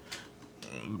 like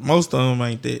most of them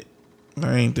ain't that. They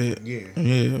ain't that.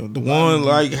 Yeah. The one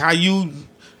like how the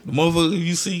motherfucker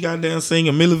you see goddamn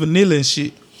singing Milli Vanilli and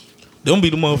shit. Them be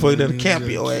the motherfucker that'll cap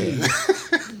your ass.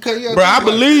 Bro, I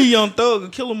believe Young Thug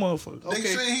could kill a motherfucker.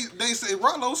 They say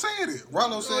Rollo said it.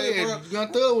 Rollo said, bro.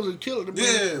 Young Thug was a killer.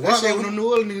 Yeah, they said when the New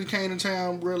Orleans niggas came to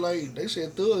town, bro, like they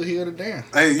said Thug held it down.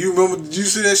 Hey, you remember? Did you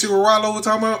see that shit with Rollo was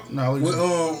talking about? No.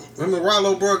 When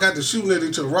Rollo bro got to shooting at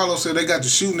each other. Rollo said they got to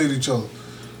shooting at each other.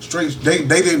 Straight, they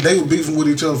were beefing with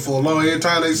each other for a long. Every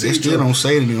time they see They each still other, don't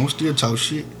say anything. Don't still talk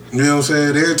shit. you know what I'm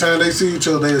saying? Every time they see each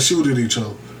other, they'll shoot at each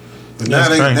other. But now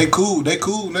they cool. They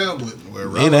cool now, but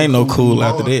It ain't no cool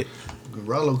after that.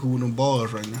 Rollo cool with them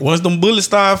bars right now. Once them bullets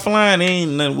start flying,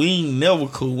 we ain't never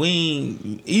cool. We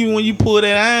ain't even when you pull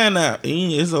that iron out,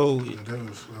 it's over.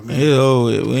 It's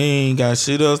over. We ain't got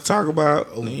shit else to talk about.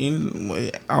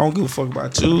 I don't give a fuck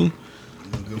about you.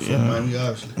 Money,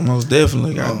 obviously. Most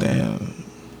definitely, goddamn.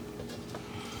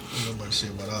 Nobody say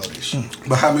about all this shit.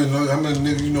 But how many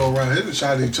niggas you know around here that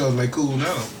shot at each other and they cool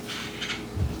now?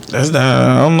 That's not.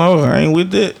 I don't know. I ain't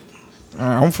with that.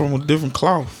 I'm from a different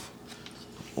cloth.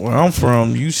 Where I'm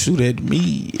from, you shoot at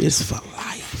me, it's for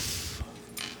life.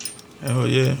 Hell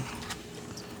yeah.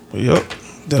 Yep,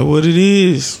 that's what it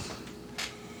is.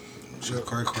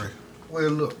 Cray. Well,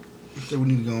 look, I think we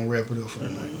need to go and wrap it up for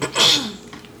tonight.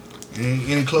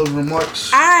 Any closing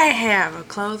remarks? I have a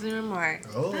closing remark.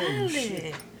 Oh, Finally.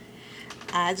 shit.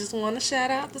 I just want to shout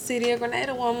out the city of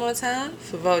Grenada one more time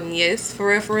for voting yes for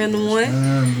referendum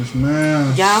 1.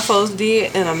 Man. Y'all folks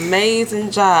did an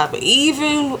amazing job,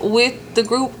 even with the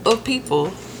group of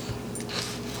people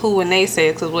who, when they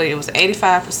said, because it was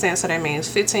 85%, so that means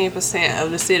 15%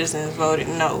 of the citizens voted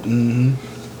no. Mm-hmm.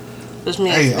 Which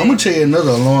means Hey, I'm gonna tell you another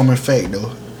alarming fact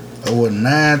though. Over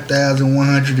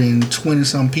 9,120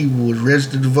 some people was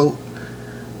registered to vote.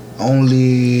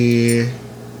 Only,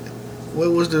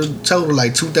 what was the total?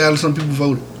 Like 2,000 some people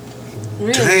voted.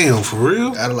 Really? Damn, for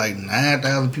real? Out of like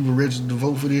 9,000 people registered to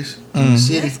vote for this in the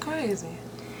city. That's crazy.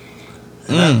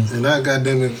 And I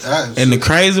goddamn it. And the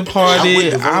crazy part I went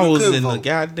is, to vote I and was couldn't in the vote.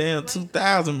 goddamn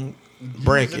 2000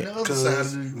 bracket. Cause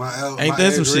Ain't my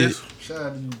that some address, shit?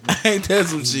 Ain't that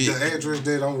some shit? The address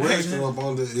that I'm registered up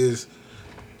under is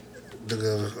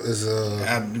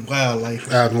Out in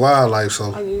wildlife. out in wildlife.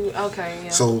 So Okay, yeah.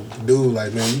 so dude,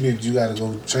 like man, you gotta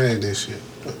go change that shit.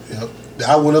 Yep.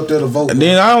 I went up there to vote. And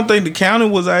then I don't think the county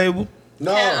was able.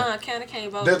 No, County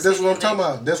can't vote. that's what I'm talking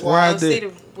about. That's why. Why Or that? city,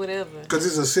 whatever. Because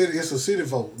it's a city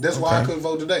vote. That's why I Okay. couldn't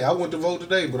vote today. I went to vote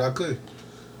today, but I couldn't.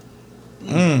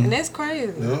 And that's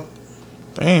crazy. You know?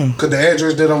 Damn. Because the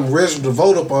address that I'm registered to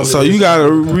vote up on. So you gotta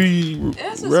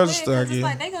That's just register, I weird, 'cause it's guess.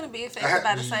 like they're gonna be affected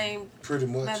by the same pretty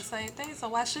by the much. same thing. So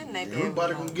why shouldn't they be?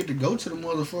 Everybody gonna get to go to the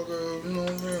motherfucker, you know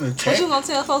what I'm saying? What you gonna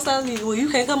tell folks out there? Well, you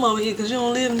can't come over here because you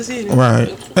don't live in the city.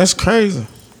 Right. That's crazy.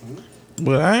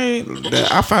 But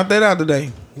I found that out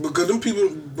today. Because them people,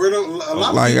 bro, a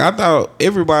lot Like of I thought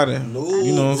everybody, people.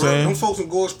 you know what I'm bro, saying? Them folks in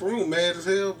Gore Spring mad as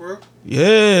hell, bro.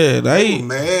 Yeah, They were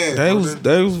mad. they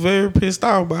bro. was very pissed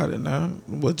off about it now.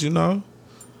 But you know,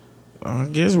 I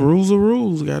guess rules are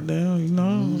rules, goddamn, you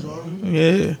know.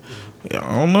 Yeah.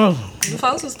 I don't know. The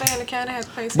folks who stay in the county have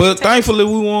to pay. But taxes. thankfully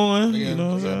we won. You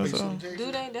know what I'm saying? So,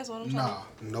 Do they? That's what I'm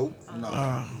talking Nah,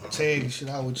 about. Nope. tag shit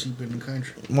out with cheap in the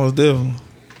country. most definitely.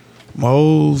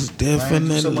 Most Somebody in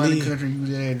definitely. the country use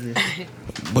that address.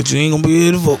 But you ain't gonna be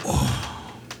able to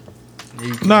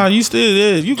vote. Nah, you still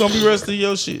there. You gonna be resting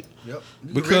your shit. Yep.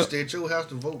 You Because- can register at your house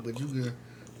to vote, but you can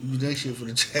use that shit for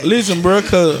the tax. Listen, bro,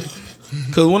 cause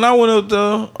when I went up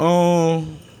there,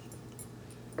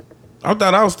 I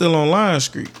thought I was still on Lion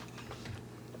Street.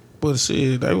 But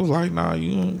shit, they was like, nah,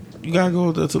 you gotta go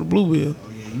up there to the Bluebell.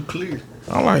 Oh yeah, you clear.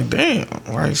 I'm like, damn,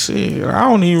 like shit, I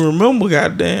don't even remember,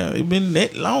 goddamn. It been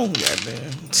that long,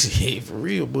 goddamn. Shit, for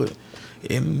real, but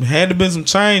it had to been some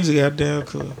change, goddamn,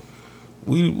 cause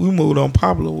we moved on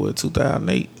Popular with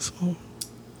 2008.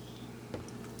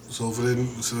 So for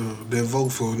that vote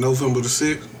for November the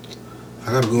 6th,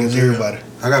 I gotta go up That's there. everybody.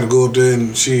 I gotta go up there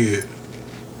and shit.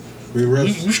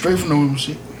 Re-register. You straight from November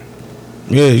shit.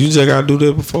 Yeah, you just gotta do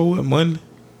that before what, Monday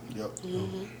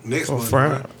Next or month.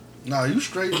 Friday. Nah, you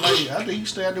straight. Like, I think you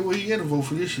stay out there where he had to vote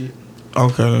for this shit.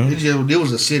 Okay. It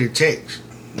was a city tax.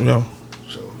 Yeah.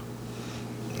 So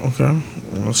Okay.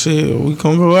 Well, shit, we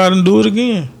gonna go out and do it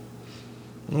again.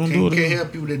 We gonna do it can't again.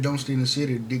 have people that don't stay in the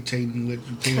city dictating what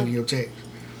you pay in your tax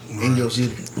in your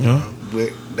city. Yeah.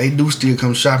 But they do still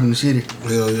come shop in the city.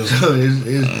 Yeah. So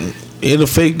it's It'll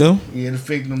affect them. yeah, it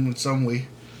affect them in some way.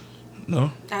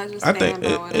 No. I just I stand think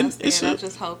by what I it said. I should.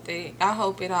 just hope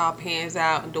it all pans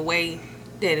out the way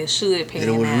that it should pan That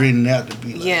it was out. written out to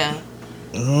be like. Yeah.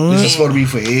 This is supposed to be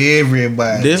for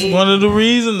everybody. That's one of the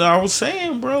reasons I was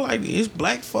saying, bro. Like, it's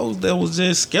black folks that was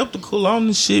just skeptical on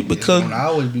this shit because, I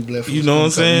always be blessed. you know what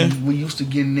I'm saying? We used to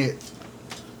getting that.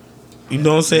 you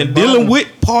know what I'm saying, dealing with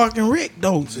Park and Rec,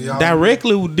 though. So y'all-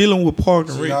 Directly with dealing with Park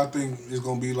and So Rec. y'all think it's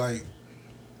gonna be like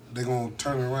they gonna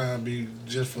turn around and be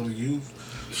just for the youth?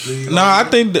 No, I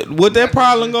think that what that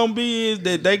problem gonna be is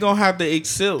that they gonna have to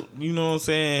accept, you know what I'm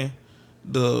saying,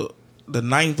 the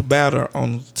ninth batter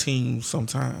on the team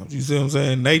sometimes. You see what I'm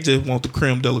saying? They just want the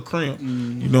creme de la creme.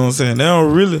 You know what I'm saying? They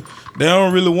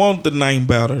don't really want the ninth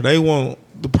batter. They want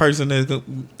the person that's gonna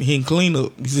hit clean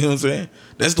up. You see what I'm saying?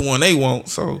 That's the one they want.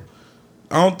 So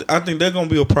I think that's gonna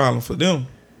be a problem for them.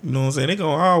 You know what I'm saying? They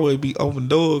gonna always be open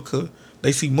door because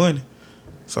they see money.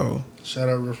 So Shout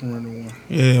out Referendum 1.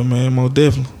 yeah, man, most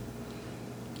definitely.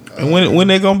 And when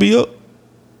they gonna be up?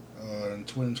 In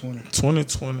 2020.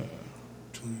 2020.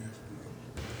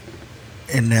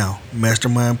 And now,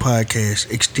 Mastermind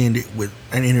Podcast extended with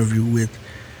an interview with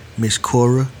Miss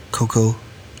Cora Coco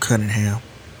Cunningham.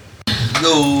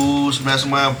 Yo, it's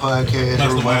Mastermind Podcast.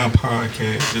 Mastermind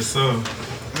Podcast, yes sir.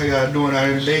 How y'all doing out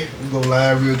here today? We'll go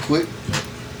live real quick.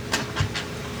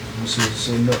 Let's see what's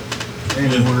setting up.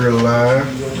 And we're live.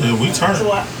 Yeah, we turn.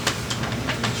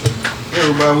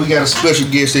 Everybody, we got a special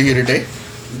guest in here today.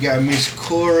 We got Miss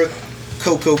Cora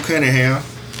Coco Cunningham.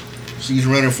 She's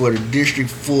running for the District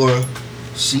 4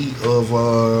 seat of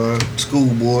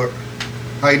school board.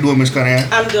 How you doing, Miss Cunningham?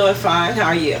 I'm doing fine. How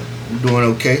are you? I'm doing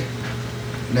okay.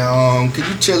 Now, could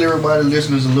you tell everybody,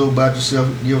 listeners, a little about yourself?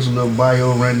 Give us a little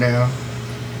bio right now.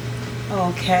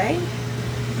 Okay.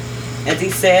 As he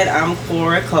said, I'm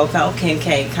Cora Coco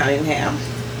Kincaid Cunningham.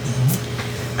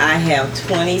 I have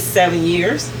 27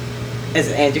 years as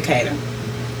an educator.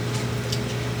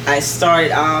 I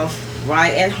started off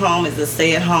right at home as a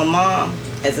stay-at-home mom,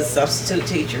 as a substitute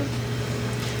teacher.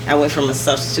 I went from a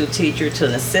substitute teacher to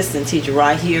an assistant teacher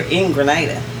right here in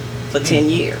Grenada for 10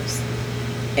 years.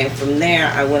 And from there,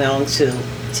 I went on to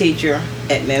teacher,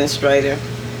 administrator,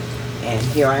 and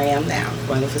here I am now,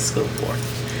 running for school board.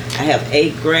 I have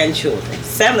 8 grandchildren.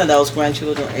 7 of those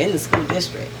grandchildren are in the school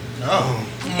district. Oh.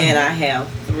 And I have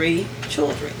 3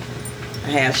 children. I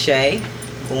have Shay,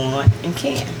 Vaughn, and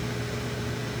Ken.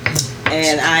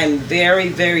 And I'm very,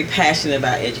 very passionate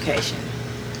about education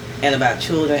and about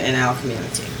children in our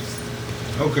community.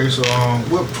 Okay, so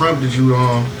what prompted you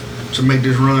to make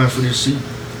this run for this seat?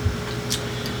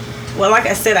 Well, like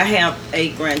I said, I have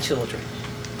 8 grandchildren.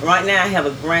 Right now, I have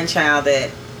a grandchild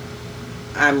that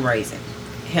I'm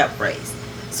help raise.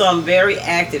 So I'm very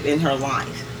active in her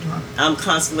life. I'm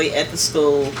constantly at the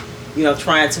school,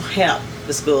 trying to help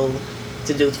the school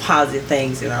to do positive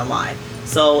things in our life.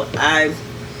 So I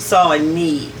saw a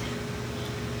need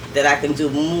that I can do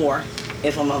more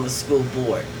if I'm on the school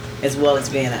board, as well as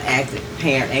being an active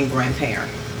parent and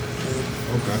grandparent.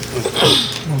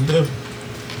 Okay.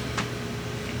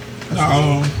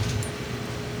 Now,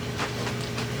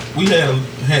 we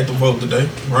had to vote today,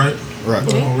 right?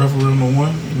 Right. On referendum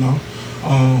 1,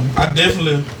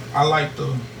 I like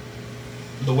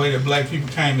the way that black people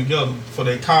came together for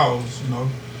their cause,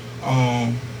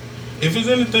 If there's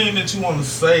anything that you want to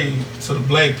say to the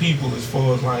black people as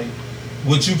far as like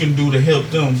what you can do to help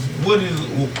them, what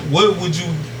would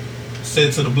you say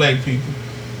to the black people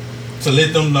to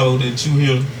let them know that you're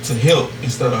here to help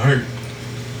instead of hurt?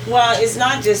 Well, it's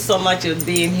not just so much of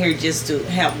being here just to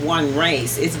help one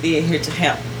race. It's being here to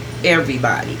help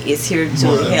everybody. It's here to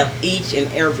help each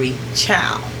and every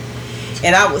child.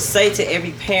 And I would say to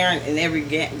every parent and every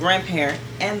grandparent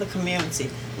and the community,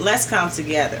 let's come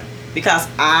together. Because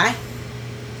I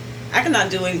cannot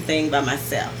do anything by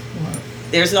myself.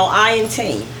 There's no I in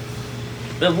team.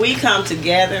 But if we come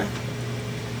together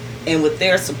and with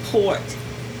their support,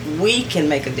 we can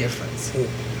make a difference.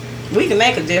 We can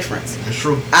make a difference. That's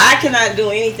true. I cannot do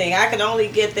anything. I can only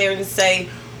get there and say,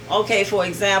 okay, for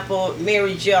example,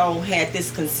 Mary Jo had this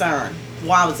concern.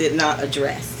 Why was it not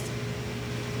addressed?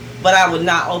 But I would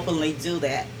not openly do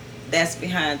that. That's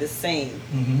behind the scene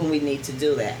when we need to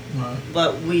do that. Right.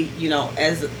 But we,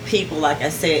 as people, like I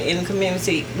said, in the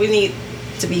community, we need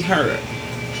to be heard.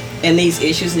 And these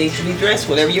issues need to be addressed,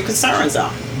 whatever your concerns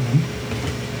are.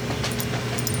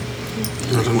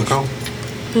 You want to come?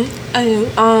 I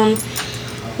do.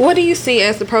 What do you see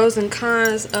as the pros and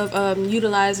cons of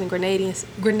utilizing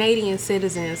Grenadian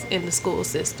citizens in the school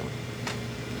system?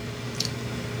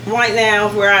 Right now,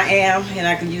 where I am, and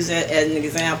I can use that as an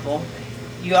example,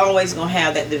 you're always going to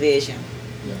have that division.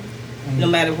 No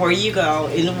matter where you go,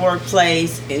 in the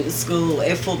workplace, in the school,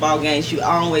 at football games, you're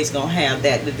always going to have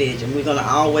that division. We're going to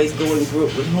always go in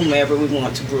group with whomever we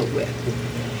want to group with.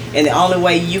 And the only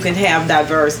way you can have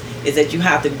diverse is that you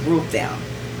have to group them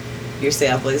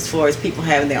yourself. But as far as people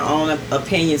having their own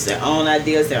opinions, their own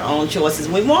ideas, their own choices,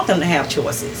 we want them to have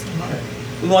choices. Right.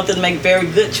 We want them to make very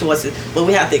good choices, but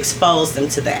we have to expose them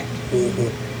to that.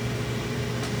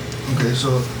 Okay,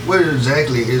 so what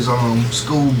exactly is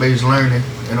school-based learning,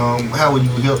 and how would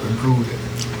you help improve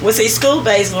it? Well, see,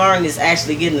 school-based learning is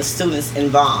actually getting the students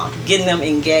involved, getting them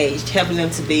engaged, helping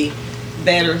them to be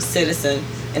better citizens,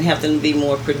 and help them to be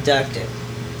more productive.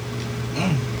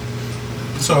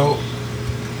 So,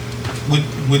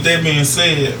 with that being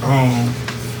said,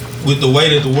 with the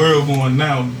way that the world going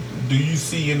now, do you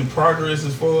see any progress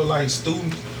as far as like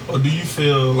students, or do you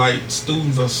feel like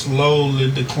students are slowly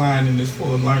declining as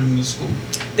far as learning in school?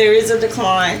 There is a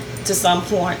decline to some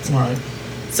point. Right.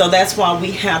 So that's why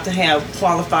we have to have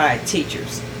qualified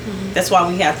teachers. That's why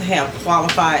we have to have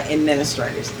qualified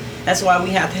administrators. That's why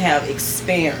we have to have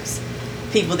experienced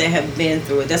people that have been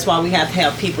through it. That's why we have to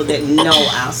have people that know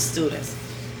our students,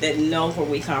 that know where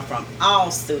we come from.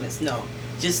 All students know.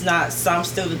 Just not some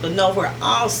students, but know where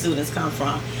all students come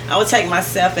from. I would take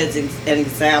myself as an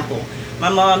example. My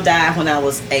mom died when I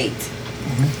was 8.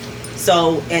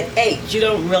 So at 8, you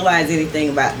don't realize anything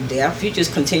about death. You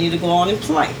just continue to go on and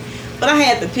play. But I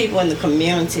had the people in the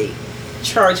community,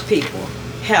 church people,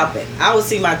 helping. I would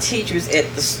see my teachers at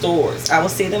the stores. I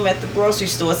would see them at the grocery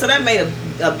store. So that made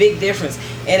a big difference.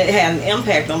 And it had an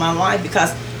impact on my life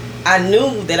because I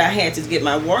knew that I had to get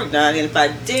my work done. And if I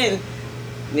didn't,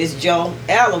 Miss Jo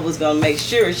Ella was going to make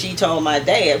sure she told my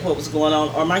dad what was going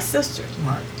on, or my sister.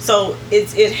 Right. So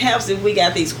it helps if we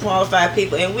got these qualified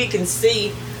people and we can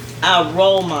see our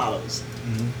role models.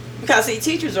 Because, see,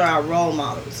 teachers are our role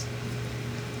models.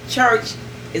 Church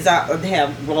is they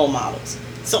have role models.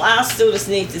 So our students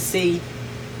need to see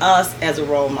us as a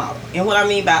role model. And what I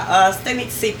mean by us, they need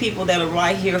to see people that are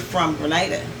right here from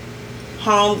Grenada.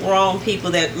 Homegrown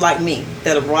people that, like me,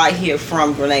 that are right here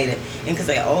from Grenada. And can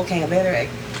say, oh, okay, I better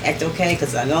act okay,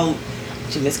 because I know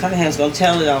Miss Cunningham's going to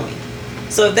tell it on me.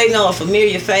 So if they know a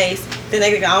familiar face, then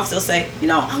they can also say,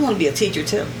 I want to be a teacher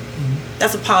too.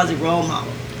 That's a positive role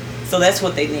model. So that's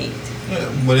what they need.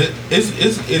 Yeah, but it is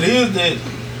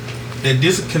that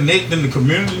disconnect in the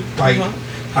community. Like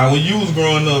how when you was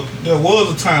growing up, there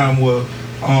was a time where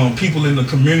people in the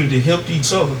community helped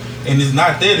each other, and it's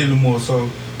not that anymore. So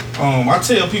I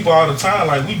tell people all the time,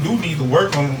 like, we do need to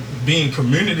work on being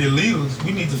community leaders.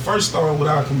 We need to first start with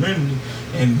our community,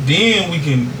 and then we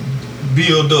can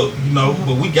build up,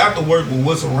 But we got to work with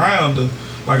what's around us.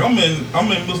 Like I'm in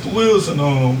Mr. Wilson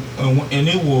in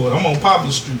Inwood. I'm on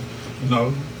Poplar Street,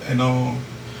 and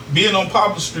being on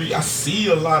Poplar Street, I see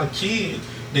a lot of kids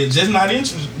that just not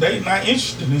interested. They not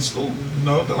interested in school.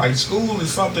 Like school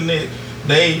is something that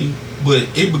but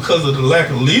it because of the lack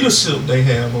of leadership they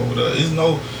have over there.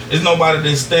 It's nobody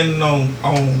that's standing on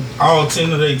all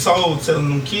 10 of their toes, telling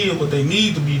them kids what they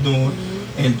need to be doing,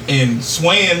 and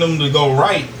swaying them to go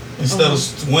right instead of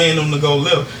swaying them to go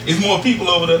left. It's more people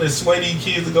over there that sway these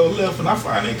kids to go left, and I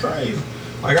find it crazy.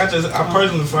 Like I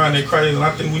personally find it crazy, and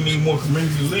I think we need more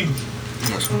community leaders.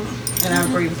 And I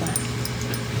agree with that.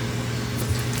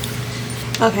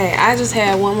 Okay, I just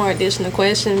had one more additional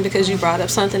question because you brought up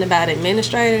something about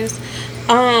administrators.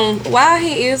 While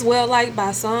he is well liked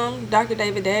by some, Dr.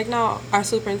 David Dagnall, our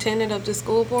superintendent of the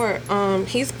school board,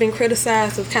 he's been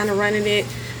criticized of kind of running it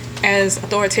as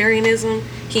authoritarianism.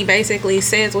 He basically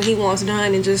says what he wants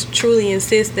done and just truly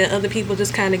insists that other people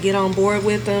just kind of get on board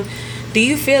with him. Do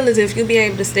you feel as if you'll be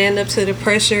able to stand up to the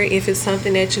pressure if it's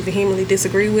something that you vehemently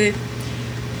disagree with?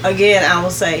 Again, I will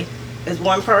say, as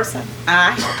one person,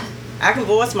 I can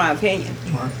voice my opinion.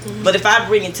 Right. But if I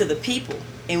bring it to the people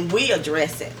and we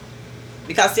address it,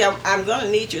 because see, I'm going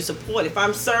to need your support. If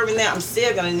I'm serving that, I'm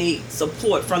still going to need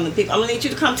support from the people. I'm going to need you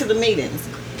to come to the meetings.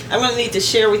 I'm going to need to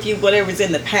share with you whatever's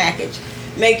in the package.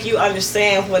 Make you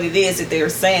understand what it is that they're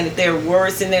saying. If there are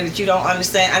words in there that you don't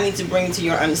understand, I need to bring to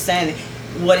your understanding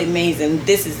what it means. And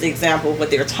this is the example of what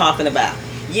they're talking about.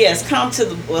 Yes, come to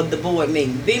the board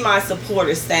meeting. Be my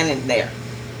supporter standing there.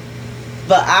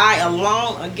 But I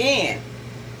alone, again,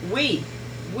 we're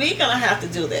going to have to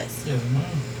do this. Yes,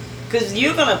 ma'am. Because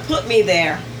you're going to put me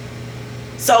there.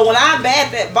 So when I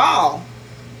bat that ball,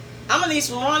 I'm going to need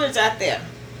some runners out there.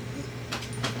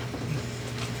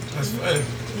 That's right.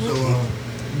 So,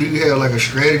 do you have like a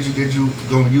strategy that you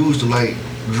gonna use to like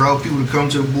draw people to come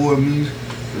to the board meetings?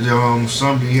 Is there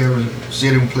something you have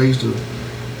set in place to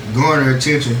garner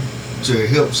attention to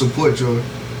help support your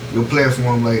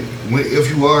platform? Like, if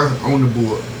you are on the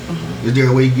board, is there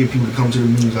a way you get people to come to the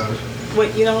meetings out of? Well,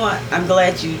 you know what? I'm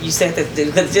glad you said that,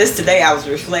 because just today I was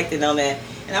reflecting on that,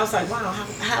 and I was like, wow,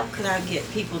 how could I get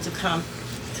people to come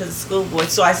to the school board?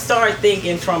 So I started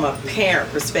thinking from a parent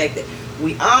perspective.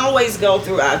 We always go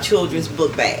through our children's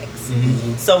book bags.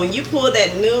 So when you pull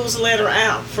that newsletter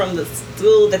out from the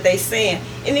school that they send,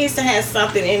 it needs to have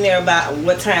something in there about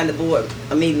what time the board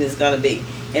meeting is going to be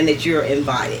and that you're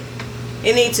invited.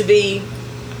 It needs to be,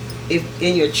 if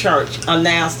in your church,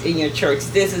 announced in your church,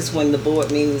 this is when the board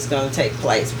meeting is going to take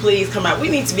place. Please come out. We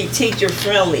need to be teacher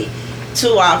friendly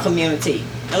to our community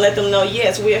and let them know,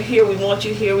 yes, we're here. We want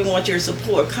you here. We want your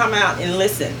support. Come out and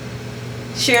listen.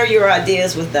 Share your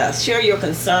ideas with us. Share your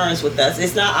concerns with us.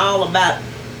 It's not all about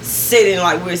sitting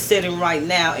like we're sitting right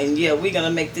now and we're going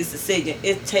to make this decision.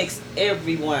 It takes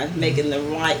everyone making the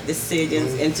right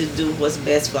decisions and to do what's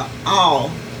best for all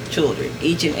children,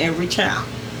 each and every child.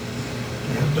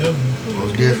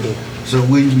 Most definitely. So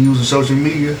will you be using social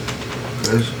media?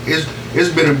 It's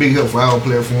been a big help for our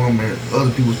platform and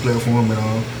other people's platform,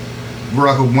 and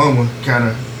Barack Obama kind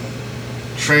of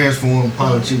transformed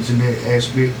politics in that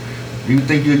aspect. Do you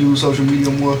think you'll use social media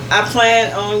more? I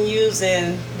plan on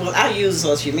using, I use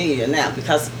social media now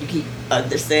because you keep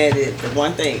understanding the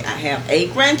one thing, I have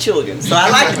 8 grandchildren, so I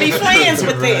like to be friends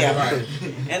with them. Right.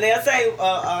 And they'll say,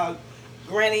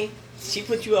 Granny, she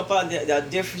put you up on the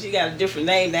different, she got a different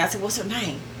name now. I said, what's her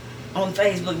name? On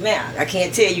Facebook now. I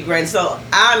can't tell you, Granny. So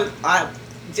I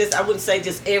wouldn't say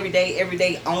just every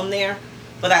day on there,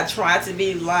 but I try to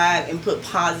be live and put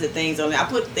positive things on there. I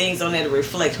put things on there to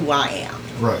reflect who I am.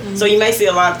 Right. So you may see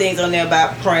a lot of things on there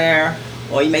about prayer,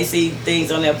 or you may see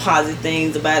things on there, positive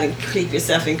things about keep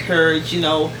yourself encouraged,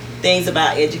 things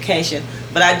about education.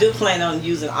 But I do plan on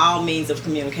using all means of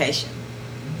communication.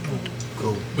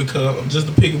 Cool. Because just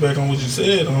to piggyback on what you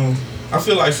said, I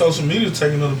feel like social media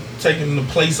taking the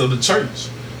place of the church.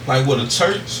 Like where the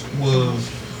church was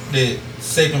that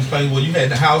second place, where you had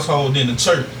the household then the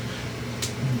church.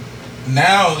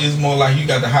 Now it's more like you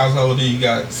got the household then you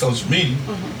got social media.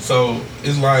 So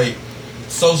it's like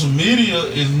social media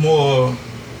is more.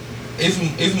 It's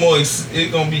gonna help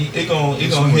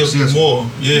you more.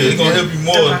 Yeah, it's gonna help you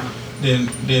more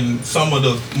than some of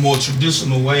the more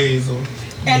traditional ways of.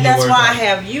 And that's why I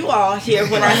have you all here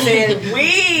when I said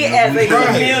we as a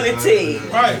community.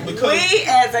 Right, because we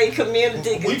as a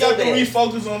community we got to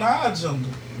refocus on our agenda.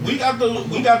 We got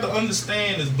to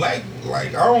understand as black,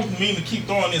 like I don't mean to keep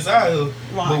throwing this out here,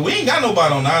 but we ain't got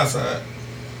nobody on our side.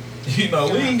 We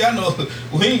ain't got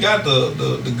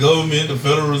the government, the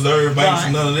Federal Reserve banks,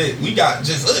 and none of that. We got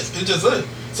just us. It's just us.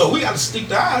 So we got to stick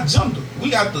to our agenda. We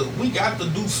got to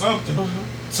do something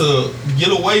to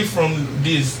get away from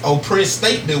this oppressed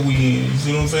state that we in. You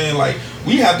see what I'm saying? Like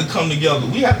we have to come together.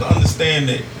 We have to understand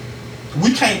that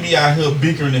we can't be out here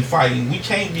bickering and fighting. We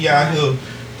can't be out here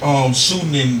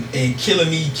shooting and killing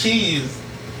these kids,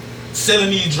 selling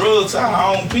these drugs to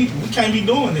our own people. We can't be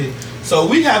doing it. So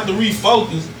we have to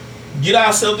refocus, get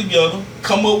ourselves together,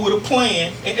 come up with a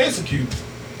plan, and execute.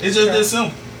 It's just that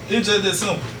simple. It's just that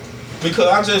simple. Because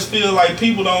I just feel like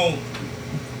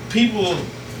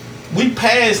we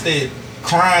passed that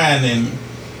crying and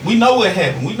we know what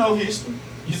happened. We know history.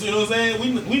 You see what I'm saying?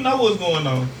 We know what's going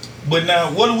on. But now,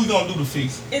 what are we going to do to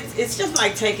fix it? It's just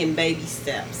like taking baby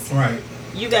steps. Right.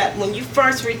 You got, when you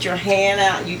first reach your hand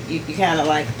out, you kind of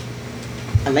like,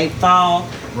 I may fall.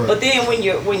 Right. But then when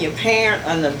you're parent,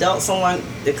 an adult, someone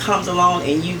that comes along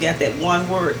and you got that one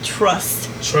word, trust,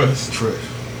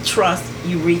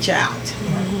 you reach out.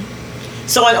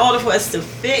 So in order for us to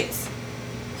fix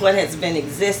what has been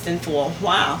existing for a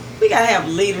while, we got to have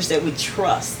leaders that we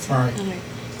trust. Right.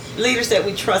 Leaders that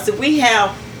we trust. If we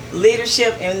have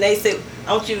leadership and they say,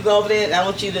 I want you to go over there and I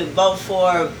want you to vote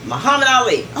for Muhammad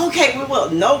Ali. Okay, we will.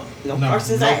 No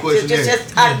questions asked.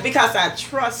 Because I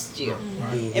trust you.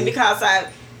 Right. And because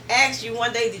I asked you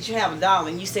one day, did you have $1?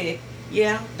 And you said,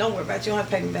 yeah, don't worry about it. You don't have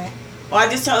to pay me back. Or I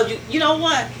just told you, you know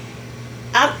what?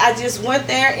 I just went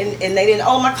there and they didn't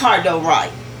owe my card though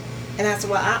right. And I said,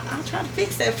 well, I'll try to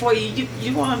fix that for you.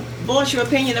 You want to voice your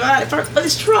opinion about it first, but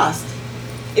it's trust.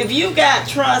 If you got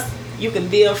trust, you can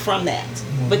build from that.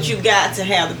 But you got to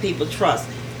have the people trust.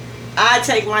 I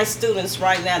take my students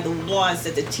right now, the ones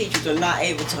that the teachers are not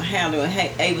able to handle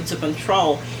and able to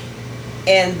control,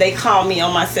 and they call me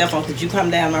on my cell phone, could you come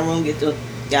down my room,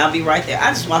 I'll be right there.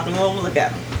 I just walk in the room and look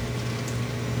at them.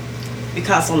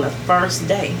 Because on the first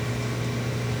day,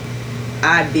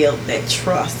 I built that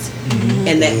trust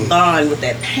and that bond with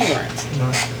that parent.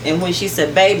 And when she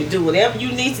said, baby, do whatever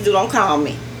you need to do, don't call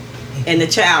me. And the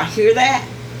child hear that,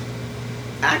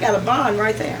 I got a bond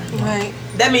right there. Right.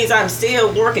 That means I'm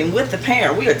still working with the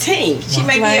parent. We're a team. She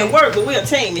may be at work, but we're a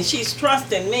team. And she's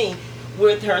trusting me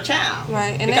with her child.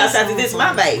 Right. And because after this,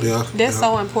 my baby. That's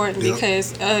so important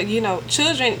because,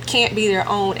 children can't be their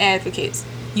own advocates.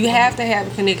 You have to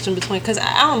have a connection between, because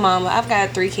I'm a mama, I've got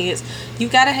 3 kids. You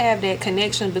got to have that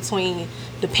connection between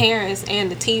the parents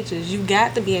and the teachers. You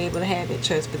got to be able to have that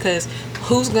trust, because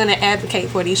who's going to advocate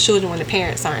for these children when the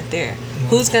parents aren't there?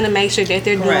 Who's going to make sure that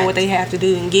they're doing what they have to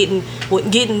do and getting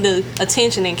the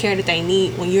attention and care that they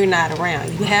need when you're not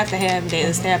around? You have to have that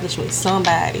established with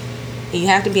somebody. And you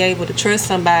have to be able to trust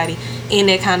somebody in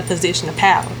that kind of position of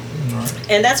power.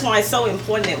 And that's why it's so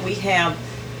important that we have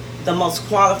the most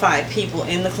qualified people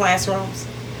in the classrooms,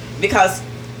 because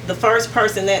the first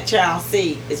person that child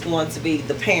see is going to be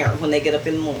the parent when they get up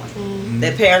in the morning.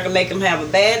 That parent can make them have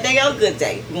a bad day or a good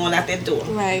day going out that door.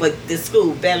 But the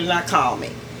school better not call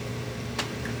me.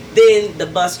 Then the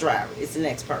bus driver is the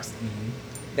next person.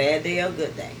 Bad day or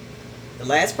good day. The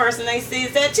last person they see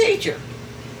is that teacher.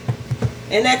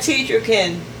 And that teacher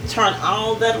can turn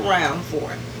all that around for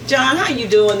him. John, how you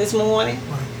doing this morning?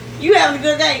 You having a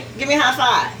good day? Give me a high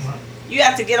five. You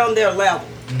have to get on their level.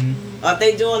 Or if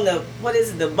they doing the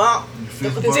bump, the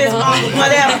fist bump, or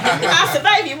whatever. I said,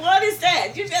 baby, what is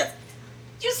that? You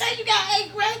say you got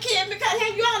 8 grandkids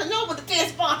because you ought to know what the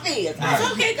fist bump is. I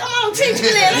said, okay, come on, teach me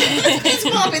that. Let's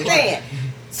fist bump it then.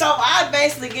 So I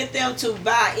basically get them to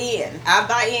buy in. I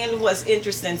buy in what's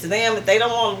interesting to them. If they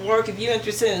don't want to work, if you're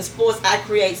interested in sports, I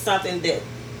create something that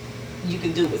you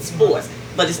can do with sports,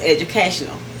 but it's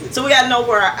educational. So we got to know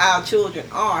where our children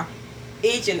are,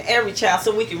 each and every child,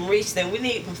 so we can reach them. We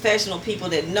need professional people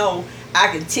that know I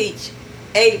can teach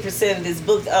 80% of this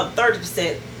book, up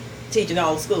 30% teaching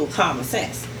old school common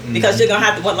sense. Because they're going to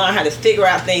have to learn how to figure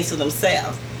out things for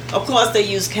themselves. Of course, they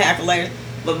use calculators,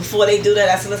 but before they do that,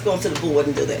 I said, let's go to the board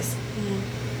and do this.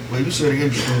 Well, you said again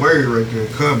the word right there,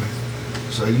 coming.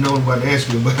 So you know what I'm about to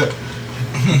ask you about.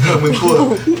 Coming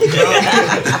court.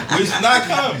 Which is not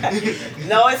coming.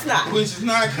 No, it's not. Which is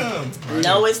not coming.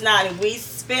 No, it's not. And we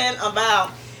spend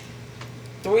about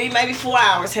 3, maybe 4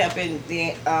 hours helping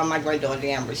my granddaughter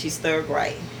Amber. She's 3rd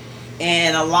grade,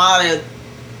 and a lot of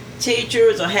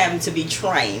teachers are having to be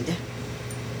trained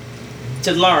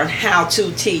to learn how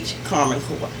to teach Common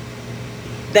Core.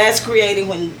 That's creating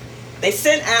when they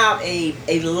sent out a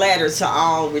letter to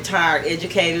all retired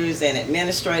educators and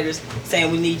administrators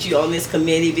saying we need you on this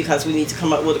committee because we need to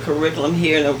come up with a curriculum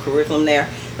here and a curriculum there.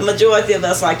 The majority of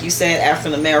us, like you said,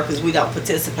 African Americans, we don't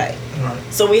participate.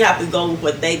 So we have to go with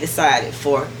what they decided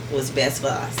for was best for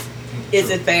us. Is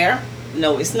it fair?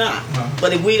 No, it's not.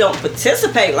 But if we don't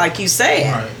participate, like you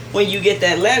said, when you get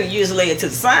that letter, you just lay it to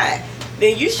the side.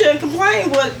 Then you shouldn't complain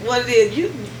what it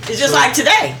is. It's just like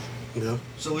today.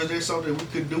 So is there something we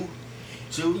could do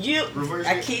to reverse it?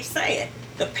 I keep saying,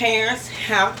 the parents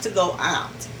have to go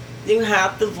out. You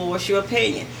have to voice your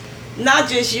opinion. Not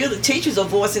just you, the teachers are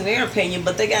voicing their opinion,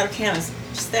 but they got to kind of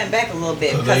stand back a little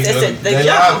bit because that's their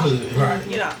job.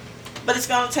 You know, but it's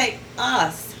going to take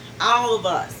us, all of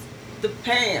us, the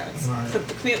parents,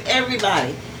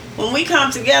 everybody. When we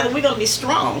come together, we're going to be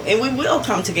strong, and we will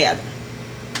come together.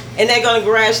 And they're going to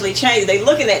gradually change. They're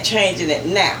looking at changing it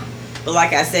now. But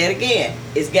like I said again,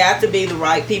 it's got to be the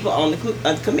right people on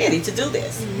the committee to do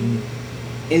this.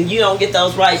 And you don't get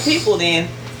those right people, then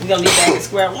we're going to be back at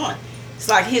square one. It's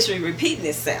like history repeating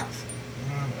itself.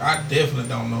 I definitely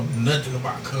don't know nothing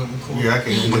about Common Core. Yeah, I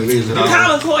can't believe it.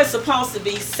 Common Core is supposed to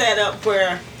be set up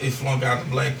where it flunk out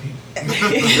to black people. I'm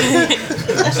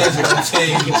telling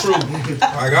you the truth.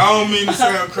 Like, I don't mean to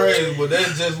sound crazy, but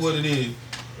that's just what it is.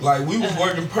 Like, we was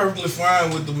working perfectly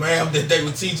fine with the math that they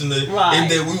were teaching us, and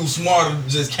that we were smarter than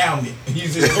just counting it. You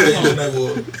see what they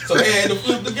were. So they had to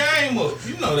flip the game up.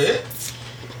 You know that.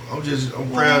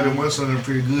 I'm proud that my son is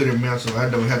pretty good at math, so I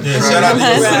don't have to try. Shout out to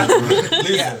your son.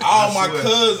 Listen, all my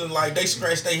cousins, like, they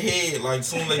scratch their head, like,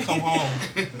 soon as they come home.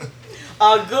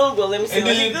 Google, let me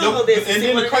see. Google this. And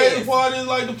then the crazy part is,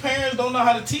 like, the parents don't know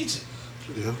how to teach it.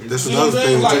 Yeah, that's another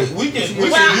thing. Like, we can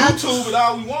YouTube it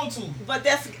all we want to. But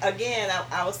that's, again,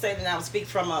 I would say that I would speak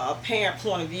from a parent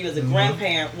point of view as a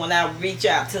grandparent when I reach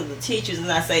out to the teachers and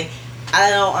I say, I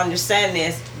don't understand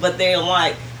this, but they're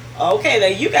like, okay, now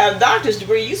you got a doctor's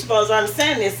degree, you supposed to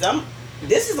understand this.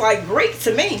 This is like Greek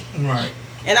to me. Right.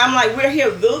 And I'm like, we're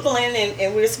here Googling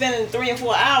and we're spending 3 and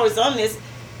 4 hours on this.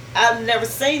 I've never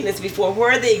seen this before.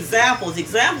 Where are the examples?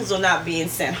 Examples are not being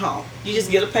sent home. You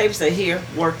just get a paper and say, here,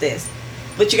 work this.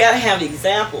 But you got to have the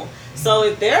example. So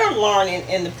if they're learning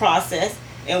in the process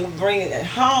and we bring it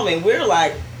home and we're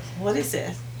like, what is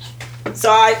this?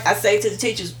 So I say to the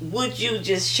teachers, would you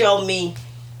just show me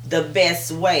the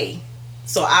best way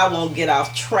so I won't get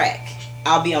off track?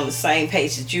 I'll be on the same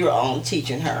page that you're on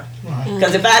teaching her.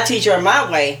 Because if I teach her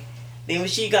my way, then when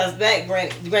she comes back,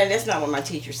 granted, that's not what my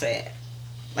teacher said.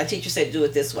 My teacher said do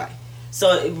it this way.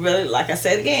 So it really, like I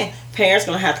said again, parents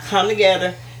going to have to come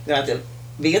together. Going to have to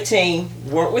be a team,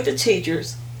 work with the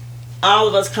teachers. All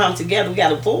of us come together. We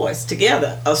got a voice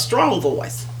together, a strong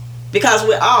voice. Because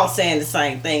we're all saying the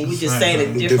same thing. We just say it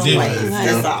in different ways.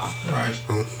 That's all. Right.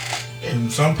 And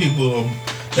some people,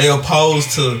 they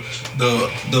opposed to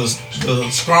the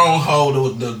stronghold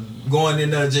of the going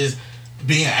in there just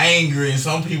being angry. And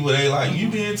some people, they like, you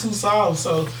being too soft.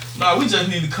 So, no, we just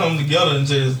need to come together and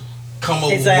just come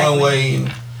up with one way and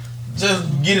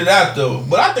just get it out there.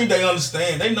 But I think they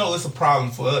understand. They know it's a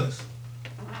problem for us.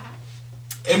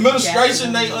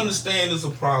 Administration, they understand it's a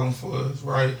problem for us,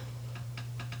 right?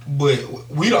 But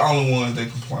we the only ones that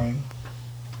complain.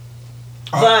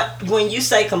 But when you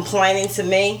say complaining to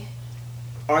me,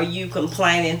 are you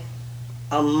complaining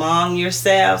among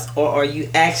yourselves, or are you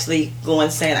actually going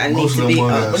saying I need to be? No,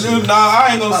 I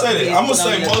ain't gonna say that. I'm gonna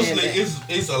say mostly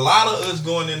it's a lot of us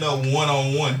going in there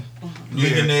one-on-one,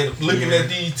 looking at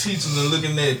these teachers and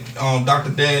looking at Dr.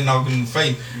 Dadnock in the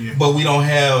face. Yeah. But we don't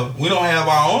have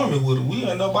our army with it. We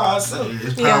ain't know by ourselves.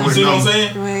 You see what I'm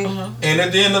saying? Right. And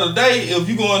at the end of the day, if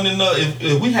you going in there,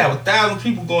 if we have 1,000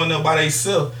 people going there by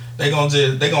themselves, they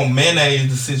gonna manage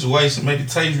the situation, make it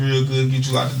taste real good, get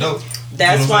you out the door.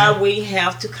 That's why we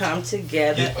have to come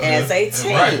together as a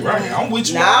team. Right. I'm with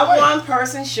you. Not one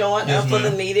person showing up for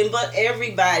the meeting, but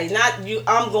everybody. Not you.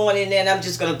 I'm going in there and I'm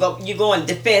just gonna go. You go in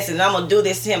defense and I'm gonna do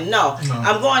this to him. No,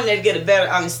 I'm going there to get a better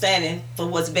understanding for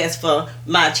what's best for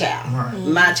my child. Right.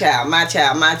 My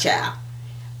child.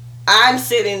 I'm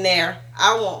sitting there.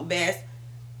 I want best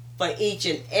for each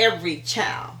and every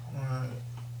child. Right.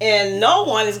 And no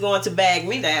one is going to bag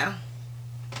me down.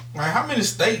 Like, how many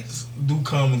states do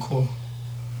Common Core?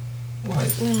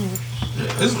 Like, I'm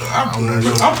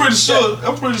pretty sure.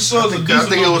 I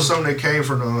think it was something that came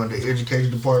from the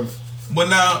education department. But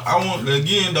now I want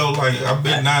again though. Like, I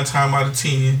bet 9 times out of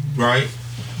 10, right?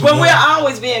 Well, we're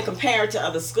always being compared to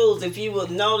other schools. If you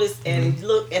would notice and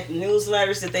look at the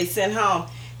newsletters that they send home,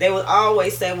 they would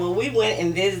always say, "Well, we went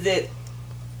and visited,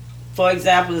 for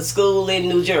example, the school in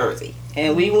New Jersey."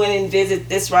 And we went and visited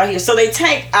this right here. So they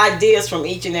take ideas from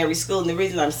each and every school. And the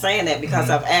reason I'm saying that because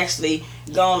I've actually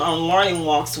gone on learning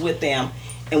walks with them.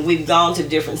 And we've gone to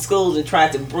different schools and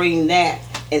tried to bring that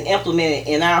and implement it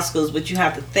in our schools. But you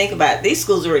have to think about it. These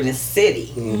schools are in the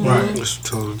city. Right. It's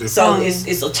totally different. So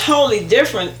it's a totally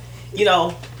different,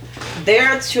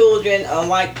 their children are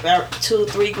like about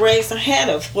 2-3 grades ahead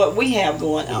of what we have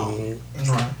going on.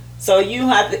 Right. So you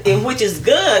have to, and which is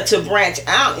good to branch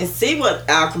out and see what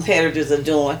our competitors are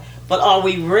doing, but are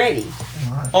we ready?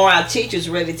 Right. Are our teachers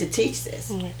ready to teach this?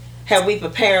 Mm-hmm. Have we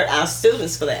prepared our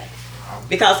students for that?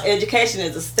 Because education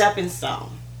is a stepping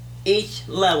stone. Each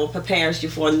level prepares you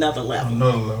for another level.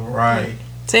 Right.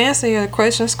 To answer your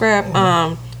question, Scrap,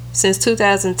 since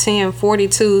 2010,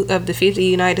 42 of the 50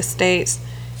 United States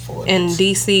and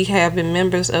D.C. have been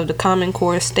members of the Common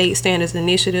Core State Standards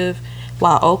Initiative,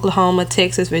 while Oklahoma,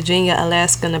 Texas, Virginia,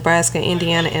 Alaska, Nebraska,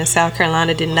 Indiana, and South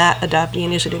Carolina did not adopt the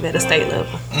initiative at a state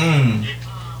level.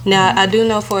 Now, I do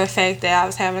know for a fact that I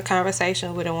was having a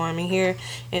conversation with a woman here,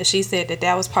 and she said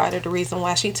that was part of the reason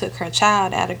why she took her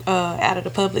child out of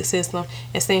the public system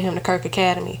and sent him to Kirk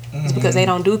Academy. It's because they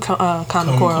don't do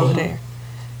Common Core over there.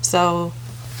 So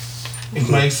it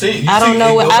makes sense. I don't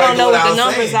know what the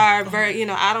numbers are.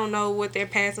 I don't know what their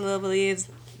passing level is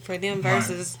for them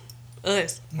versus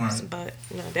us. Right. But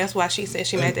that's why she said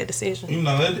she made that decision.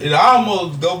 It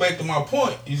almost go back to my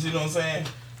point. You see what I'm saying?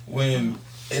 When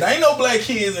it ain't no black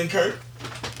kids in Kirk.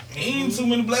 Ain't too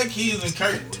many black kids in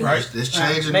Kirk, right? It's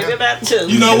changing. Maybe about 2.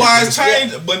 You know why it's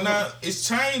changing? But now it's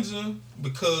changing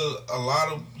because a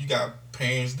lot of you got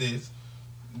parents that's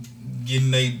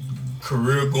getting their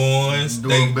career going.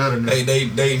 Doing better now.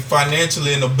 They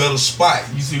financially in a better spot.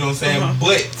 You see what I'm saying?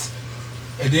 But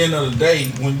at the end of the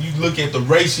day, when you look at the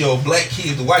ratio of black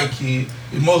kids to white kids,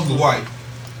 it's mostly white.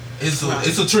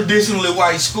 It's a traditionally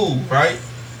white school, right?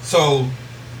 So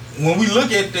when we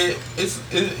look at that, it's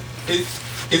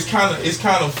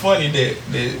kind of funny that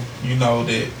that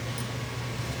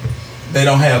they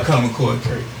don't have Common Core at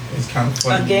Kirk. It's kind of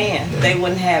funny. Again, they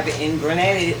wouldn't have it in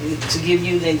Grenada. To give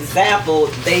you an example,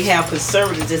 they have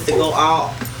conservatives just to go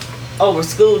all over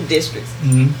school districts,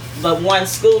 but one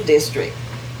school district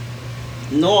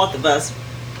north of us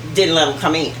didn't let them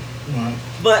come in. Right.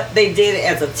 but they did it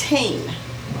as a team.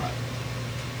 Right.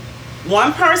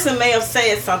 One person may have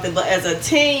said something, but as a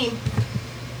team,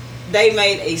 they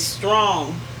made a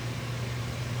strong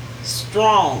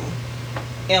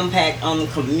impact on the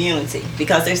community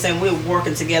because they're saying we're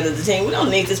working together as a team. We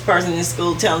don't need this person in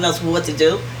school telling us what to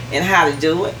do and how to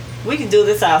do it. We can do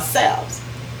this ourselves.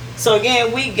 So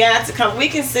again, we got to come. We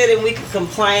can sit and we can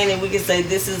complain and we can say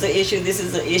this is an issue, this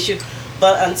is an issue,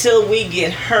 but until we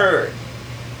get heard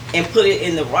and put it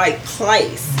in the right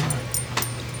place,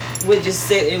 we just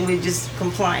sit and we just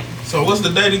complain. So what's the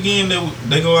date again that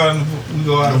they go out and we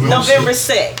go out? November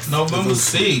 6th. November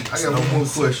 6th. I got one more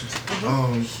question.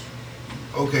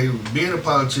 Okay, being a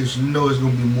politician, you know it's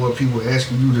gonna be more people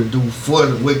asking you to do for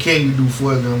them. What can you do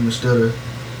for them instead of,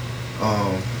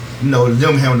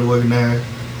 them having to organize?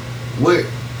 What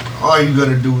are you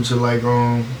gonna do to like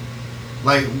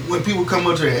when people come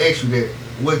up to you and ask you that,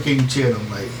 what can you tell them?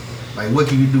 Like what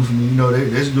can you do for me? You know,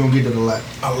 that's gonna get to the lot.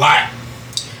 A lot.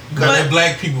 Because they're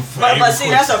black people. But see,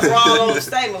 that's a broad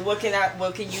statement. What can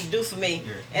you do for me?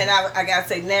 Yeah. And I gotta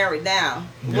say, narrow it down.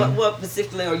 Yeah. What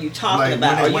specifically are you talking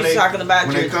about? Are you talking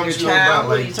about your child?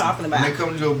 What are you talking about? When they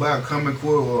come to you about common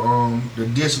core or the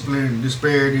discipline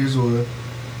disparities or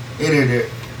any of that,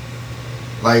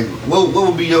 like what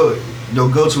would be your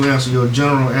go-to answer, your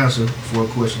general answer for a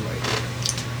question like that?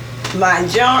 My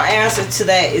general answer to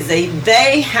that is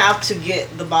they have to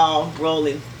get the ball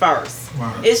rolling first.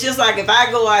 Right. It's just like if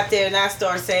I go out there and I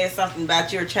start saying something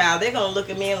about your child, they're gonna look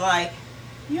at me and like,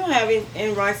 you don't have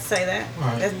any right to say that.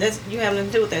 Right. That's you have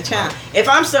nothing to do with that child. Right. If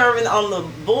I'm serving on the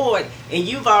board and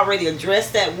you've already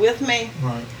addressed that with me,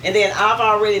 right, and then I've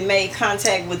already made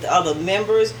contact with the other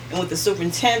members and with the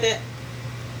superintendent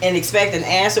and expect an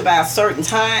answer by a certain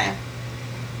time,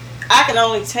 I can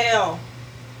only tell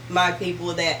my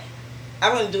people that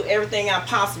I'm going to do everything I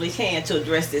possibly can to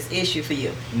address this issue for you.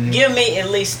 Mm-hmm. Give me at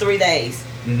least 3 days,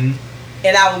 and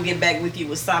I will get back with you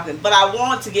with something. But I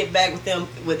want to get back with them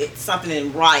with something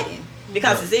in writing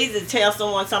because it's easy to tell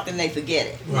someone something and they forget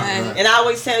it. Right. And I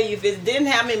always tell you, if it didn't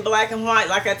happen in black and white,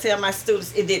 like I tell my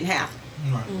students, it didn't happen.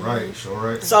 Right. Sure.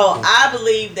 Right. So I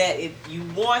believe that if you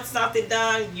want something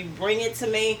done, you bring it to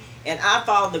me, and I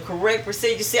follow the correct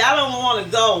procedure. See, I don't want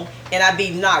to go and I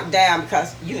be knocked down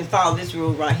because you didn't follow this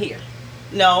rule right here.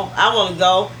 No, I want to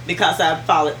go because I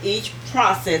followed each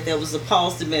process that was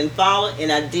supposed to be followed, and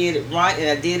I did it right, and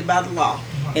I did it by the law.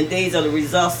 And these are the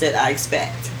results that I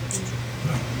expect.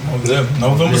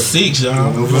 November 6th,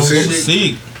 y'all. November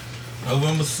 6th.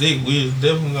 November 6th. We're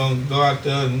definitely going to go out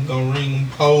there and going to ring them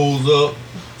polls up.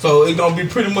 So it's going to be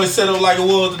pretty much set up like it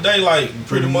was today. Like,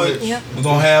 pretty much. Yep. We're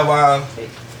going to have our...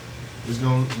 It's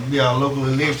going to be our local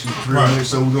election, pretty much.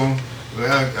 So we're going to...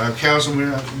 Our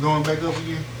councilman going back up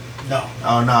again? No.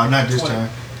 Oh, no, not this time.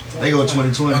 They go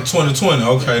 2020. 2020,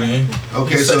 okay then.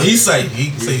 Okay, so he's safe.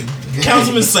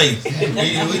 Councilman safe.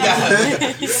 We got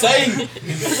safe.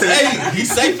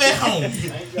 He's safe at home.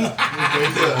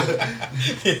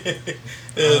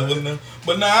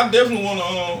 But now I definitely want to.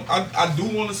 I do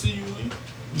want to see you win.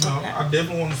 You know, I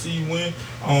definitely want to see you win.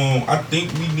 I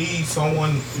think we need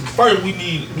someone. First, we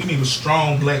need a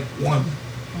strong black woman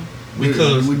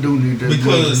because we do need that.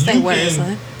 Because you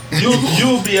can.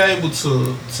 You'll be able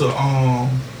to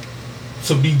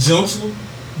be gentle,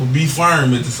 but be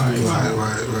firm at the same time.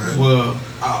 Right. Well,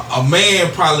 a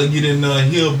man probably get in there.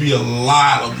 It'll be a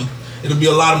lot of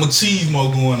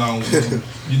machismo going on with him,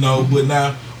 you know. But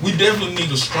now we definitely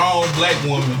need a strong black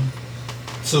woman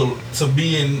to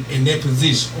be in that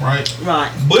position, right?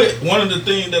 Right. But one of the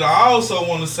things that I also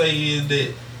want to say is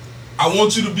that I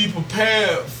want you to be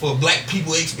prepared for black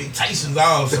people expectations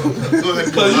also.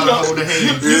 Because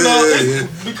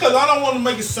because I don't want to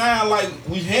make it sound like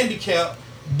we handicapped,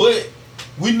 but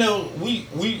we know we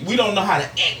don't know how to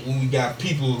act when we got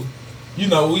people. You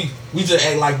know, we just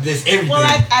act like this everything. Well,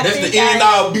 that's the end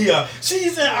all be all.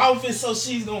 She's in office, so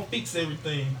she's gonna fix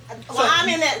everything. Well, so, I'm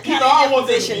in that kind of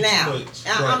position now.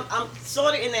 I'm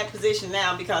sort of in that position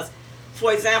now because,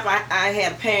 for example, I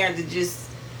had a parent that just,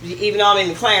 even though I'm in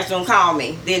the classroom, call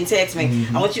me, didn't text me.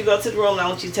 Mm-hmm. I want you to go to the room and I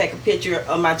want you to take a picture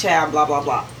of my child, blah, blah,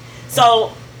 blah.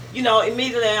 So, you know,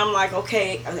 immediately I'm like,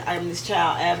 okay, I'm this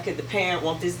child advocate, the parent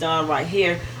want this done right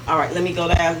here. All right, let me go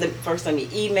down. First, let me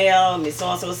email me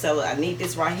so-and-so, so I need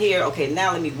this right here. Okay,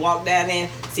 now let me walk down in,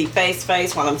 see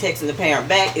face-to-face while I'm texting the parent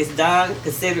back. It's done.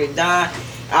 Consider it done.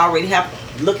 I already have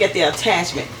to look at the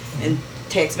attachment and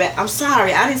text back. I'm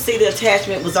sorry, I didn't see the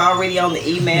attachment was already on the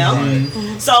email.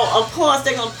 Mm-hmm. So, of course,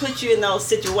 they're going to put you in those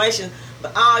situations.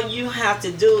 But all you have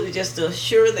to do is just to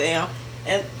assure them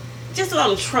and just let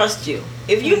them trust you.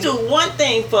 If you do one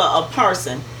thing for a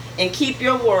person and keep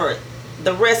your word,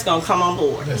 the rest gonna come on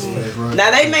board. That's right.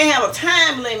 Now they may have a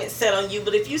time limit set on you,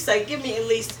 but if you say, give me at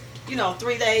least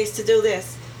 3 days to do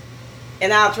this,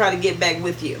 and I'll try to get back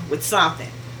with you with something.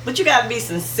 But you gotta be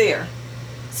sincere.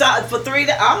 So for 3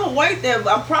 days, I'm gonna wait there.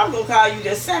 I'm probably gonna call you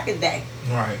the second day.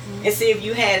 Right. And see if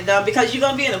you had it done, because you're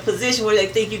gonna be in a position where they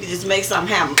think you can just make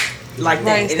something happen like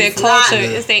that. It's And that culture.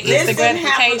 It's that this instant didn't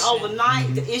happen gratification.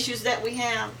 overnight. The issues that we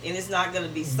have, and it's not gonna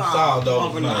be solved Solved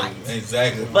overnight.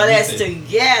 Exactly. But as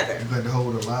together, You got to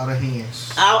hold a lot of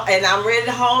hands. and I'm ready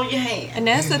to hold your hand. And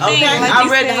that's the thing. Okay, Like I'm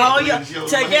you ready said, to hold you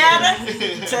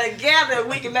together.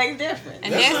 We can make a difference.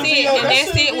 And that's it. And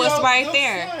that's it. What's right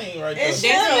there. It's That's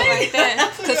it right there.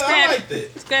 I Cause like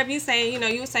that. Scrap, you saying,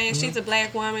 you were saying she's a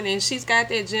black woman and she's got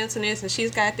that gentleness and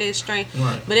she's got that strength.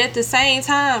 Right. But at the same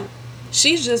time,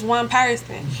 she's just one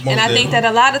person. Most And I think definitely. that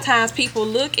a lot of times people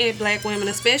look at black women,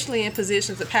 especially in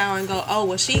positions of power, and go, oh,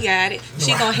 well, she got it.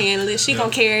 She gonna handle it. She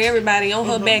gonna carry everybody on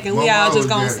her back, and we all just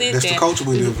gonna sit That's there. the culture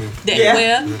we live in.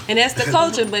 Well, and that's the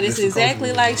culture, but it's That's the exactly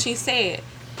culture. like she said.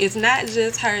 It's not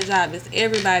just her job, it's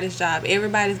everybody's job.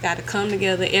 Everybody's got to come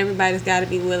together. Everybody's got to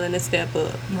be willing to step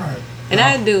up. Right. And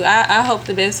I hope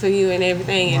the best for you and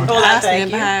everything. And Well, I I thank stand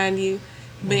you. behind you.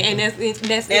 But, and that's it.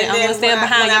 And I'm then going to stand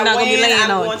behind you. I'm not going to be laying I'm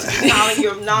on going you. to be calling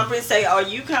your number and say, are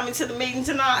you coming to the meeting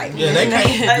tonight? Yeah, they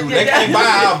can't buy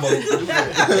our vote.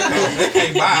 They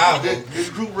can't buy our vote. This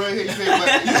group right here, you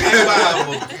can't buy our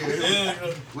vote. Yeah.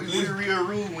 We real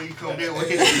rude when you come that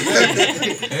way.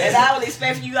 And I would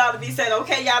expect you all to be saying,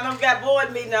 okay, y'all know we got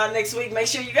board meeting next week. Make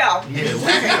sure you go. Yeah,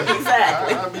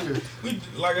 Exactly. I'll be there.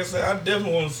 Like I said, I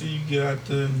definitely want to see you get out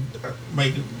there and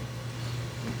make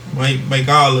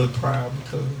all of us proud,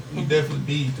 because we definitely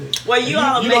need that. Well, you all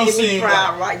are don't making me seem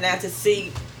proud right now to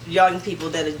see young people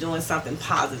that are doing something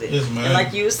positive. Yes, ma'am. And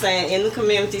like you were saying, in the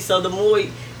community, so the more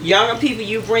younger people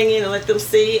you bring in and let them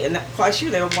see, and quite sure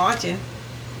they're watching,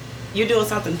 you're doing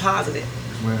something positive.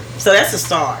 Man. So that's a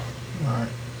start. All right.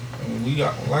 And we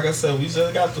got, like I said, we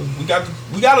got to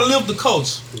live the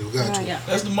culture. You got to. Yeah.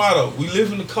 That's the motto. We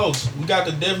live in the culture. We got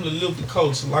to definitely live the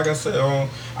culture. Like I said, I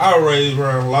was raised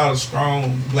around a lot of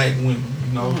strong black women.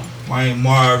 You know, my Aunt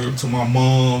Margaret, to my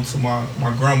mom, to my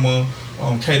grandma,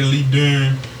 Katie Lee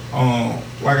Dern.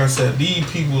 Like I said, these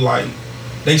people, like,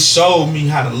 they showed me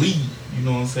how to lead. You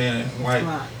know what I'm saying? Like,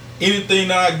 Right. anything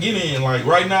that I get in, like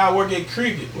right now I work at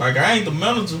Cricket. Like, I ain't the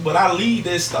manager, but I lead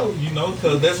that store, you know,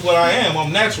 because that's what I am.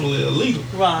 I'm naturally a leader.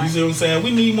 Right. You see what I'm saying? We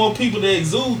need more people that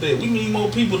exude that. We need more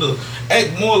people to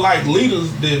act more like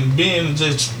leaders than being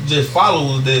just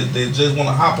followers that just want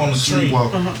to hop on the tree.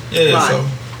 Yeah, Right. so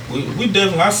we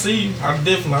definitely, I see you.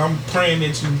 I'm praying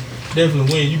that you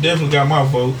definitely win. You definitely got my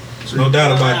vote. No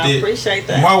doubt about I that. appreciate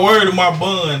that. My word and my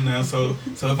bond now. So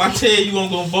if I tell you I'm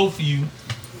gonna vote for you,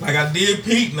 like I did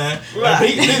Pete now. Right.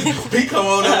 Pete come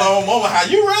on up on mama, how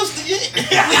you roasted yet?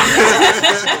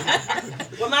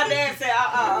 Well, my dad said,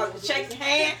 I'll shake your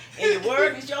hand, and your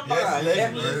word is your bond.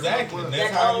 Exactly. That's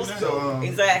That how you goes know. So,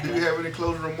 Exactly. Do you have any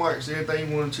closing remarks?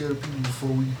 Anything you want to tell the people before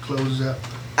we close this out?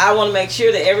 I want to make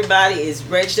sure that everybody is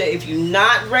registered. If you're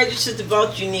not registered to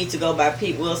vote, you need to go by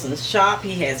Pete Wilson's shop.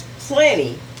 He has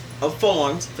plenty of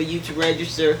forms for you to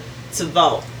register to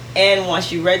vote. And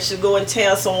once you register, go and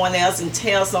tell someone else and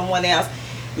tell someone else.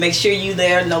 Make sure you're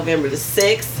there November the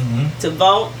 6th to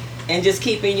vote. And just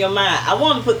keep in your mind, I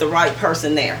want to put the right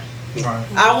person there. Right.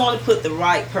 I want to put the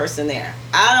right person there.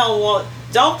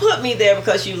 Don't put me there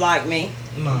because you like me.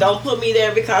 No. Don't put me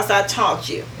there because I taught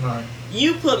you. Right.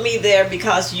 You put me there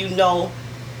because you know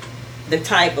the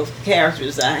type of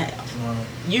characters I have. Right.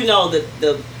 You know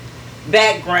the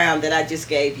background that I just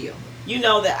gave you. You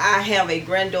know that I have a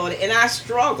granddaughter and I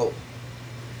struggle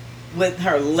with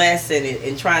her lesson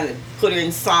and trying to put her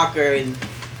in soccer and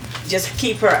just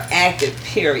keep her active,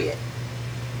 period.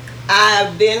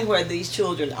 I've been where these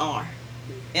children are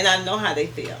and I know how they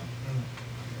feel.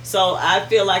 So I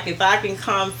feel like if I can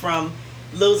come from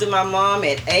losing my mom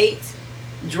at 8,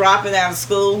 dropping out of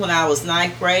school when I was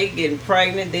 9th grade, getting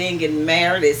pregnant, then getting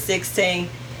married at 16,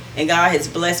 and God has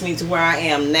blessed me to where I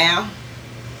am now,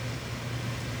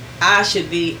 I should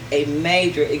be a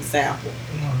major example.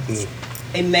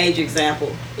 A major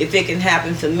example. If it can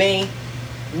happen to me,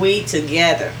 we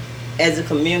together as a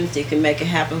community can make it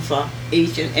happen for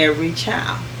each and every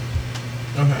child.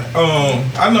 Okay.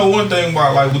 I know one thing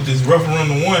about, like, with this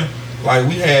referendum one, like,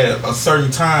 we had a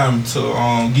certain time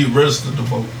to get registered to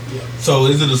vote. Yeah. So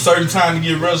is it a certain time to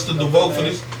get registered to vote for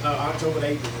this? October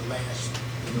 8th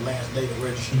is the last day to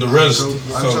register. The register.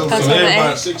 So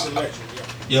everybody. 6th election.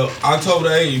 Yo, October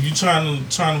 8th. If you trying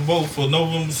to vote for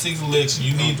November 6th election,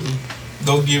 you need to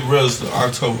go get registered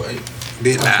October 8th.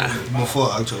 Before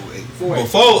October 8th.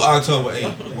 Before October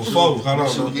 8th. Hold on.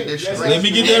 So we get that straight. Let me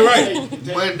get that right.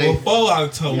 Monday. Before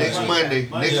October. Next Monday.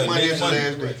 Next Monday is the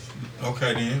last day.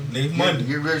 Okay then. Next Monday.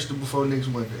 Get registered before next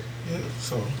Monday. Yeah.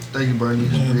 So. Thank you, Bernie.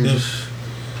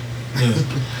 Yeah.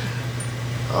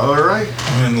 All right.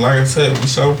 And like I said, we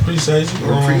so appreciate you.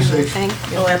 We appreciate you. Thank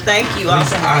you. Well, thank you all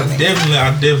for I having me.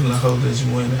 definitely hope that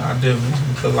you win it. I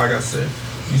definitely, because like I said,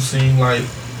 you seem like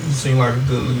a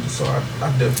good leader. So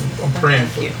I'm praying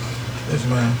for you. Yes,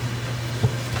 man.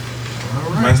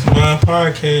 All right. Mastermind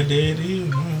Podcast, there it is,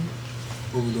 man.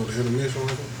 What we doing, the intermission?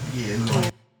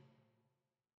 Yeah.